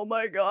 oh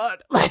my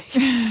God. Like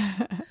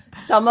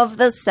some of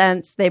the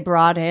scents they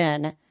brought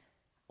in,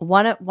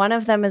 one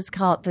of them is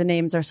called, the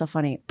names are so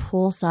funny,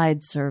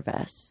 Poolside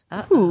Service.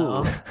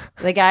 Ooh.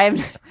 The guy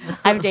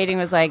I'm dating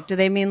was like, do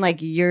they mean like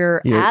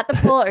you're at the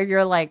pool or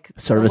you're like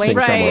Servicing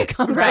the waiter someone.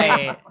 comes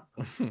Right.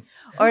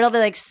 or it'll be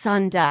like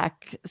sun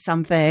deck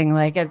something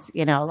like it's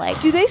like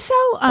Do they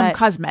sell But-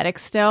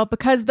 cosmetics still?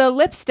 Because the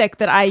lipstick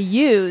that I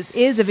use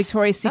is a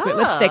Victoria's Secret Oh.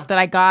 lipstick that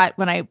I got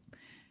when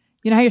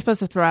you know how you're supposed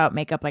to throw out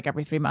makeup like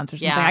every 3 months or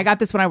something? Yeah. I got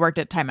this when I worked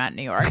at Time Out in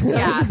New York. So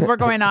Yeah. we're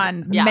going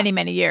on Yeah. many,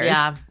 many years.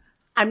 Yeah.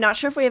 I'm not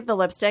sure if we have the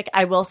lipstick.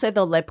 I will say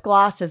the lip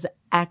gloss is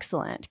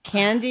excellent.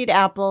 Candied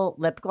apple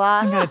lip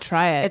gloss. I'm going to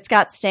try it. It's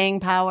got staying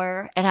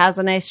power. It has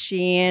a nice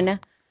sheen.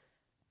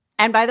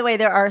 And by the way,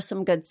 there are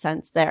some good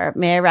scents there.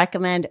 May I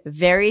recommend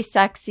Very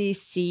Sexy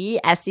C,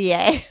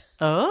 SEA.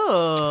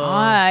 Oh.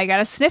 I got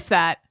to sniff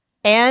that.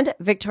 And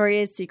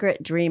Victoria's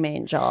Secret Dream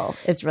Angel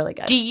is really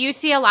good. Do you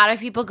see a lot of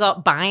people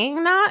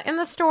buying that in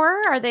the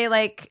store? Are they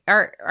like,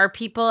 are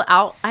people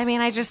out? I mean,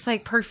 I just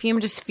like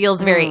perfume just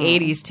feels very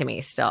 80s to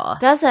me still.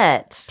 Does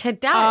it? It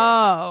does.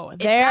 Oh, It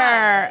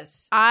there.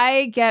 does.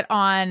 I get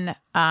on,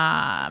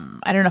 I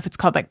don't know if it's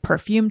called like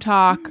Perfume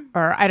Talk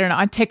or I don't know,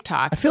 on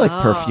TikTok. I feel like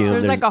perfume.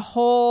 There's like a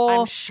whole,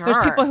 I'm sure. there's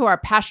people who are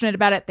passionate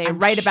about it. They I'm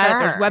write about it.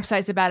 There's sure.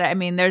 websites about it. I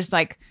mean, there's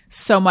like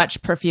so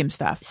much perfume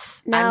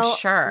stuff. Now, I'm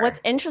sure. What's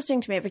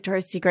interesting to me at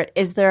Victoria's Secret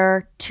is there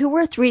are 2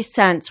 or 3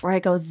 scents where I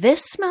go,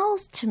 this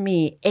smells to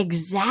me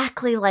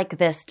exactly like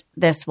this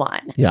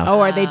one. yeah. Oh,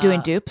 are they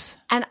doing dupes?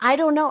 And I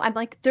don't know. I'm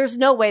like, there's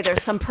no way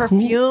there's some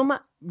perfume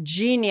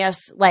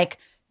genius, like,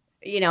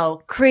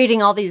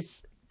 creating all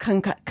these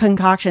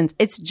concoctions.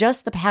 It's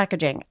just the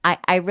packaging.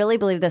 I really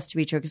believe this to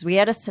be true because we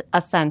had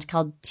a scent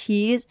called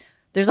Tease.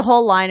 There's a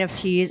whole line of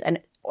Tease and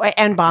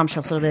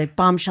Bombshell. So it'll be like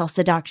Bombshell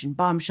Seduction,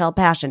 Bombshell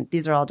Passion.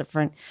 These are all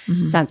different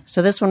scents.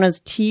 So this one was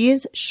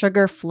Tease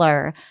Sugar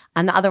Fleur.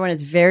 And the other one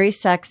is Very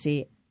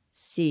Sexy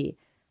C.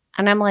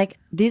 And I'm like,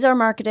 these are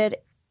marketed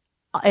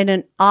in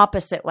an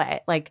opposite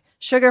way. Like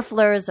Sugar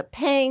Fleur is a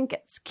pink.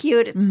 It's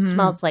cute. It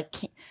smells like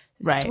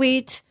Right.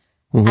 sweet.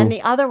 And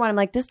the other one, I'm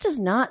like, this does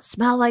not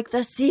smell like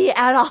the sea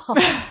at all.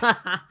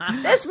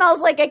 This smells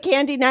like a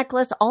candy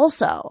necklace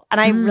also. And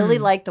I really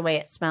like the way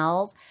it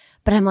smells.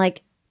 But I'm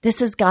like,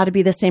 this has got to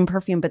be the same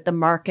perfume, but the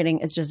marketing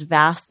is just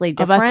vastly Oh,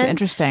 different. that's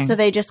interesting. So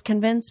they just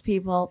convince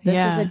people this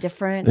Yeah. is a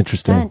different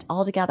Interesting. scent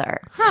altogether.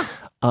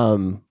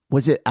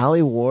 Was it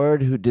Allie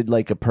Ward who did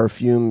like a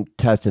perfume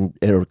test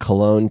or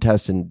cologne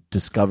test and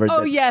discovered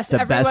Oh, that yes.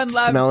 the Everyone best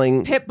loved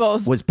smelling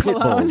Pitbull's was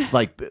cologne.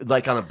 Pitbull's,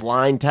 like on a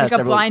blind test. Like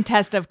a everyone- blind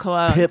test of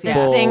cologne.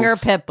 Pitbull. Singer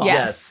Pitbull.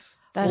 Yes.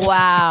 That is-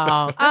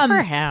 Wow. Good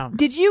for him.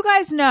 Did you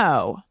guys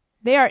know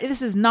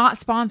this is not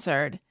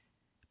sponsored,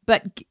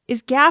 but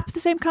is Gap the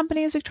same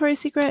company as Victoria's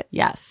Secret?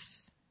 Yes.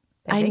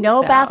 I think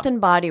know so. Bath and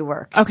Body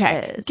Works.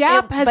 Okay. is.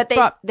 Gap has but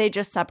brought- they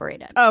just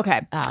separated. Okay.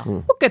 Oh.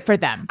 Well, good for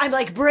them. I'm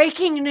like,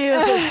 breaking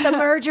news. The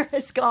merger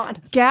is gone.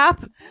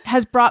 Gap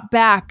has brought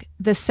back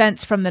the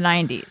scents from the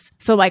 90s.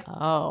 So like,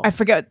 Oh. I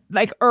forget,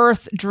 like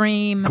Earth,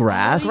 Dream,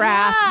 Grass?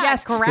 Grass. Yeah,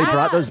 Yes. They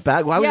brought those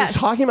back. Well, I was Yes. just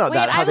talking about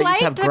that. How I they used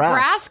to have liked the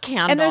grass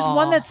candle. And there's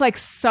one that's like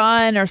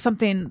sun or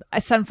something,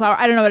 a sunflower.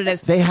 I don't know what it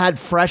is. They had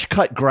fresh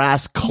cut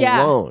grass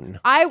cologne.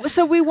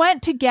 So we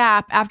went to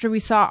Gap after we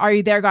saw Are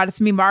You There, God? It's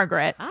Me,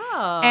 Margaret.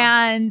 Oh.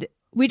 And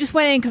we just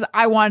went in because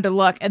I wanted to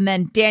look. And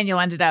then Daniel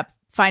ended up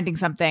finding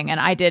something and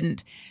I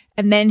didn't.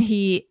 And then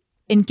he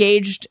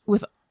engaged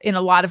in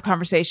a lot of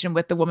conversation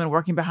with the woman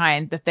working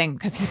behind the thing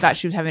because he thought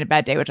she was having a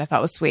bad day, which I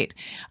thought was sweet,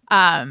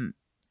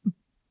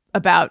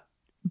 about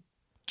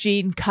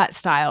jean cut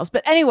styles.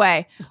 But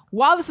anyway,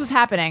 while this was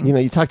happening,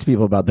 You talk to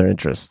people about their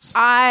interests.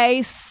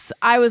 I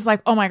was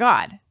like, oh my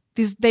God,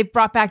 they've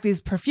brought back these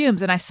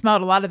perfumes and I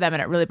smelled a lot of them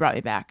and it really brought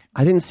me back.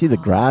 I didn't see the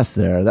grass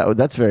there.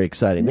 That's very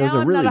exciting. There was No,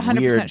 a I'm really not 100%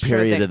 weird sure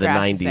period that of the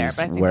grass is 90s there, but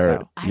I think where,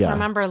 so. I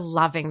remember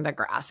loving the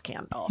grass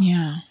candle.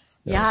 Yeah.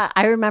 Yeah,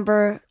 I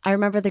remember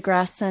the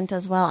grass scent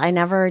as well. I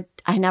never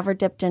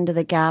dipped into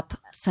the Gap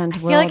scent I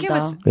feel world like it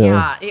was,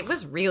 Yeah. it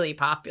was really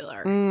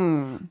popular.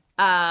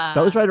 that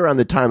was right around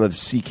the time of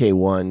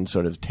CK1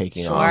 sort of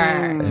taking off.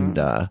 And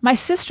My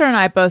sister and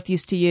I both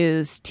used to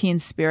use Teen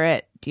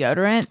Spirit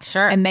deodorant.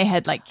 Sure. And they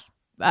had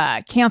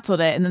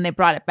canceled it and then they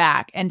brought it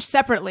back. And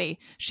separately,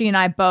 she and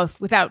I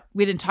both,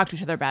 we didn't talk to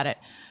each other about it.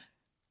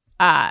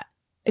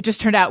 It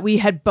just turned out we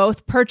had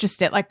both purchased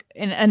it, like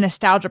in a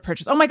nostalgia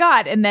purchase. Oh my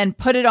God. And then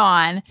put it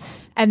on.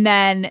 And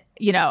then,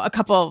 a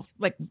couple,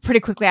 pretty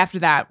quickly after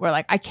that, we're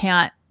like, I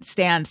can't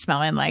stand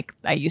smelling like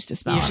I used to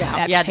smell. You I shower.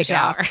 have to You had to take it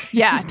off. shower.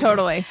 Yeah,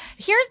 totally.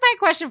 Here's my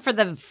question for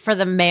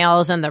the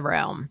males in the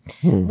room.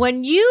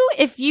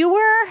 If you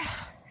were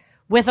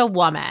with a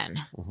woman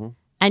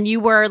and you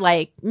were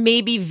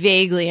maybe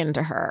vaguely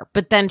into her,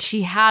 but then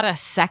she had a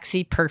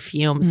sexy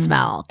perfume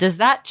smell, does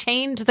that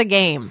change the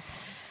game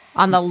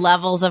on the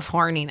levels of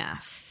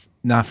horniness?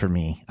 Not for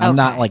me. I'm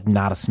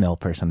not a smell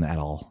person at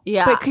all.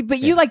 Yeah. But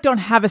you don't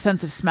have a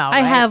sense of smell.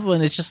 I right? have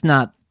one. It's just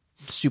not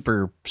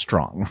super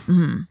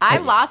strong. I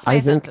lost my I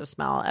sense think- of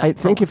smell. I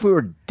think if we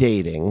were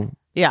dating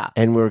yeah.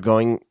 and we were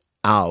going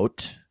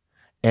out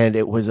and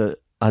it was a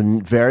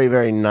very,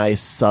 very nice,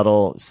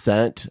 subtle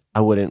scent, I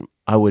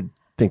would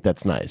think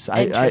that's nice.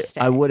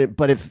 Interesting. I wouldn't,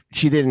 but if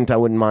she didn't, I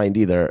wouldn't mind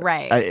either.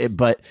 Right.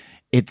 But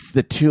it's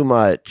the too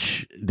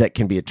much that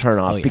can be a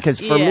turnoff. Oh, yeah. Because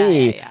for Yeah,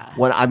 me, yeah.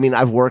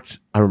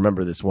 I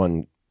remember this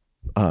one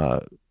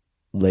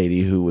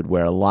lady who would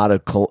wear a lot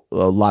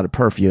of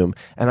perfume,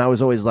 and I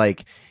was always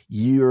like,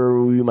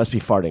 you must be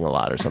farting a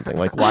lot or something.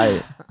 Like,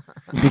 why?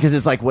 Because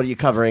it's like, what are you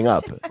covering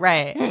up?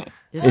 Right.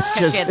 It's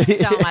just Get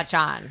so much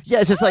on.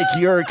 yeah, it's just like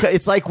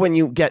it's like when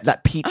you get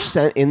that peach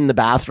scent in the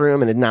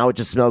bathroom and now it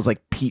just smells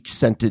like peach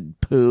scented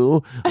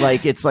poo.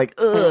 Like it's like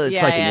ugh,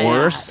 it's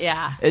worse.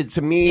 Yeah.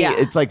 To me, Yeah.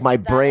 it's like my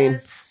brain.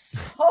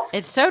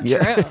 It's so true.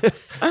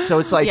 Yeah. So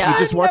it's like Yeah. you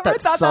just want I've never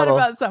that thought subtle.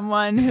 that about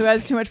someone who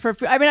has too much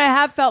perfume. I mean, I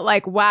have felt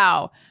like,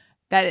 wow,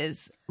 That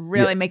is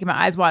really making my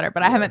eyes water,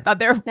 but I haven't thought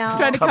they were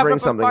trying to cover Covering up a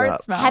something fart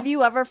up. smell. Have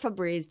you ever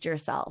Febrezed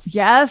yourself?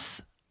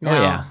 Yes. Oh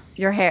yeah.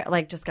 Your hair,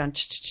 like, just gone.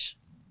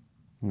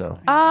 No.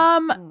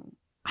 I'm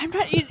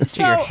not.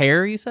 So your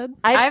hair, you said?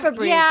 I've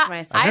Febrezed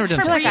myself. never I've done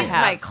that. Febrezed I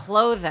have. my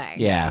clothing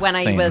Yeah, when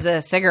I same. was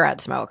a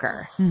cigarette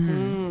smoker.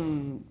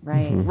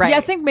 Right. Right. Yeah,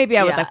 I think maybe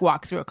I would Yeah. like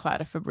walk through a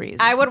cloud of Febreze.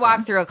 I would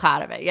walk through a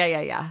cloud of it.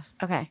 Yeah.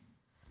 Okay.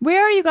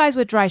 Where are you guys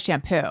with dry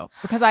shampoo?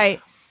 Because I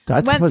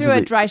That's went through a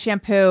supposedly- dry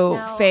shampoo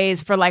No.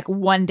 phase for like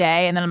one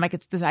day, and then I'm like,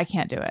 it's this. I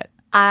can't do it.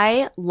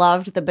 I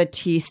loved the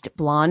Batiste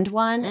blonde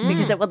one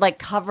because it would like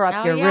cover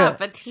up your roots.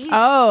 Batiste.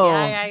 Oh.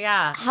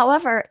 Yeah.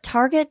 However,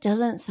 Target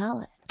doesn't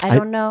sell it. I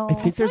don't know. I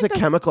think there's a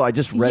chemical. I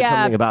just read Yeah,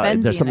 something about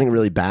it. There's benzene, something I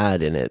really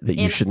bad in it that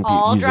you In shouldn't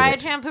all be using dry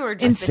it. shampoo or In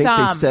just think they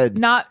some, said-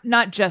 not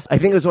just. I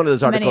think it was one of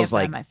those many articles of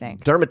like them, I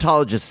think.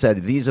 dermatologists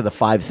said these are the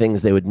 5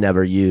 things they would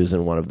never use,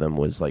 and one of them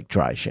was like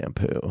dry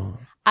shampoo.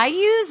 I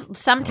use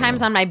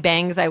sometimes on my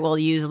bangs. I will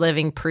use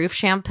Living Proof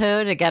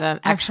shampoo to get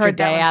an I've extra heard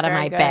that day one's out of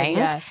very my good, bangs.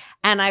 yes.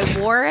 And I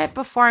wore it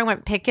before I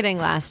went picketing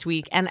last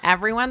week, and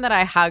everyone that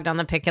I hugged on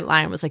the picket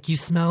line was like, "You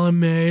smell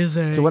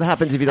amazing." So what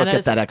happens if you don't And I get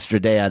was- that extra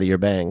day out of your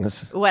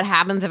bangs? What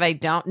happens if I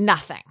don't?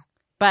 Nothing.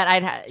 But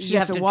you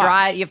has have to to wash.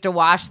 dry. You have to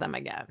wash them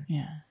again.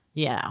 Yeah.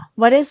 Yeah.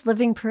 What is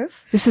Living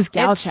Proof? This is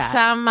gal It's chat.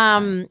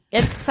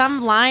 it's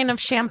some line of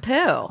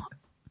shampoo.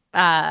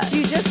 Do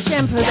you just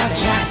shampoo the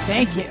bangs?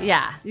 Thank you.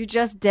 Yeah. You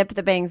just dip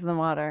the bangs in the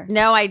water.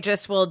 No, I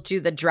just will do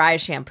the dry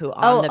shampoo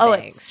on the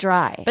bangs. It's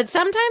dry. But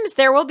sometimes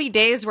there will be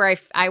days where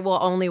I will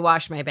only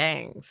wash my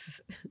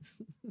bangs.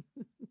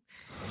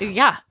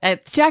 Yeah,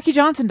 it's Jackie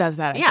Johnson does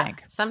that. I yeah.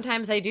 think.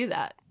 Sometimes I do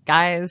that,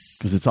 guys.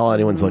 Because it's all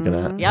anyone's looking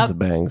at Yep. is the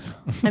bangs.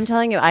 I'm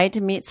telling you, I had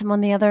to meet someone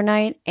the other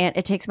night, and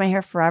it takes my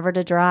hair forever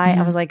to dry.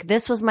 I was like,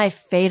 this was my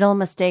fatal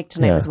mistake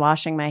tonight, Yeah. was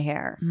washing my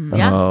hair.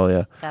 Yeah. Oh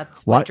yeah.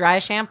 That's What- what dry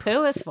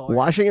shampoo is for.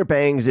 Washing your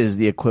bangs is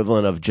the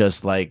equivalent of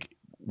just like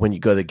when you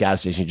go to the gas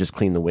station, you just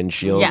clean the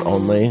windshield Yes.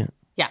 only.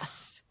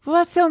 Yes. Well,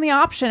 that's the only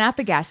option at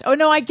the gas. Oh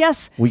no, I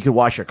guess. We could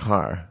wash your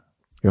car,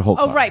 your whole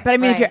car. Oh right, but I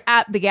mean, if Right. you're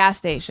at the gas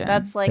station,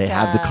 That's like They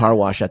have the car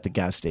wash at the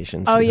gas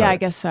station. Oh yeah, I sweetheart.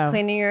 guess so.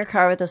 cleaning your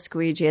car with a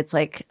squeegee. It's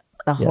like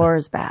a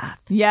whore's bath.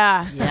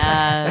 Yeah.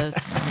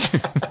 Yes.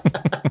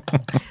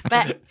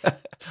 But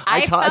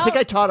I think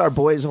I taught our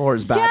boys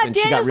horse back, Yeah, and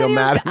she Daniel got real said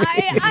mad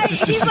he at me.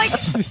 was,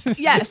 he's like,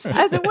 yes.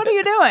 I said, what are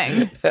you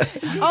doing?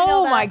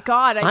 Oh my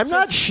God. I'm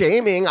not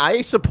shaming.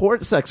 I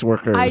support sex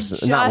workers, I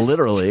not just-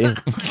 literally.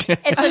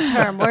 It's a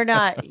term. We're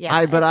not. Yeah.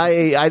 I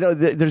don't.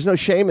 There's no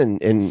shame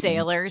in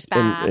sailor's in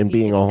bath. in you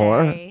being could a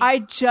whore. say. I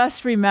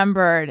just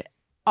remembered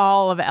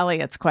all of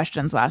Elliot's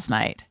questions last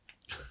night.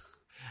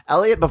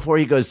 Elliot, before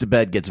he goes to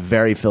bed, gets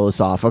very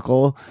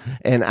philosophical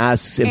and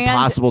asks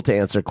impossible to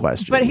answer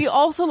questions. But he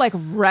also like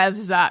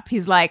revs up.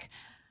 He's like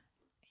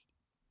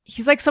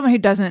someone who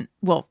doesn't,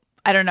 well,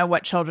 I don't know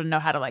what children know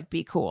how to like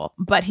be cool,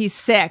 but he's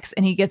 6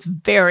 and he gets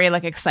very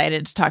like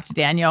excited to talk to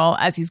Daniel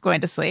as he's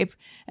going to sleep.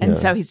 And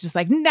so he's just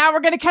like, now we're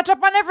going to catch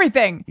up on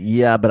everything.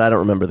 Yeah, but I don't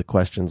remember the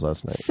questions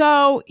last night.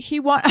 So he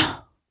wanted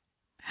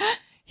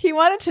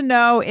to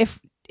know if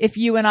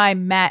you and I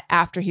met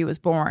after he was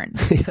born.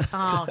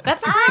 Oh,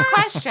 that's a great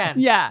question.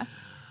 Yeah.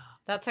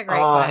 That's a great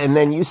question. And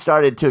then you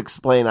started to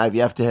explain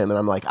IVF to him, and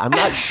I'm like, I'm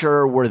not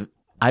sure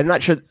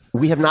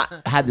we have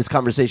not had this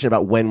conversation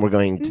about when we're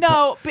going to.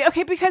 No,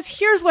 okay, because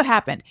here's what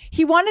happened.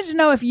 He wanted to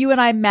know if you and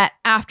I met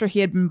after he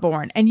had been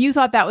born, and you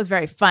thought that was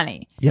very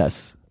funny.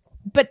 Yes.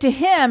 But to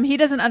him, he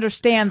doesn't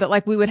understand that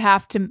like we would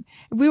have to.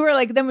 We were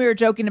like, then we were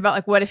joking about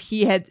like what if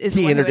he the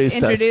He one who had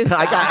introduced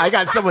us. I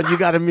got someone you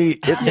got to meet.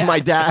 It's my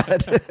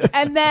dad.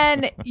 And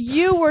then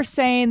you were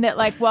saying that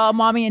like, well,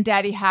 mommy and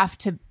daddy have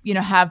to,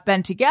 have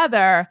been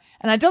together.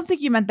 And I don't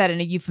think you meant that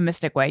in a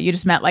euphemistic way. You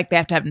just meant like they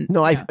have to have.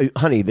 No,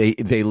 honey,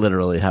 they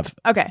literally have.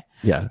 Okay.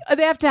 Yeah.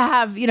 They have to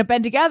have,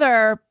 been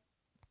together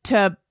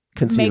to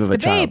Conceive make of the a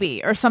child.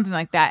 baby or something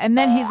like that. And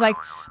then he's like,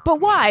 but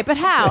why? But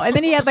how? And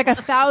then he had like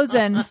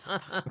 1,000.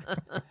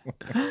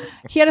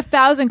 He had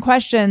 1,000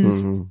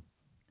 questions. Mm-hmm.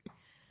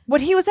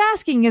 What he was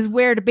asking is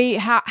where to be.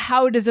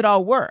 How does it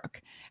all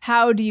work?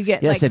 How do you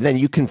get Yes, like? and then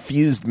you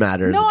confused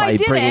matters No, I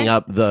by bringing didn't.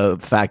 up the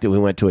fact that we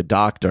went to a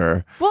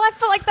doctor. Well, I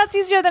feel like that's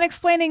easier than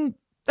explaining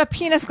a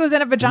penis goes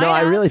in a vagina. No,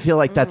 I really feel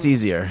like that's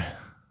easier.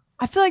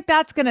 I feel like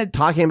that's gonna.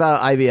 Talking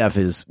about IVF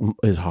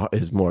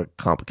is more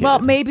complicated. Well,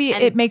 maybe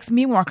it makes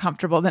me more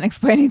comfortable than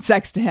explaining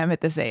sex to him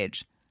at this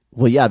age.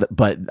 Well, yeah,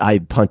 but I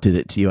punted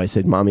it to you. I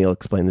said, "Mommy will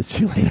explain this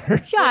to you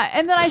later." Yeah,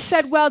 and then I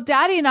said, well,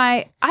 Daddy and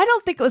I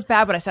don't think it was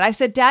bad what I said. I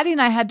said, Daddy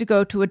and I had to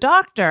go to a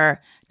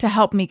doctor to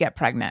help me get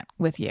pregnant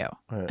with you.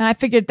 Right. And I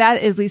figured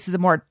that at least is a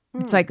more,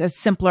 it's like a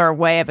simpler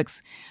way of,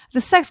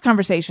 the sex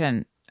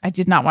conversation. I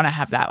did not want to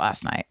have that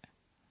last night.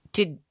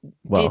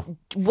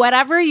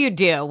 Whatever you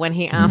do when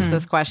he asks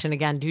this question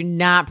again, do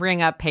not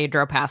bring up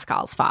Pedro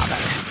Pascal's father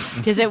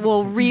because it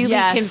will really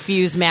Yes,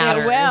 confuse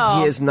matters. it will.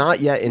 He is not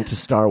yet into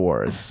Star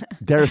Wars.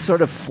 They're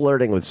sort of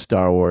flirting with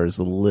Star Wars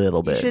a little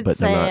You bit, should but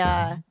they're say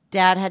not.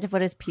 Dad had to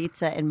put his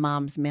pizza in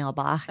Mom's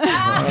mailbox.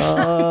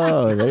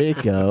 Oh, there you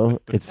go.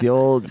 It's the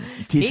old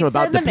teach them Pizza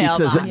about in the the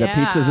pizzas,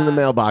 mailbox. the pizzas in the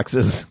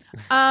mailboxes.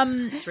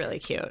 It's really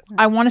cute.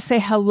 I want to say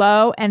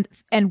hello and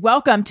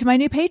welcome to my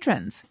new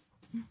patrons.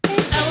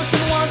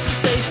 Allison wants to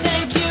say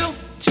thank you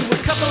to a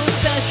couple of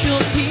special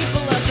people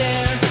out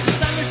there who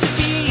signed up to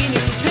be new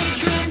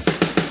patrons.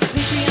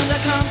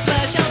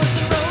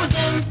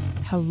 Patreon.com/AllisonRosen.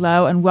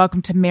 Hello and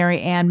welcome to Mary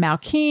Ann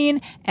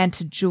Malkeen and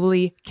to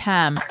Julie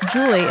Kem.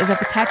 Julie is at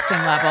the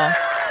texting level.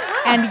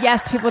 And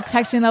yes, people at the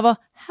texting level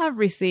have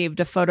received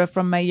a photo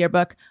from my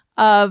yearbook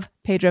of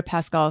Pedro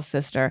Pascal's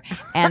sister.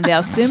 And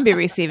they'll soon be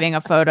receiving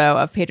a photo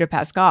of Pedro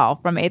Pascal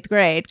from 8th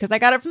grade because I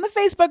got it from the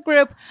Facebook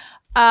group.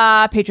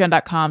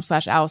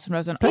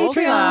 Patreon.com/AllisonRosen.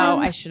 Also,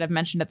 I should have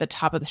mentioned at the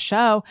top of the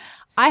show,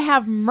 I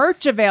have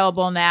merch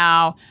available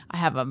now. I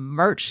have a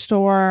merch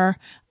store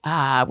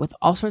with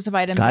all sorts of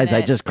items. Guys, in I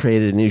it. just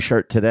created a new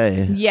shirt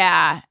today.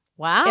 Yeah.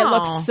 Wow. It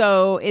looks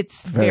so,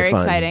 it's very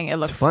fun. exciting. It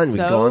looks It's fun. so We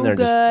can go on there and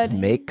good. just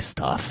make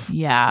stuff.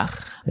 Yeah.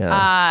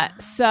 Yeah.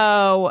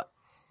 So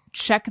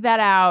check that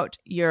out.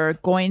 You're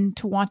going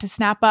to want to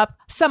snap up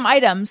some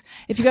items.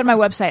 If you go to my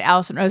website,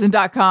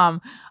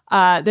 AllisonRosen.com,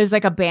 there's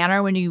like a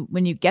banner when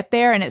you get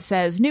there and it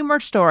says new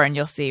merch store, and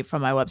you'll see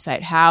from my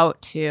website how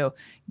to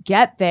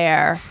get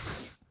there.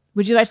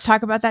 Would you like to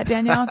talk about that,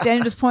 Danielle?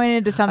 Daniel just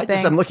pointed to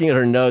something. I'm looking at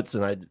her notes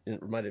and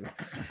it reminded me.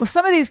 Well,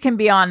 some of these can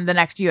be on the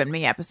next You and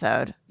Me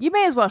episode. You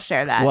may as well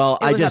share that. Well,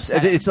 It was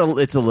upsetting.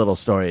 it's a little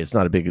story. It's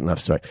not a big enough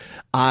story.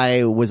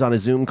 I was on a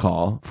Zoom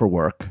call for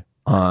work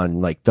on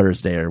like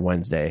Thursday or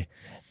Wednesday,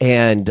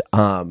 and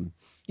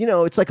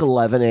it's like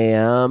 11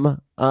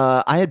 a.m.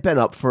 I had been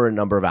up for a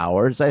number of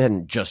hours. I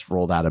hadn't just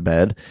rolled out of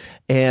bed,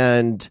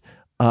 and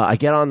I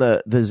get on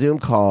the Zoom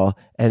call,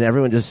 and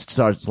everyone just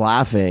starts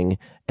laughing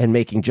and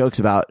making jokes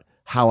about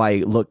how I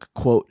look,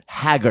 quote,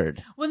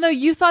 haggard. Well, no,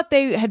 you thought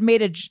they had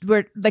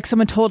where like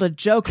someone told a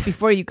joke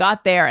before you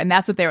got there, and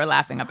that's what they were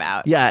laughing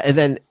about. Yeah, and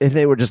then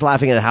they were just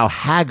laughing at how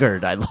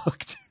haggard I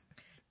looked.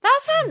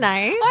 That's not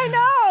nice. I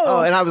know.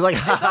 Oh, and I was like,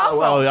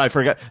 well, I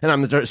forgot. And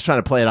I'm just trying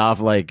to play it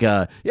off like,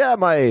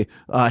 my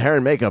hair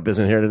and makeup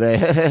isn't here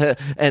today.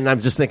 And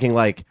I'm just thinking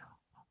like,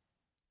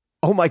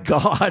 oh my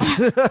God,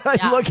 you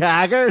look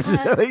haggard.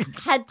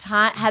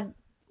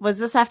 Was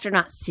this after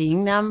not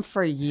seeing them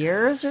for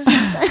years or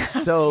something?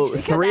 So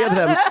three of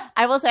them.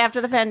 I will say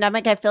after the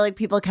pandemic, I feel like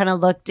people kind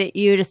of looked at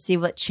you to see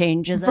what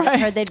changes had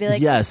occurred. They'd be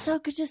like, Yes. "It's so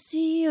good to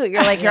see you."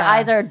 You're like, your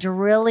eyes are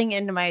drilling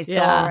into my soul.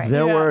 Right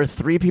There were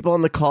three people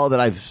on the call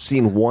that I've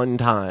seen one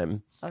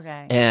time.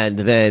 Okay. And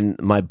then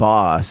my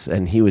boss,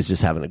 and he was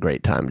just having a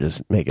great time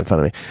just making fun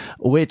of me,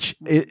 which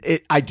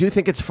I do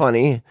think it's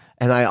funny.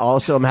 And I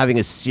also am having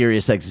a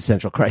serious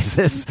existential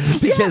crisis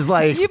because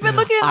like You've been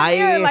looking in the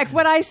mirror like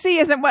what I see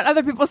isn't what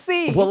other people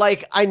see. Well,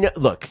 like I know,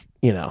 look,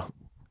 I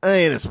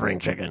ain't a spring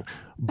chicken,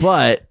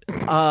 but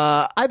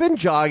I've been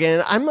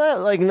jogging. I'm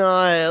not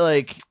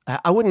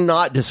I would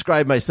not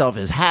describe myself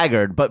as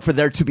haggard, but for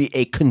there to be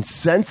a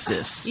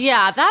consensus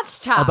Yeah, that's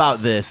tough.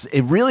 about this,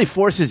 it really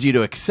forces you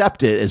to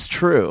accept it as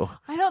true.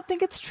 I don't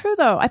think it's true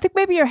though. I think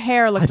maybe your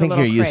hair looked I think a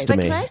little you're used crazy. to But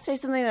me. can I say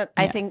something that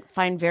I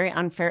find very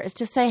unfair is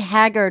to say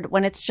haggard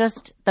when it's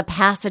just the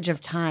passage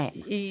of time.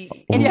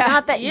 It's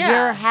not that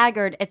you're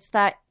haggard; it's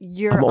that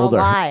you're I'm older.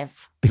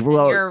 alive.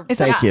 Well,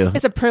 thank you.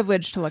 It's a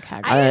privilege to look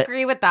haggard. I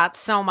agree with that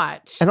so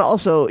much. And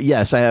also,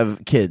 yes, I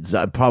have kids.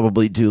 I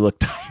probably do look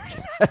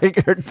tired and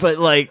haggard, but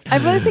like, I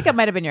really think it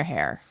might have been your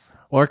hair.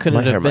 Or could My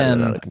it hair have might have been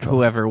been out of control.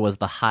 whoever was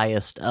the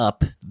highest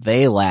up,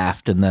 they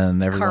laughed, and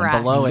then everyone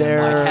Correct. below it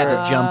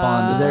had to jump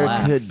on to the there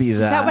laugh. could be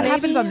that. Is that what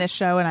happens on this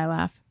show when I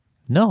laugh?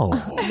 No,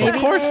 of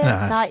course They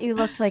not. thought you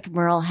looked like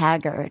Merle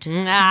Haggard.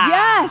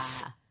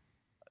 Yes.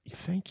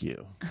 Thank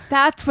you.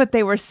 That's what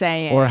they were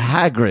saying. Or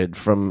Hagrid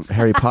from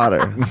Harry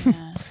Potter.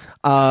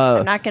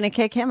 I'm not going to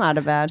kick him out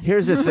of bed.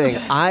 Here's the thing.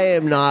 I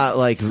am not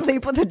like,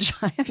 Sleep with a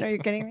giant. Are you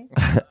kidding me?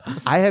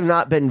 I have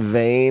not been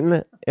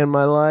vain in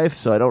my life,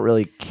 so I don't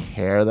really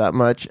care that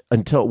much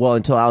until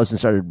Allison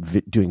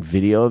started doing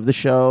video of the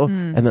show.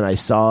 And then I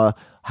saw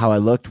how I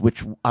looked,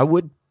 which I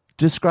would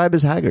describe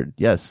as haggard.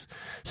 Yes.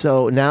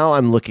 So now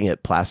I'm looking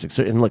at plastic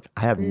surgery. And look,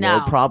 I have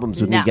no problems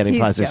with me getting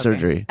he's plastic joking.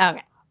 surgery.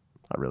 Okay.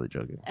 Not really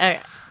joking. Okay.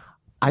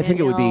 I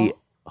think it would be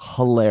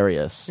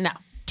hilarious No.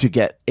 to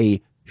get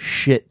a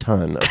shit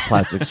ton of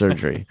plastic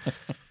surgery.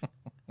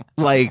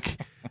 Like,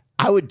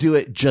 I would do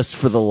it just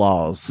for the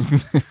lols.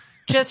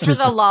 Just for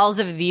the lulls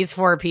of these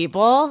four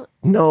people.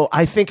 No,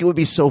 I think it would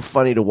be so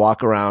funny to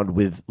walk around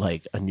with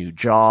like a new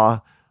jaw,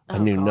 a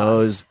new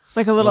nose,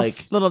 like a little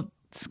like- little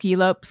ski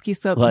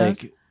slope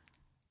nose.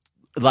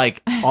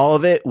 like all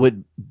of it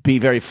would be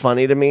very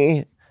funny to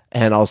me.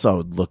 And also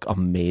would look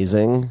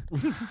amazing.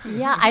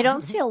 Yeah, I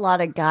don't see a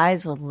lot of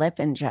guys with lip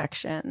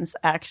injections,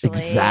 actually.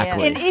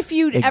 Exactly. And if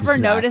you ever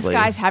notice Exactly.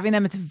 guys having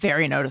them, it's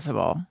very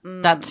noticeable.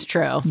 That's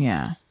true.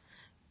 Yeah.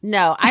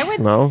 No, I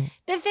would. No?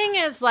 The thing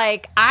is,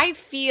 like, I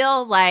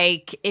feel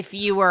like if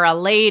you were a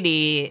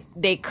lady,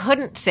 they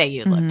couldn't say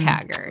you looked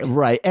haggard.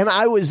 Right. And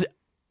I was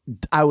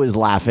I was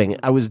laughing.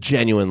 I was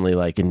genuinely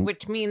like,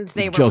 which means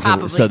they were joking.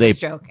 probably So they-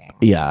 just joking.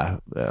 yeah.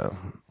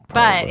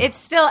 But it's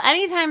still,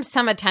 anytime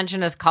some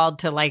attention is called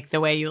to like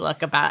the way you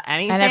look about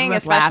anything,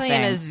 everyone's especially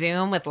in a laughing.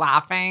 Zoom with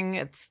laughing,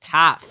 it's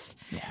tough.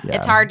 Yeah.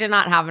 It's hard to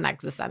not have an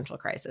existential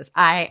crisis.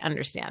 I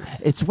understand.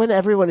 It's when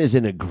everyone is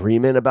in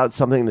agreement about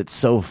something that's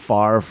so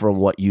far from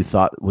what you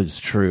thought was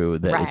true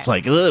that Right. it's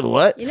like, ugh,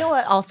 what? You know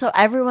what? Also,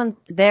 everyone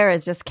there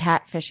is just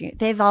catfishing.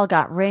 They've all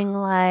got ring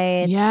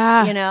lights.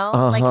 Yeah. You know?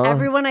 Like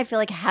everyone I feel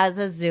like has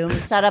a Zoom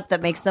setup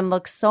that makes them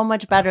look so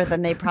much better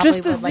than they probably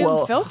Just the would.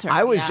 Zoom filter.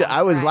 I was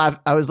I was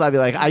laughing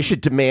like I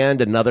should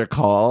demand another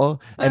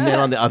call, and then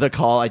on the other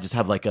call I just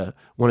have like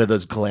one of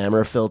those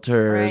glamour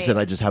filters, Right. and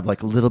I just have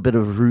like a little bit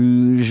of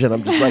rouge, and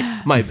I'm just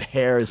like my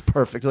hair is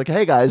perfect. Like,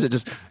 hey guys, it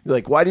just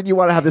like, why did you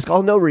want to have this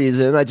call? No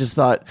reason. I just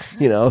thought,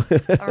 All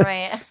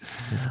right.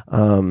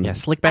 Yeah,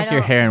 slick back I your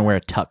don't- hair and wear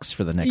a tux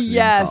for the next Zoom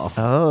Yes.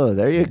 call. oh,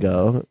 there you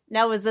go.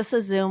 Now, was this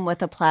a Zoom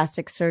with a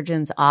plastic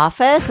surgeon's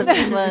office? And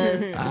this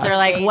was. They're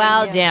like,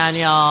 well,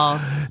 Daniel,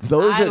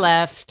 Those I are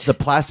left. the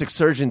plastic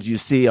surgeons you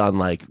see on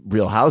like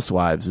Real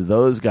Housewives.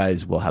 Those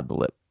guys will have the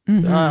lip.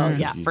 Oh,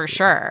 yeah, for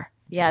sure.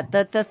 Yeah,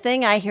 the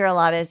thing I hear a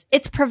lot is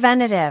it's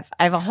preventative.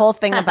 I have a whole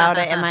thing about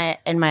it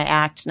in my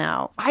act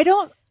now. I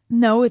don't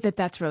know that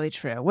that's really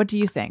true. What do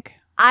you think?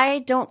 I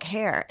don't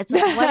care. It's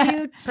like what do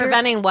you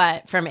Preventing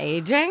what? From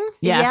aging?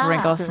 Yeah, Yeah.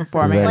 wrinkles from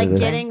forming. Right. like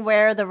getting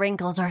where the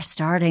wrinkles are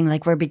starting,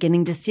 like we're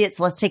beginning to see it.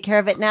 So let's take care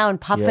of it now and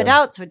puff it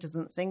out so it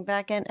doesn't sink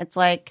back in. It's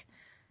like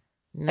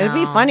it would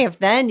be No. funny if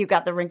then you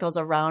got the wrinkles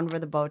around where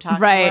the Botox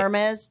Right. worm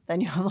is.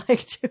 Then you have like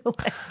two.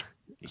 Like,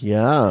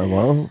 Yeah,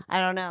 well, I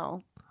don't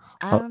know.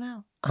 I don't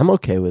know. I'm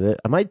okay with it.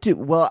 I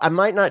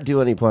might not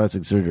do any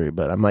plastic surgery,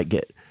 but I might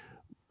get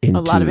into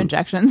A lot of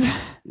injections.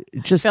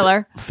 just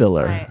Filler.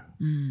 Right.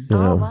 You Oh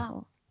know.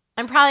 wow.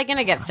 I'm probably going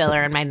to get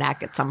filler in my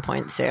neck at some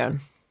point soon.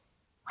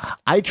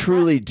 I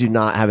truly do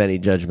not have any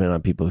judgment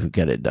on people who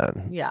get it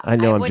done. Yeah. I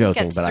know I'm wouldn't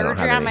joking, get but I don't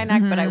surgery have on my any.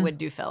 neck, but I would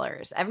do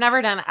fillers. I've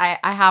never done, I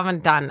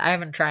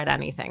haven't tried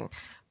anything,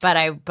 but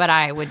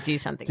I would do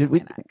something Dude, in my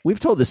neck. we've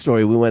told this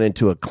story. We went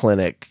into a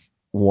clinic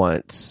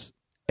once,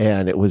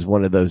 and it was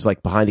one of those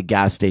like behind a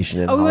gas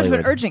station in Oh, we went to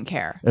Hollywood. an urgent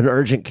care. An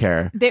urgent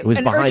care. They, it was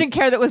an behind, urgent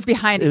care that was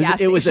behind a gas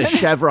It was a station.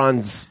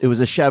 Chevron's. It was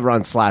a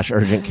Chevron /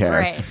 urgent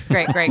care.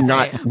 Great.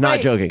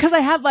 Not joking. Because I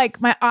had like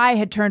my eye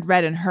had turned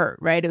red and hurt.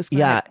 Right. It was kinda,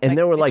 Yeah, and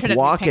they were like turned into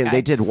walk-in. pink eye.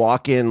 They did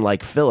walk-in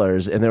like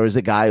fillers, and there was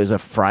a guy. It was a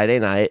Friday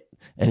night,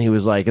 and he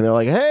was like, and they're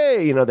like,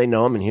 hey, you know, they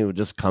know him, and he was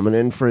just coming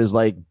in for his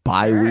like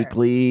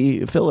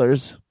bi-weekly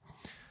fillers.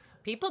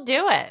 People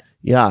do it.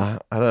 Yeah,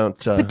 I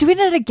don't. But doing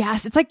it at a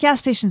gas, it's like gas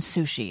station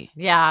sushi.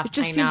 Yeah. It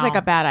just I seems know. like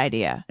a bad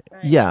idea.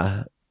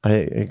 Yeah, I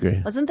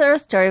agree. Wasn't there a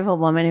story of a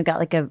woman who got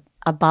like a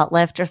butt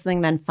lift or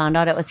something, then found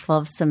out it was full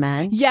of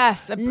cement?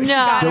 Yes.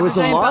 No. There was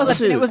a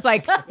lawsuit. It was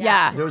like,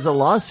 yeah. There was a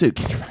lawsuit.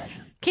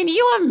 Can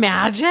you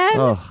imagine?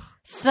 Ugh.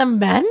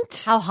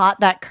 Cement? How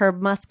hot that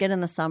curb must get in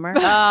the summer.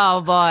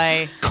 Oh,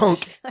 boy. Conk.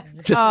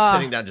 Just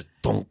sitting down, just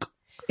dunk.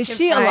 Is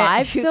she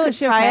alive You still? could Is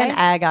she fry okay? an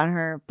egg on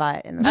her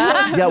butt in the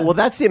summer. Yeah, well,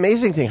 that's the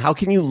amazing thing. How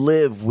can you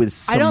live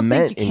with I don't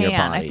cement think you in your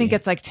can. body? I think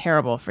it's like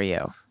terrible for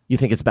you. You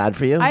think it's bad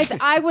for you?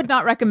 I would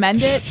not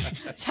recommend it.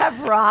 To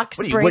have rocks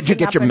What'd you breaking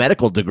get up your in-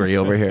 medical degree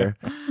over here?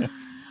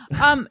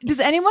 Does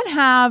anyone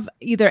have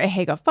either a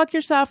hey go fuck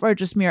yourself or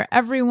just mirror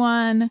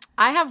everyone?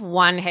 I have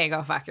one hey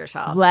go fuck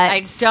yourself.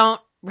 Let's- I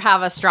don't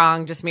have a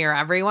strong just mirror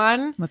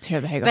everyone. Let's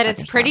hear the hey go But fuck it's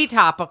yourself. pretty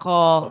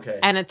topical, Okay.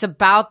 and it's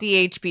about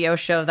the HBO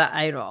show The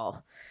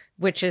Idol,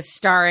 which is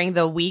starring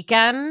The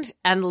Weeknd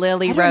and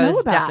Lily I don't know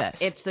Rose about Depp.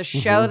 this. It's the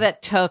show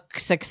that took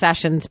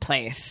Succession's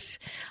place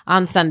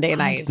on Sunday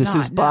night. This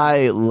is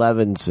by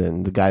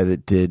Levinson, the guy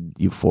that did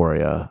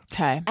Euphoria.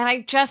 Okay. And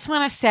I just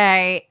want to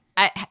say,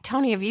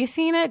 Tony, have you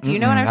seen it? Do you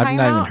know what I'm I've talking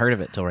not about? even heard of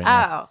it till right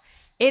now. Oh,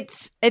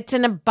 it's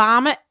an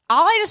abomination.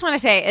 All I just want to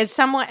say is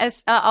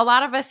as a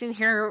lot of us in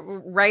here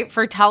write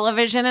for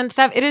television and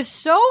stuff, it is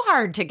so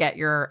hard to get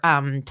your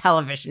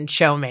television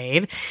show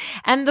made.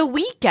 And The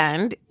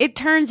Weeknd, it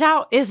turns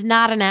out, is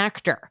not an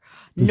actor.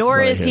 Nor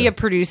right is he here. a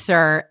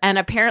producer. And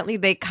apparently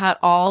they cut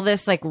all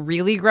this like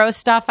really gross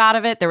stuff out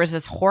of it. There was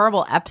this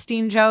horrible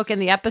Epstein joke in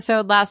the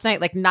episode last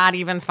night, like not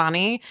even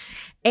funny.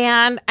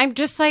 And I'm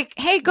just like,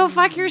 hey, go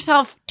fuck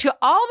yourself. To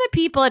all the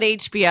people at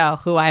HBO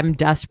who I'm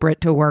desperate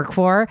to work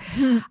for,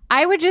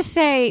 I would just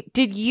say,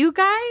 did you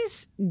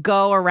guys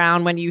go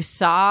around when you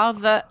saw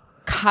the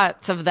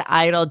cuts of The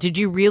Idol? Did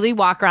you really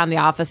walk around the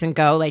office and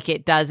go like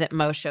it does at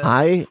most shows?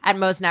 At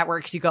most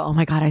networks, you go, oh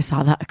my God, I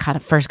saw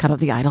that first cut of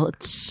The Idol.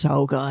 It's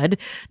so good.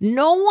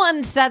 No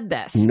one said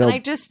this. Nope.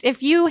 And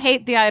if you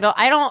hate The Idol,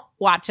 I don't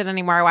watch it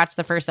anymore. I watched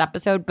the first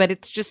episode, but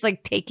it's just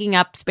like taking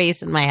up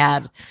space in my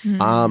head.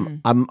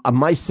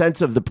 My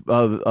sense of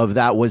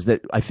that was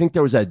that I think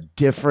there was a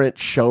different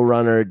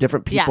showrunner,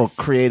 different people Yes.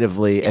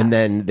 creatively, and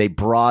then they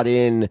brought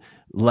in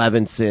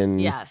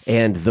Levinson Yes.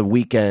 and The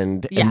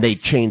Weeknd, and they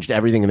Yes. changed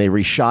everything and they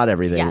reshot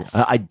everything. Yes.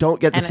 I don't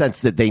get the And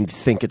sense that they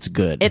think it's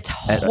good. It's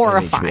at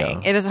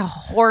horrifying. HBO. It is a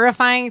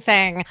horrifying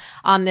thing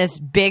on this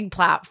big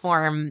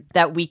platform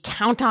that we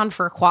count on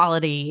for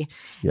quality.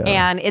 Yeah.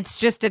 And it's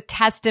just a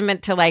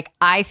testament to like,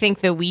 I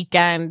think The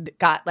Weeknd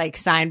got like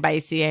signed by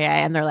CAA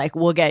and they're like,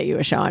 we'll get you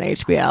a show on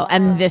HBO.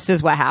 And this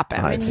is what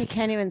happened. And he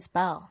can't even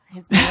spell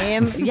his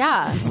name.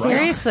 Yeah,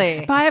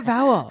 seriously. By a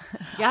vowel.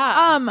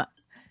 Yeah.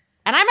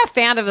 And I'm a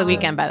fan of The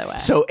Weeknd, by the way.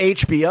 So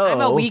HBO. I'm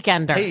a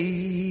weekender.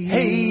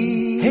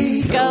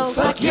 Hey, go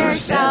fuck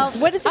yourself.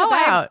 What is it Oh,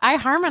 about? I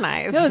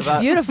harmonize. That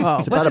was beautiful.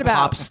 It's What's about it a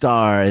pop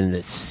star in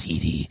the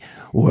seedy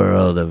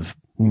world of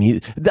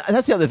music.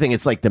 That's the other thing.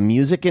 It's like the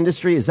music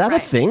industry. Is that a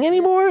thing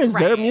anymore? Is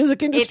there a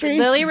music industry? It's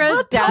Lily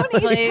Rose Death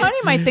plays. Tony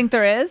might think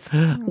there is.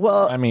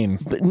 Well, I mean,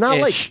 but not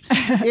ish.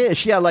 like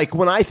ish. Yeah, like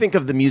when I think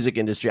of the music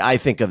industry, I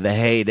think of the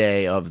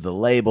heyday of the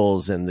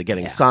labels and the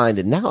getting signed,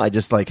 and now I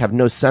just like have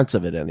no sense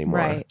of it anymore.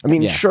 Right. I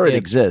mean, Yeah, sure it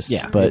it's- exists,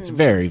 yeah, but it's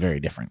very, very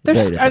different. There's,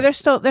 Very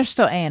different. there's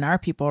still A&R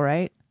people,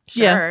 right?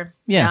 Sure.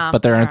 Yeah,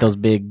 but there aren't those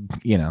big,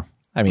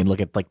 I mean, look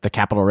at like the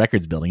Capitol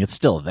Records building. It's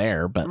still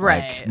there, but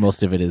Right. like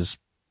most of it is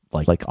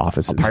like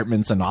offices.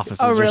 apartments and offices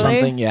Oh, or really?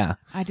 something. Yeah.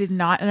 I did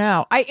not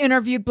know. I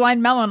interviewed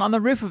Blind Melon on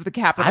the roof of the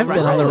Capitol. I've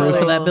been on the roof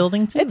of that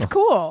building too. It's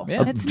cool.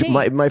 Yeah. It's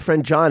neat. My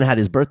friend John had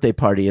his birthday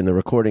party in the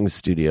recording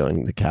studio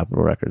in the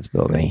Capitol Records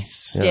building.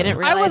 Nice. Yeah. Didn't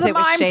I realize was a it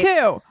was mime shaped.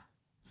 too.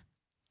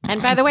 And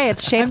by the way,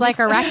 it's shaped like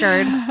a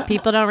record.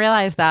 People don't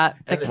realize that.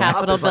 The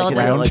Capitol It's like,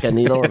 building. like a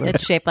needle.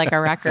 It's shaped like a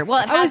record.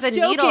 Well, it I was has a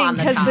needle joking on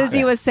the because top.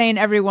 Lizzie was saying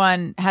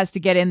everyone has to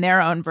get in their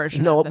own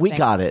version. No, of the we thing.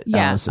 got it,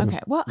 Yeah. Allison. Okay.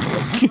 Well,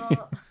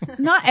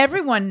 not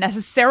everyone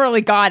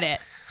necessarily got it,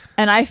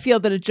 and I feel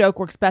that a joke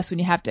works best when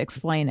you have to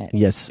explain it.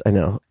 Yes, I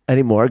know.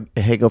 Any more?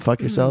 Hey, go fuck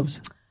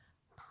yourselves.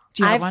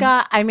 Do you have one?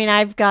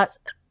 I've got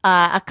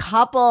a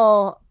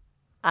couple.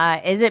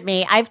 Is it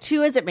me? I have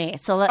two. Is it me?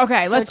 So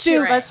let's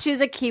do- Let's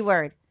choose a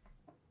keyword.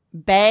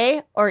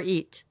 Bay or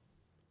eat.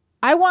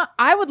 I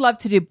would love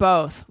to do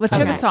both. Let's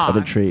hear the Okay. song. I'm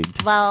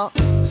intrigued. Well,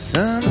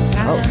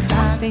 Sometimes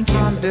I Thank you.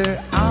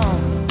 ponder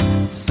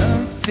on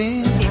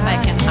something. See if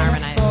I can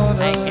harmonize.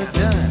 I can.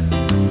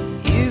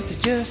 Done. Is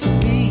it just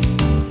me?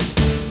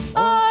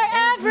 For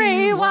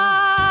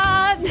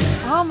everyone.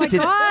 Oh my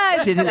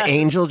god. Did an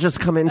angel just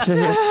come into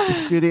the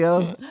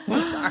studio?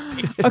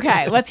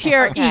 Okay, let's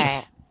hear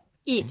okay.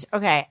 Eat.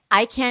 Okay.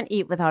 I can't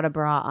eat without a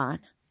bra on.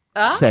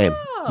 Same.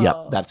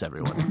 Yep, that's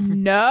everyone. eat.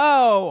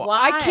 No.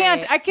 Why? I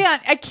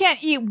can't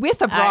eat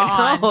with a bra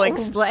I know. on.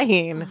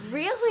 Explain.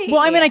 Really?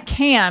 Well, I mean I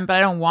can, but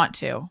I don't want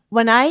to.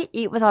 when I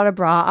eat without a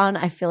bra on,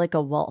 I feel like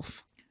a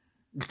wolf.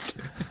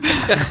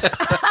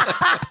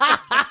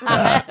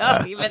 I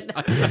don't even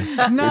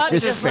know.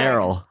 It's just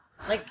feral.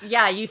 Like,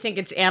 yeah, you think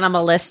it's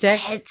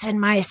animalistic? It's in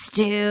my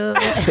stew.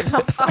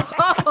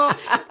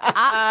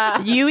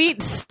 You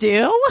eat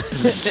stew?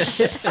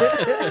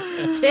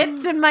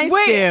 Tits in my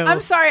Wait, stew. I'm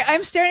sorry.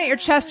 I'm staring at your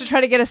chest to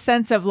try to get a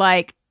sense of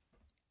like,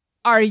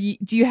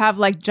 do you have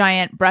like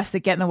giant breasts that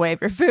get in the way of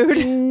your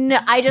food? No,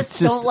 I just,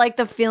 just- don't like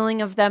the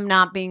feeling of them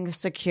not being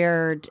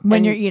secured When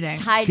and you're eating.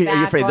 Tied Are back.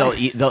 you afraid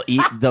or-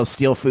 they'll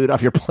steal food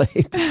off your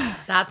plate?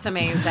 That's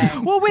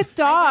amazing. Well, with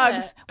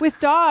dogs,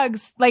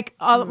 like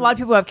a lot of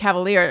people who have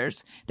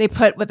Cavaliers, they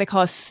put what they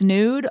call a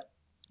snood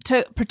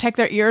to protect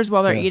their ears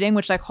while they're eating,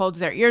 which like holds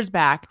their ears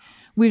back.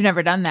 We've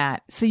never done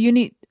that. So you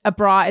need a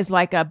bra is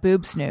like a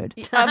boob snood.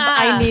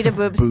 I need a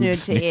boob snood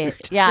to eat.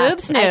 Yeah,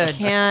 Boob snood. I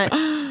can't.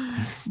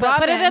 But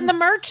put it Robin. in the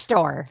merch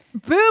store.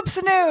 Boob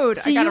snood.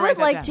 So you would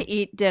like to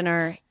eat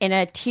dinner in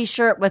a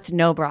t-shirt with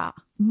no bra.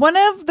 One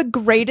of the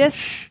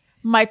greatest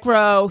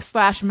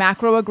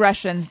micro/macro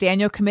aggressions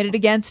Daniel committed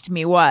against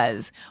me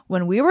was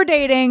when we were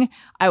dating,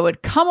 I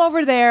would come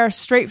over there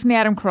straight from the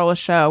Adam Carolla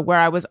show where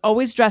I was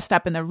always dressed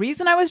up. And the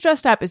reason I was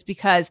dressed up is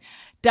because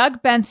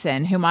Doug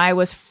Benson, whom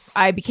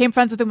I became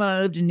friends with him when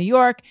I lived in New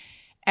York.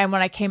 And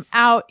when I came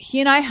out, he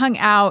and I hung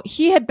out.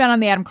 He had been on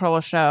the Adam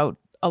Carolla show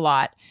a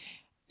lot.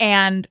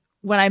 And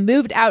when I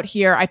moved out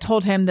here, I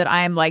told him that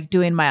I'm like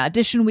doing my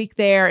audition week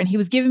there, and he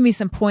was giving me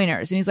some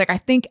pointers. And he's like, I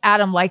think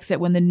Adam likes it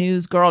when the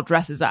news girl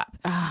dresses up.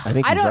 I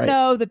think I he's don't right.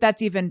 know that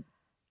that's even.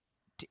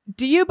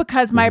 Do you?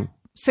 Because my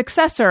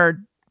successor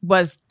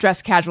was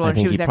dressed casual, I and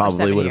she think was he there for probably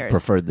 7 would have years.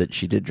 preferred that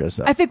she did dress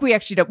up. I think we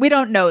actually don't. We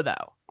don't know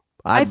though.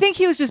 I I'm- think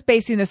he was just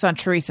basing this on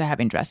Teresa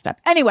having dressed up.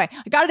 Anyway,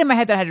 I got it in my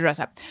head that I had to dress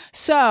up.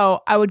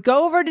 So I would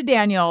go over to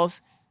Daniel's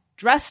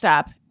dressed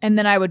up, and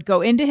then I would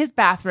go into his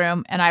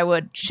bathroom and I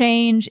would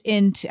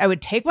I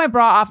would take my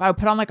bra off. I would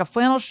put on like a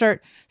flannel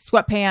shirt,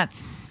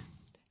 sweatpants,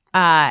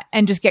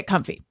 and just get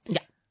comfy.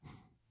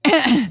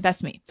 Yeah.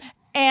 That's me.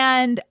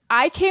 And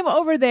I came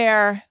over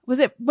there.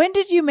 When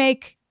did you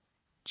make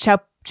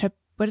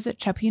what is it?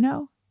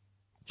 Chopino?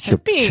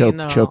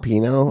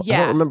 Chopino? I Yeah.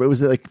 don't remember. It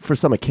was like for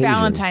some occasion.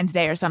 Valentine's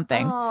Day or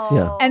something.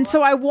 Yeah. And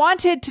so I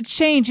wanted to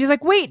change. He's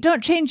like, wait,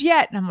 don't change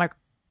yet. And I'm like,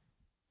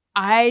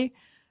 I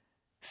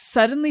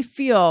suddenly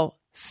feel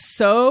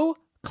so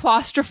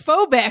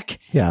claustrophobic.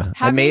 Yeah.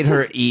 I Having made to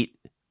her eat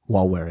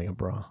while wearing a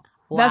bra.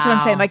 That's what I'm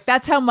saying. Like,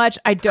 that's how much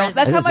I don't. Prison.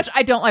 That's how much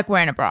I don't like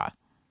wearing a bra.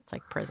 It's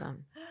like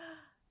prison.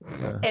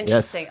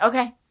 Interesting.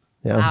 Okay.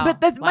 Yeah. Wow.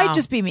 But that Wow. might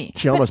just be me.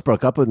 She almost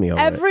broke up with me over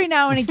it. Every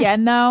now and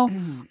again, though,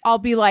 I'll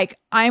be like,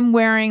 I'm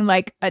wearing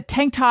like a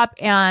tank top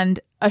and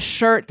a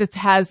shirt that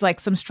has like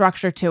some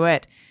structure to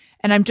it.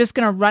 And I'm just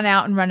going to run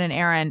out and run an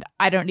errand.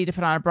 I don't need to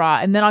put on a bra.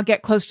 And then I'll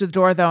get close to the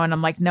door, though, and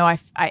I'm like, no, I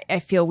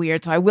feel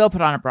weird, so I will put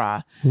on a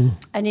bra.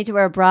 I need to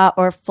wear a bra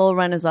or full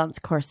Renaissance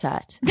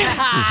corset.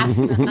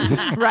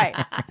 Right.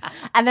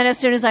 And then as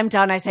soon as I'm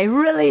done, I say,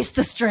 release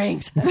the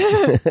strings.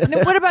 And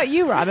then what about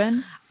you,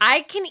 Robin?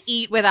 I can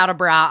eat without a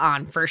bra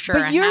on for sure.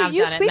 But and you have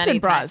done it sleep many in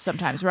bras times.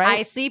 sometimes, right?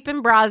 I sleep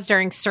in bras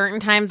during certain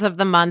times of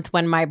the month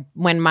when my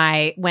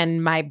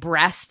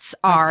breasts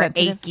are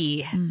sensitive?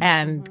 achy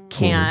and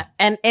can't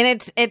and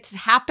it's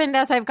happened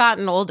as I've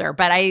gotten older,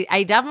 but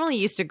I definitely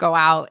used to go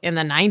out in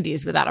the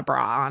 90s without a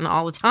bra on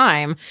all the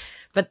time.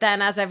 But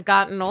then as I've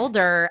gotten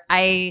older,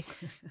 I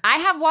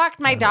have walked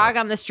my dog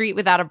on the street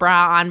without a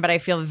bra on, but I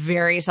feel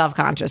very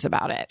self-conscious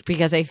about it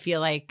because I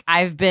feel like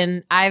I've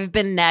been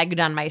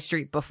negged on my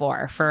street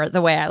before for the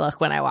way I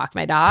look when I walk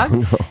my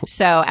dog.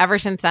 So ever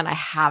since then, I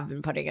have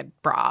been putting a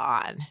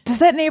bra on. Does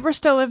that neighbor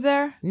still live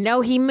there?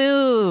 No, he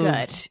moved.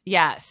 Good.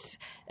 Yes.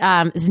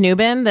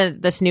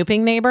 Znoobin, the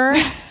snooping neighbor.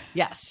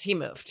 Yes, he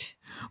moved.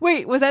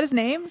 Wait, was that his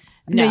name?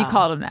 No, you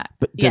called him that.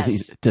 But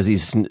does he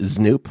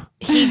snoop?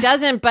 He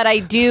doesn't, but I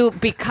do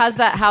because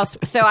that house.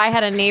 So I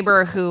had a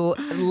neighbor who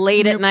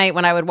late at night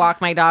when I would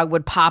walk my dog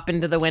would pop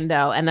into the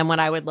window. And then when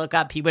I would look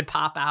up, he would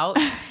pop out.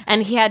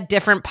 And he had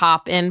different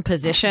pop in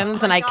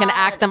positions and I can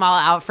act them all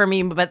out for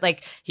me. But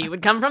like he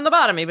would come from the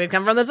bottom, he would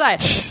come from the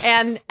side.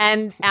 And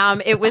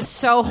it was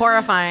so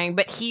horrifying.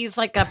 But he's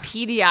like a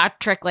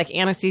pediatric like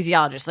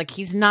anesthesiologist. Like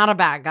he's not a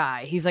bad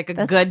guy. He's like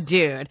a good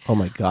dude. Oh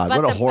my God.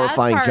 But What a the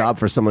horrifying best part- job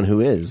for someone who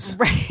is.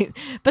 Right.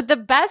 But the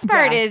best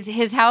part is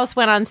his house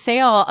went on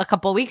sale a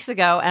couple weeks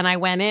ago and I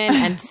went in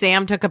and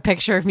Sam took a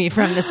picture of me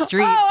from the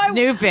street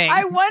snooping.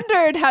 I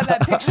wondered how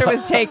that picture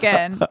was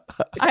taken.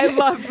 I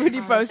loved when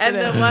you posted and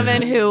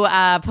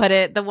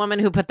it. the woman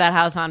who put that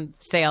house on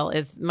sale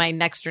is my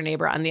next door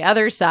neighbor on the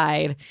other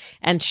side.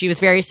 And she was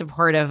very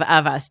supportive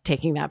of us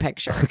taking that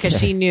picture because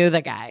she knew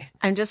the guy.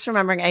 I'm just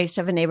remembering I used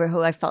to have a neighbor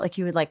who I felt like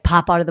he would like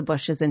pop out of the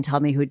bushes and tell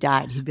me who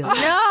died. He'd be like,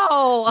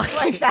 No.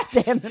 like that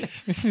damn.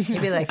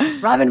 He'd be like,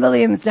 Robin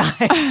Williams died.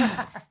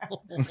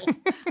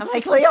 I'm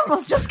like, well, he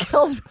almost just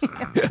killed me.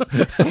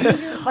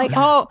 Like,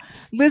 Oh,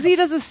 Lizzie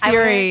does a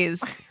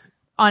series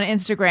on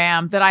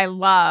Instagram that I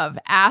love.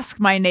 Ask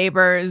My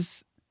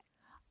Neighbors.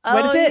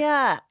 What is it?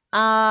 Yeah.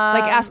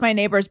 Like Ask My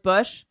Neighbor's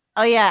Bush.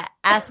 Oh yeah.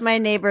 Ask my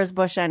neighbor's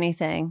bush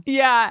anything.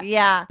 Yeah.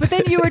 Yeah. But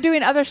then you were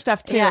doing other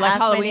stuff too, Yeah, like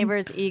ask Halloween. my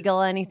neighbor's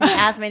eagle anything.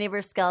 Ask my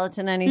neighbor's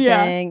skeleton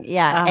anything.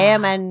 Yeah.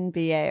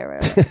 AMNBA or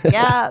whatever.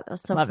 Yeah. That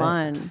was so Love it.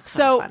 fun.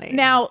 So funny.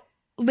 now,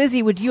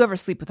 Lizzie, would you ever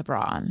sleep with a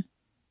bra on?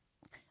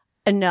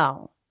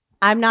 No.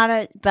 I'm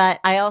not but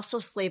I also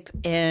sleep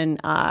in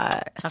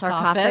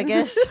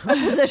sarcophagus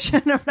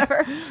position or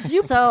whatever.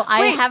 So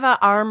I have an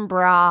arm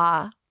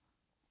bra.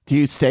 Do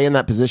you stay in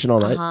that position all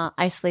night?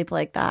 I sleep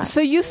like that.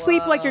 So you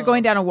sleep like you're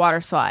going down a water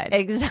slide.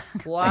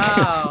 Exactly.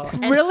 Wow.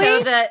 Really?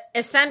 And so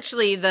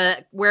essentially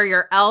where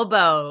your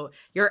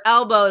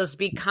elbows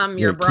become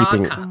your bra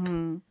keeping- cup.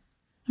 I'm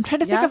trying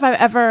to think if I've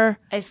ever.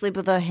 I sleep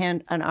with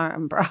an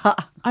arm bra.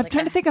 I'm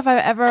trying to think if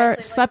I've ever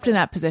slept in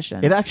that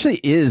position. It actually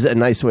is a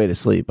nice way to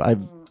sleep.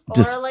 I've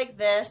just Or like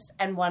this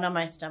and one on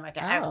my stomach,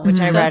 which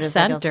I So read is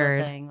centered.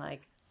 like a thing.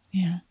 Like,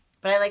 Yeah.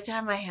 but I like to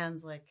have my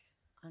hands like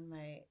on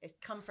my. It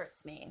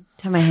comforts me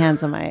to have my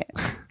hands on my.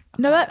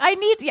 No, I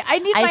need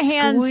my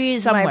hands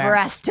squeeze somewhere. my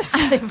breast to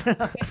sleep.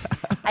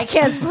 I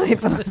can't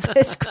sleep unless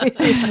I squeeze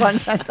each one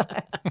 10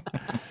 times.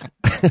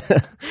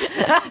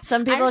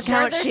 Some people I'm sure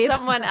count there's sheep.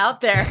 someone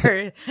out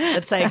there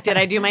that's like, did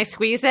I do my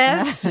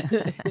squeezes?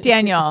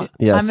 Daniel,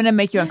 Yes. I'm going to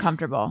make you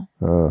uncomfortable.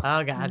 Oh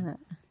God.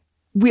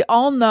 We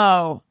all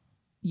know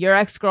your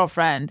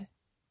ex-girlfriend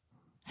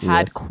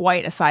had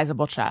quite a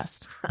sizable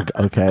chest.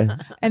 okay.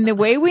 And the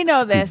way we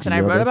know this, and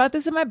I know wrote this? about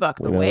this in my book,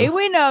 the We know way this?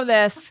 we know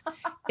this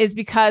is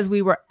because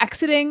we were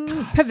exiting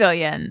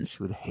pavilions.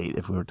 She would hate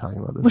if we were talking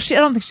about this. Well,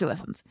 I don't think she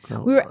listens.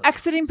 We were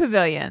exiting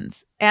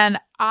pavilions, and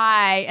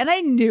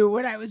I knew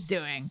what I was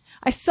doing.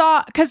 I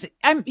saw because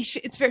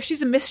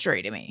she's a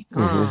mystery to me.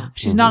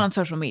 She's not on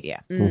social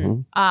media,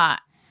 and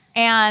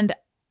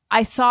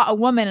I saw a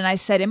woman, and I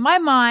said, in my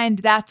mind,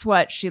 that's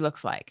what she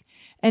looks like.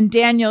 And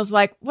Daniel's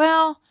like,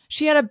 well,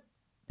 she had a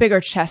bigger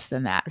chest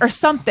than that, or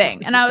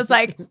something. And I was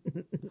like,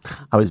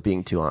 I was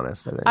being too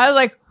honest, I think.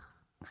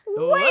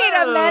 wait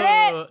a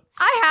minute.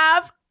 I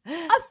have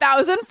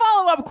 1,000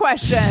 follow-up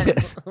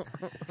questions.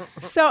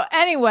 So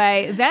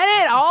anyway, then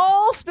it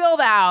all spilled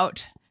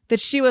out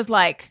that she was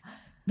like,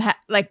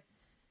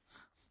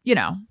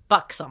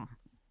 Buxom.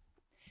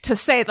 to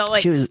say the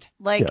least. She was-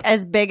 Like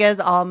as big as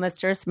all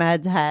Mr.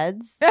 Smed's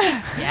heads.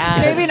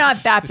 Yeah. Maybe not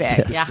that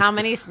big. Yeah. How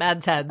many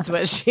Smeds heads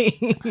was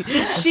she?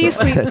 She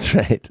sleep. That's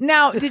right.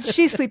 Now, did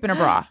she sleep in a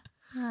bra?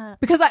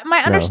 Because my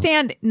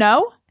understand,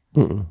 no?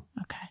 Mm-mm.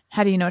 Okay.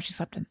 How do you know what she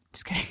slept in?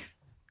 Just kidding.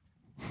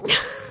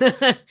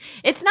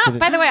 It's not,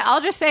 by the way,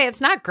 I'll just say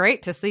it's not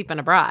great to sleep in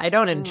a bra. I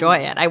don't enjoy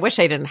it. I wish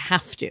I didn't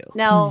have to.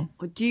 Now,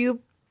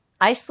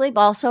 I sleep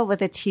also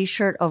with a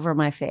t-shirt over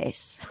my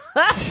face.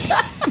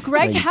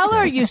 Greg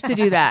Heller used to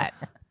do that.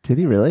 Did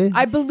he really?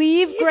 I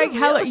believe Greg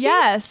Heller.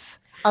 Yes.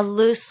 A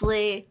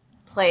loosely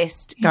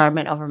placed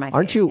garment over my face.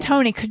 Aren't you?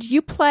 Tony, could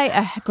you play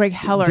a Greg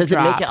Heller Does it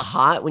drop? make it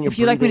hot when you're If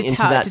you'd like me breathing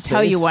to, into that to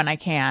tell you space? one, I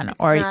can.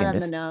 Or you Not can on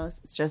just. the nose.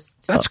 It's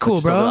just That's cool,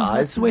 just over bro. the eyes?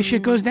 That's the way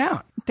shit goes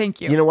down. Thank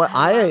you. You know what?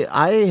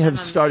 I have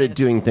started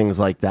doing things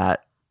like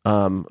that.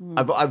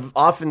 I've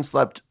often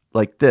slept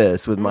like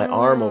this with my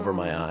arm over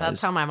my eyes.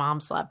 That's how my mom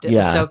slept. It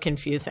Yeah. was so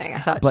confusing. I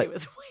thought But she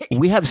was awake.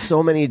 we have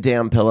so many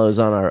damn pillows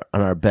on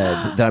our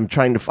bed that I'm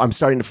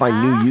starting to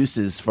find new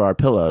uses for our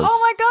pillows. Oh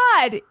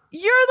my God.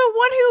 You're the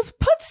one who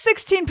puts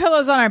 16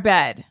 pillows on our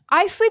bed.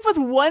 I sleep with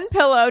one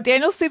pillow.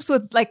 Daniel sleeps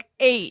with like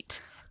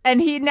 8. And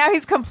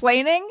he's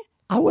complaining.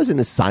 I wasn't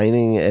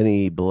assigning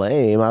any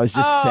blame. I was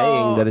just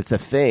saying that it's a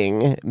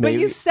thing. But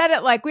Maybe. you said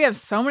it like we have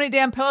so many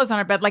damn pillows on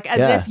our bed, like as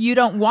Yeah. if you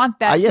don't want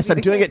that. Yes,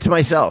 I'm doing it to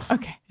myself.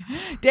 Okay.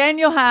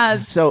 Daniel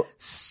has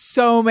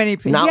so many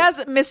pillows. Now- He has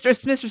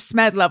Mr.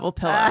 Smed level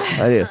pillows.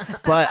 I do.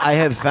 But I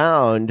have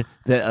found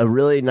that a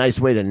really nice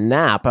way to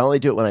nap, I only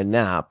do it when I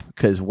nap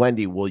because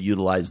Wendy will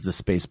utilize the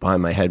space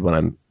behind my head when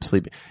I'm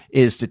sleeping,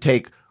 is to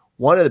take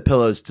one of the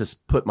pillows to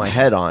put my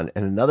head on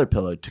and another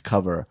pillow to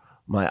cover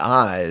my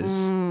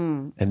eyes.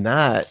 And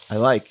that I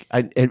like.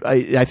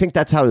 I think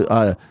that's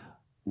how,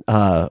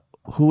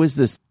 who is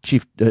this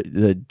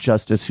the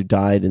justice who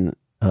died in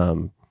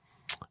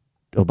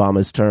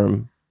Obama's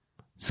term?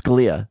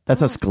 Scalia.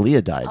 That's how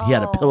Scalia died. He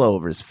had a pillow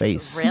over his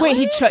face. Really?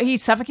 Wait, he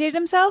suffocated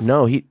himself?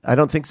 No, I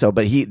don't think so.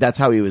 But that's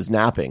how he was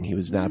napping. He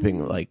was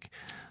napping like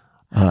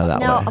that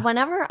Now, way.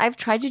 whenever I've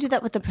tried to do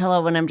that with the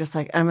pillow when I'm just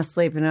like, I'm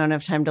asleep and I don't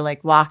have time to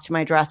like walk to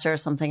my dresser or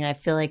something, I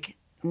feel like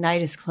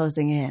night is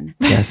closing in.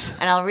 Yes.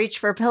 And I'll reach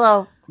for a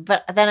pillow,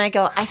 but then I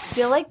go, I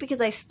feel like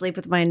because I sleep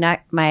with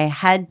my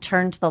head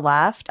turned to the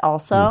left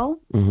also.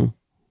 Mm-hmm.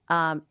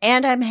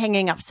 And I'm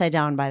hanging upside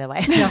down, by the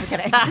way. No, I'm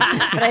kidding.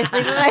 But I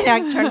sleep with my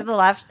neck turned to the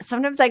left.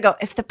 Sometimes I go,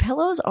 if the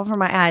pillow's over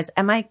my eyes,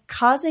 am I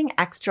causing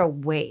extra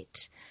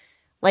weight?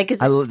 Like,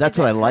 That's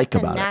what I like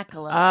about it. neck a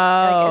little bit?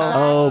 Like, is that-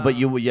 Oh, but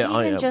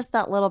even just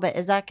that little bit,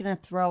 is that going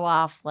to throw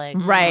off like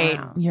Right.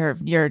 Your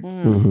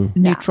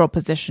neutral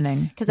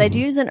positioning. Because I do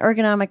use an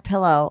ergonomic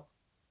pillow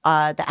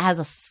that has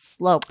a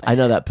slope. I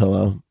know that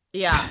pillow.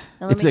 Yeah.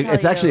 Now, let me tell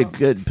It's actually a you,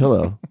 good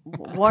pillow.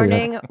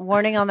 warning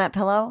on that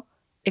pillow.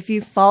 If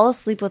you fall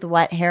asleep with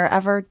wet hair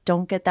ever,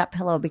 don't get that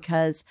pillow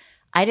because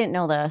I didn't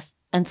know this.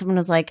 And someone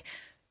was like,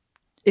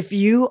 if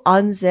you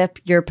unzip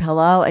your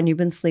pillow and you've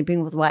been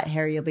sleeping with wet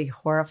hair, you'll be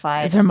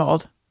horrified. Is there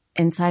mold?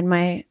 Inside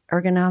my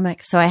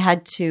ergonomic. So I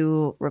had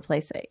to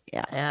replace it.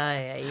 Yeah.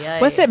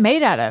 Yeah. What's it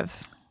made out of?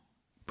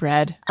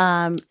 Bread.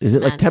 Is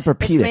it like Cement. It's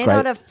Tempur-Pedic, made right?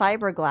 out of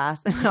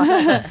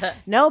fiberglass.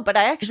 No, but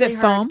I Is actually it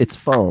foam? It's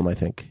foam, I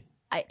think.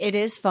 It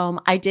is foam.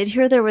 I did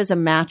hear there was a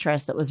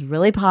mattress that was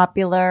really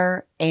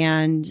popular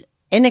and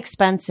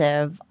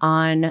inexpensive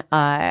on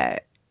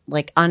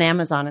like on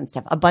Amazon and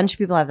stuff. A bunch of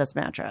people have this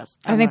mattress.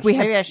 I think we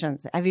have- Maybe I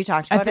shouldn't say. Have you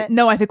talked about it?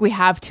 No, I think we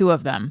have 2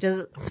 of them. Does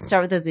it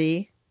start with a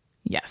Z?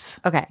 Yes.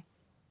 Okay.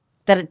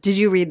 Did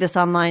you read this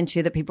online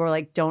too? That people were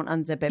like, "Don't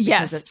unzip it because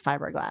Yes. it's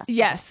fiberglass."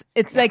 Yes.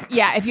 It's like,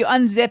 if you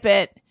unzip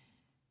it,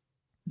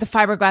 the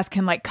fiberglass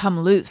can like come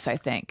loose, I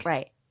think.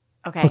 Right.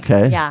 Okay.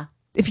 Okay. Yeah.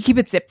 If you keep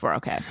it zipped, we're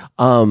okay.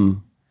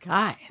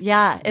 Guys.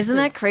 Yeah. Isn't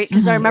that crazy?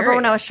 Because I remember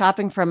when I was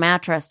shopping for a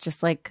mattress,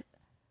 just like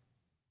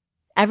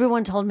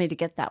everyone told me to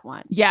get that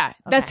one. Yeah.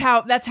 That's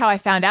how I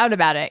found out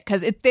about it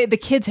because the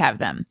kids have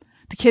them.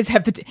 The kids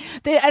have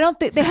they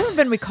haven't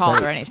been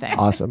recalled or anything.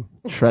 Awesome.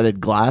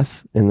 Shredded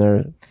glass in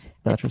their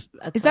mattress.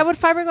 Is that what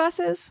fiberglass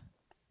is?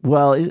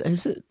 Well,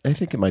 is it? I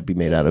think it might be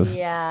made out of.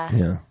 Yeah.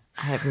 Yeah.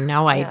 I have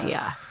no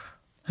idea.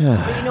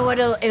 But you know what?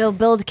 It'll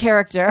build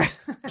character.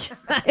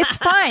 It's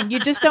fine. You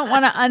just don't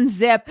want to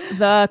unzip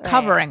the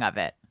covering of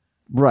it.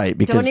 Right.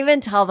 Because Don't even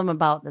tell them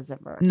about the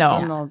zipper. No. Tell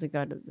them they'll have to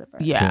go to the zipper.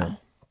 Yeah.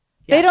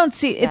 They don't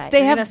see it's Yeah, they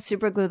you're have gonna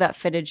super glue that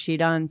fitted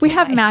sheet on. we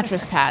have tonight.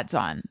 mattress pads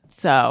on,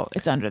 so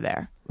it's under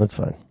there. that's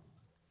fine.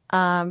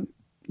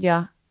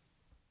 Yeah.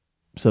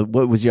 So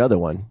what was your other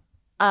one?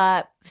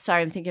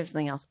 Sorry, I'm thinking of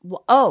something else.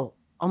 Oh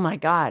my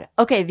God.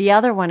 Okay, the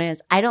other one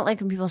is I don't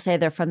like when people say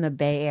they're from the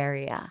Bay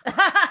Area.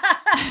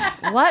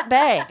 What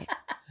Bay?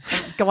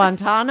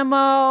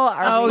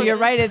 Guantanamo? You're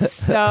right. It's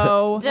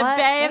so The What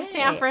Bay of bay?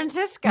 San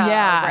Francisco.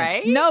 yeah.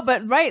 Right? No,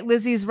 but right,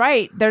 Lizzie's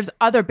right. There's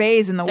other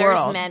bays in the There's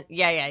world. men.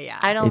 Yeah.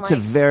 I don't It's like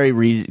a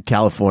very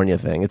California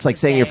thing. It's like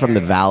saying you're from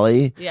the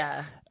Valley,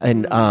 Yeah.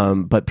 and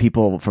but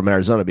people from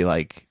Arizona be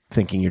like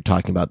thinking you're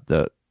talking about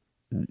the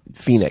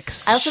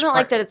Phoenix. I also don't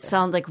like that it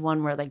sounds like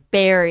one word, like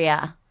Bay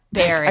Area.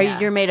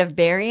 You're made of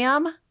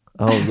barium?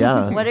 Oh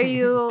yeah.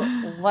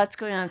 What's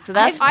going on? So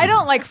that's I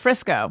don't like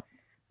Frisco.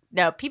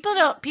 No, people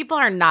don't. People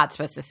are not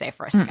supposed to say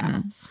Frisco.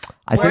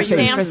 I Or think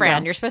they, San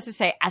Fran. You're supposed to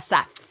say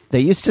SF. they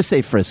used to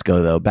say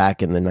Frisco though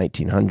back in the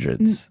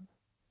 1900s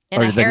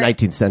In or a the Harry-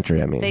 19th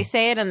century. I mean, They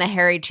say it in the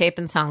Harry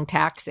Chapin song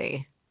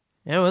 "Taxi."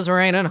 It was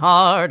raining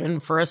hard in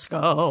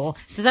Frisco.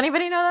 Does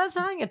anybody know that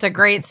song? It's a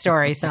great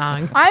story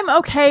song. I'm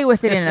okay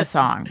with it in a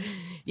song.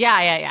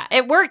 Yeah.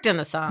 It worked in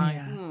the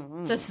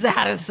song. It's the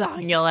saddest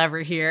song you'll ever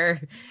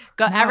hear.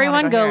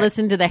 Everyone go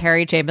listen to the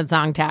Harry Chapin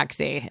song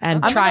Taxi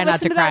and I'm try gonna not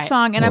to listen cry. that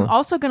song, and I'm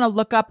also going to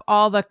look up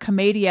all the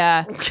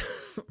Commedia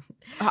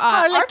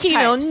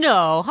Harlequino,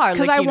 no. Harlequino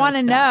because I want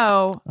to stuff.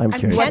 know I'm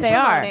curious. what they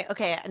are. Pantalone.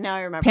 Okay, now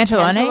I remember.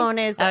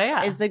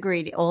 Pantalone? Is the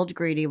greedy, old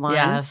greedy one.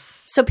 Yes.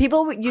 So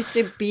people used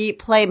to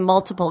play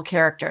multiple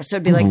characters. So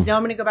it'd be like, no,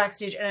 I'm going to go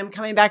backstage and I'm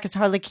coming back as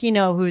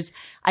Harlequino, who's,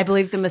 I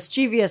believe, the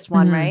mischievous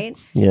one, right?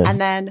 Yeah.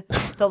 And then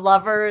the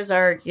lovers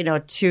are,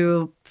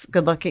 two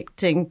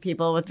good-looking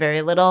people with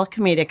very little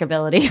comedic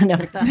ability. No,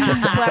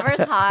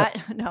 whoever's hot.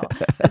 No.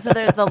 And so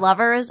there's the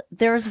lovers.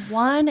 There's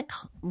one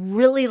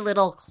really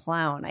little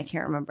clown. I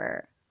can't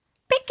remember.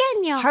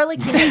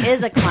 Harlequino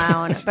is a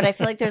clown, but I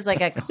feel like there's like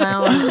a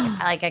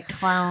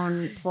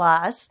clown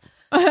plus,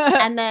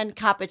 and then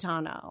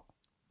Capitano.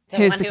 The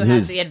Who's one the- who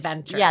has the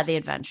adventures. Yeah, the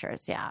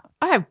adventures. Yeah.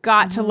 I have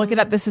got to look it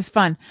up. This is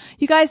fun.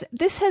 You guys,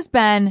 this has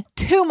been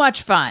too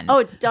much fun.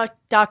 Oh,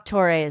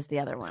 Doctore is the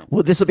other one.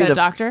 Well, this will is be that a the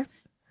doctor?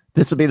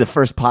 this will be the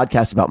first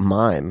podcast about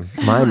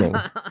miming.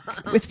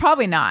 It's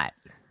probably not.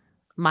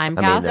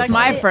 Mimecast. I mean, That's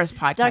my first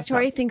podcast.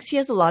 Doctore thinks he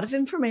has a lot of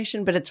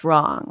information, but it's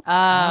wrong.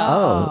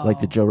 Oh, like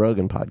the Joe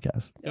Rogan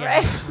podcast.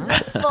 Right?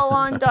 Full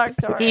on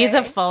Doctore. He's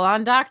a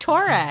full-on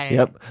doctore.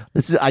 Yep.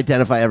 This is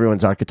identify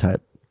everyone's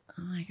archetype.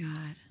 Oh my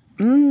god.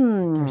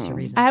 There's a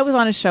reason. I was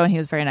on his show and he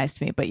was very nice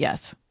to me, but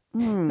yes,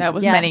 that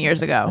was yeah. many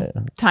years ago.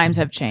 Times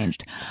have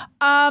changed.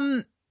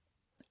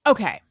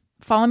 Okay.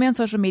 Follow me on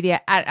social media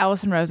at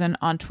Allison Rosen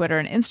on Twitter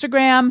and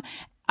Instagram.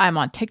 I'm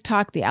on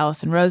TikTok, the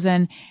Allison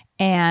Rosen,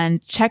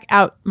 and check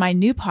out my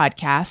new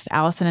podcast,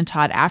 Allison and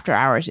Todd After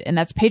Hours. And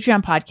that's a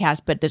Patreon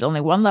podcast, but there's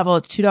only one level.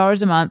 It's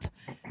 $2 a month.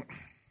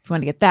 If you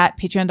want to get that,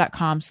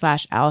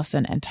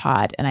 patreon.com/Allison and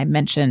Todd. And I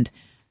mentioned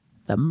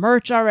the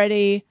merch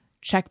already.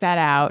 Check that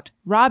out.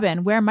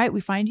 Robin, where might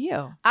we find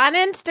you? On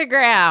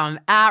Instagram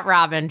at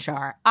Robin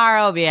Shore,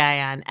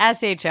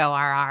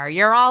 ROBINSHORR.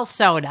 You're all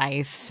so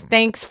nice.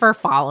 Thanks for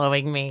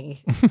following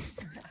me.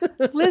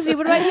 Lizzie,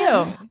 what about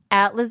you?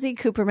 At Lizzie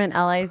Cooperman,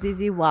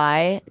 Lizzy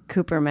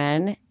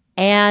Cooperman.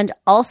 And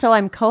also,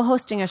 I'm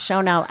co-hosting a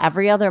show now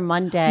every other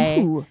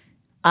Monday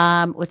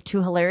with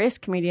two hilarious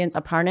comedians,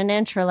 Aparna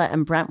Nancherla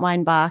and Brent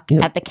Weinbach,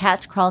 at the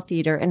Cat's Crawl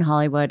Theater in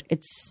Hollywood.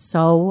 It's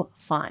so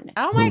fun.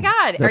 Oh my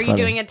God. Are you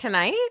funny. doing it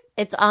tonight?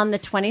 It's on the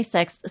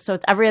 26th, so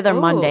it's every other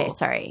Monday.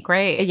 Sorry.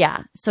 Great.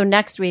 Yeah. So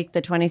next week,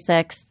 the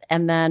 26th.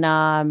 And then,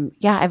 I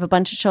have a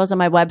bunch of shows on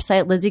my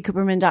website,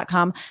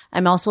 LizzieCooperman.com.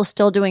 I'm also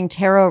still doing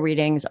tarot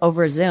readings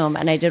over Zoom.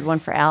 And I did one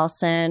for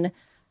Allison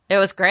It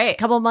was great. a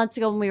couple of months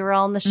ago when we were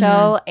all on the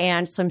show.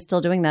 And so I'm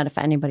still doing that if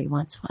anybody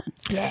wants one.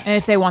 And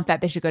if they want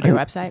that, they should go to your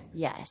website.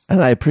 Yes.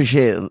 And I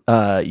appreciate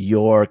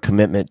your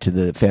commitment to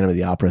the Phantom of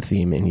the Opera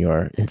theme in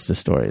your Insta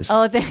stories.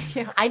 Oh, thank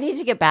you. I need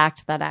to get back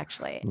to that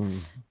actually.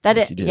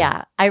 Yes, you do.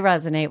 Yeah, I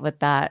resonate with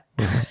that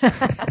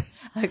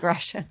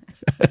aggression.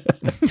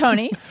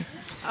 Tony.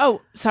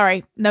 Oh,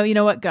 sorry. No, you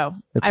know what? Go.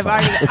 It's I've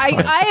fine. already. It's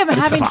fine. I am It's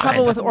having fine.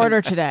 trouble with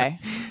order today.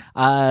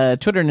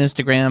 Twitter and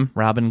Instagram.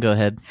 Robin, go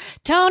ahead.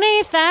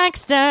 Tony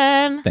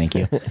Thaxton. Thank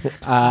you.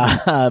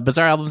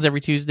 Bizarre Albums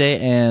every Tuesday,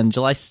 and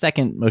July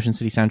 2nd, Motion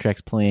City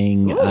Soundtrack's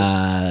playing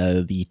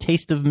The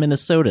Taste of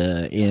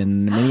Minnesota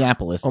in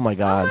Minneapolis. Oh my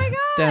god.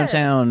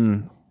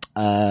 Downtown.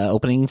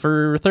 Opening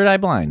for Third Eye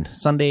Blind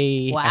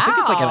Sunday. I think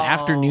it's like an Wow.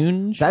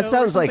 afternoon show That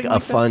sounds or like something a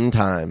that. fun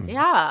time.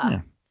 Yeah.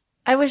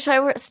 I wish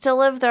I still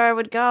lived there. I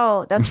would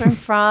go. That's where I'm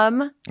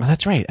from. Oh,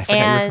 that's right. I forgot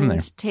you were from there.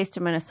 And Taste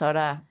of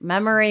Minnesota.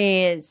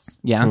 Memories.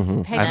 Yeah,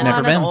 Pickle I've never on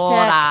a been. stick.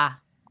 Minnesota.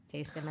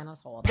 Taste of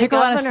Minnesota. Pickle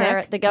on a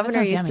The stick. governor That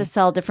sounds used to yummy.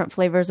 sell different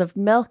flavors of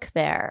milk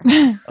there.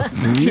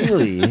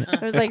 Really? There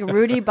was like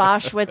Rudy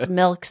Boschwitz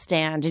milk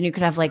stand, and you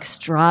could have like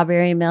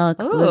strawberry milk,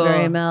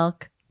 blueberry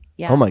milk.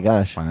 Yeah. Oh my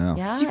gosh. Wow.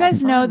 Yeah. Do you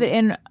guys know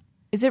that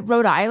is it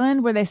Rhode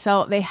Island where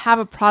they have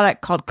a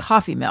product called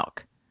coffee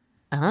milk?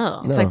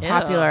 Oh. It's like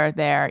popular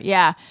there.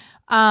 Yeah.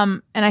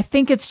 And I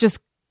think it's just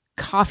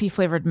coffee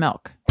flavored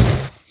milk.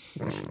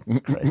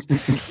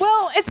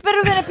 Well, it's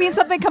better than it being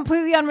something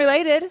completely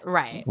unrelated.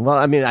 Right. Well,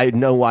 I mean, I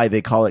know why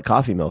they call it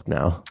coffee milk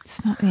now.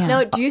 It's not, yeah.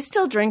 No, do you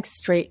still drink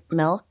straight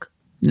milk?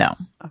 No.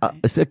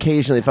 It's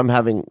occasionally, if I'm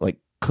having like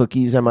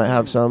cookies, I might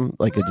have some,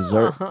 like a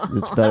dessert.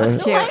 It's better.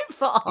 Cute.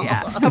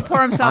 Yeah. He'll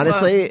pour himself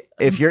Honestly,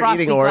 if you're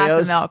frosty eating glass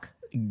of Oreos, milk.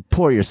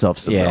 pour yourself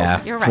some Yeah.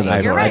 milk. You're for right.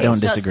 that You're one. right. I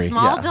don't Just disagree.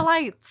 Small Yeah.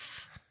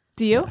 delights.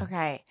 Do you?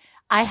 Okay.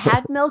 I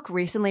had milk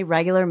recently,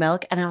 regular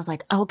milk, and I was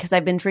like, oh, because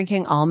I've been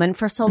drinking almond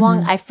for so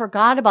long. I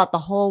forgot about the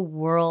whole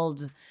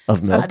world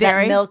Of milk.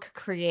 dairy? that milk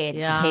creates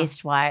Yeah.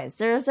 taste wise.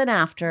 There's an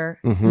after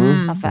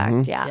Mm-hmm.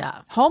 effect. Yeah.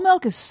 Yeah. Whole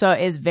milk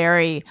is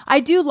very.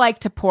 I do like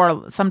to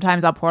pour.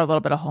 Sometimes I'll pour a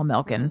little bit of whole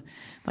milk in,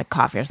 like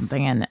coffee or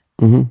something, and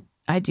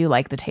I do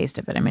like the taste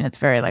of it. I mean, it's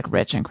very like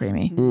rich and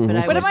creamy.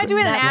 But What am I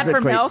doing? An ad a for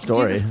great milk?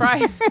 story. Jesus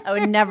Christ! I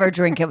would never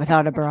drink it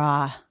without a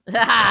bra.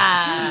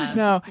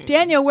 No,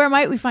 Daniel, where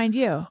might we find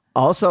you?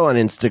 Also on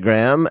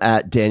Instagram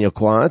at Daniel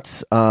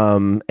Quantz.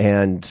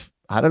 And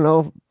I don't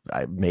know.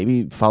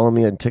 Maybe follow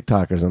me on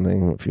TikTok or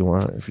something if you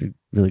want. If you're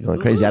really going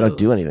crazy, I don't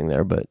do anything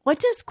there, but What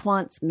does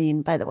quants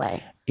mean, by the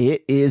way?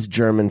 it is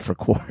German for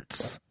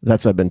quartz.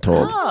 That's what I've been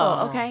told.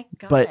 Oh, okay.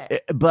 Got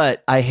it.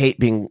 But I hate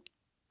being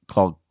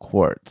called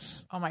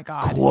quartz. Oh my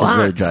God. It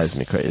really drives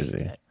me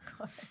crazy.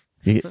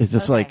 It's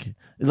just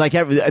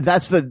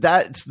that's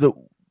the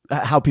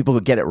how people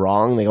get it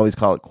wrong. They always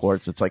call it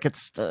quartz. It's like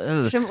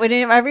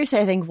Whenever you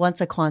say, I think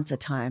once a quant's a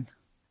time.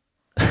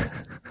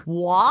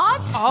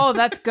 What? Oh,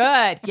 that's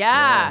good.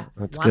 Yeah.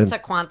 that's Once good. a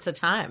quant's a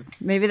time.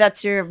 Maybe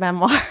that's your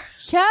memoir.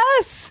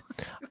 Yes.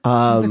 It's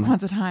a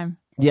quant's a time.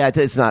 Yeah,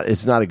 it's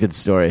not a good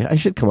story. I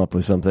should come up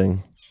with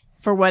something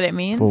For what it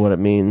means. for what it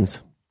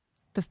means.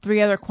 The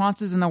 3 other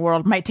quances in the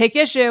world might take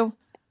issue.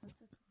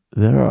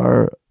 There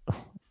are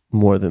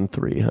more than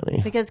 3,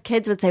 honey. Because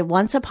kids would say,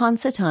 once upon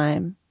a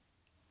time.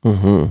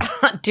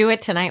 Do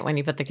it tonight when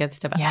you put the kids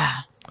to bed. Yeah.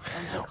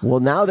 Well,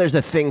 now there's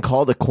a thing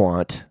called a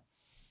quant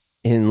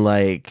in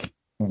like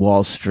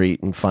Wall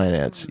Street and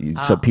finance.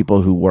 So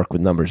people who work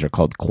with numbers are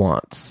called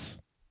quants.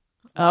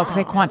 Oh, because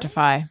they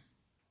quantify.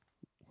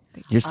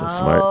 You're so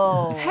smart.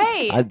 Oh.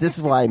 Hey. This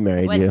is why I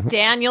married you. When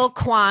Daniel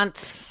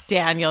quants,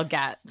 Daniel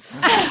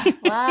gets.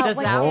 Wow. Does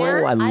wait, that Oh,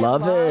 work? I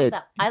love it.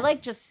 that. I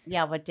like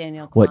what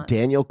Daniel What quants.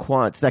 Daniel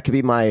quants. That could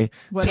be my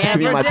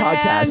Whatever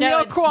podcast. Daniel No,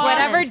 it's quants.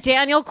 whatever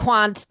Daniel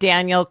quants,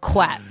 Daniel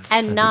quets.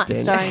 And not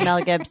Daniel. starring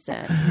Mel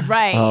Gibson.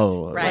 Right.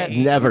 Oh, Right.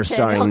 never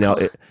starring Mel.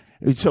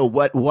 So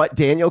what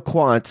Daniel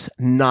quants,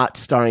 not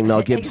starring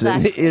Mel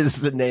Gibson, Exactly.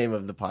 is the name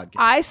of the podcast.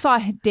 I saw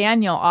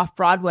Daniel off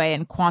Broadway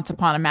in Quants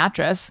Upon a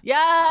Mattress.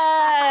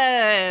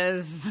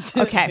 Yes.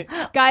 Okay.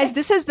 Guys,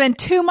 this has been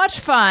too much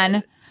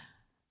fun.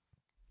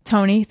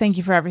 Tony, thank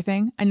you for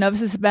everything. I know this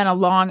has been a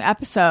long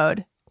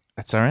episode,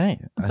 That's all right.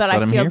 That's but what I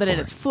I'm feel here that for. it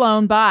has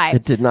flown by.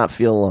 It did not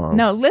feel long.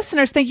 No,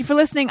 listeners, thank you for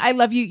listening. I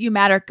love you. You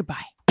matter.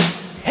 Goodbye.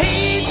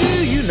 Hey,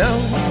 do you know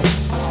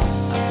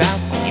about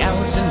the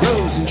Allison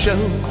Rosen show?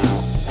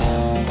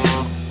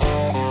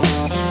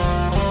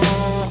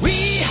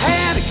 We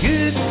had a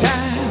good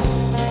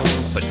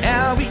time, but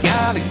now we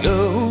gotta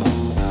go.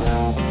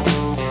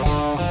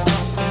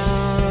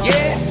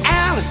 Yeah,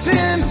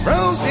 Allison Rosen.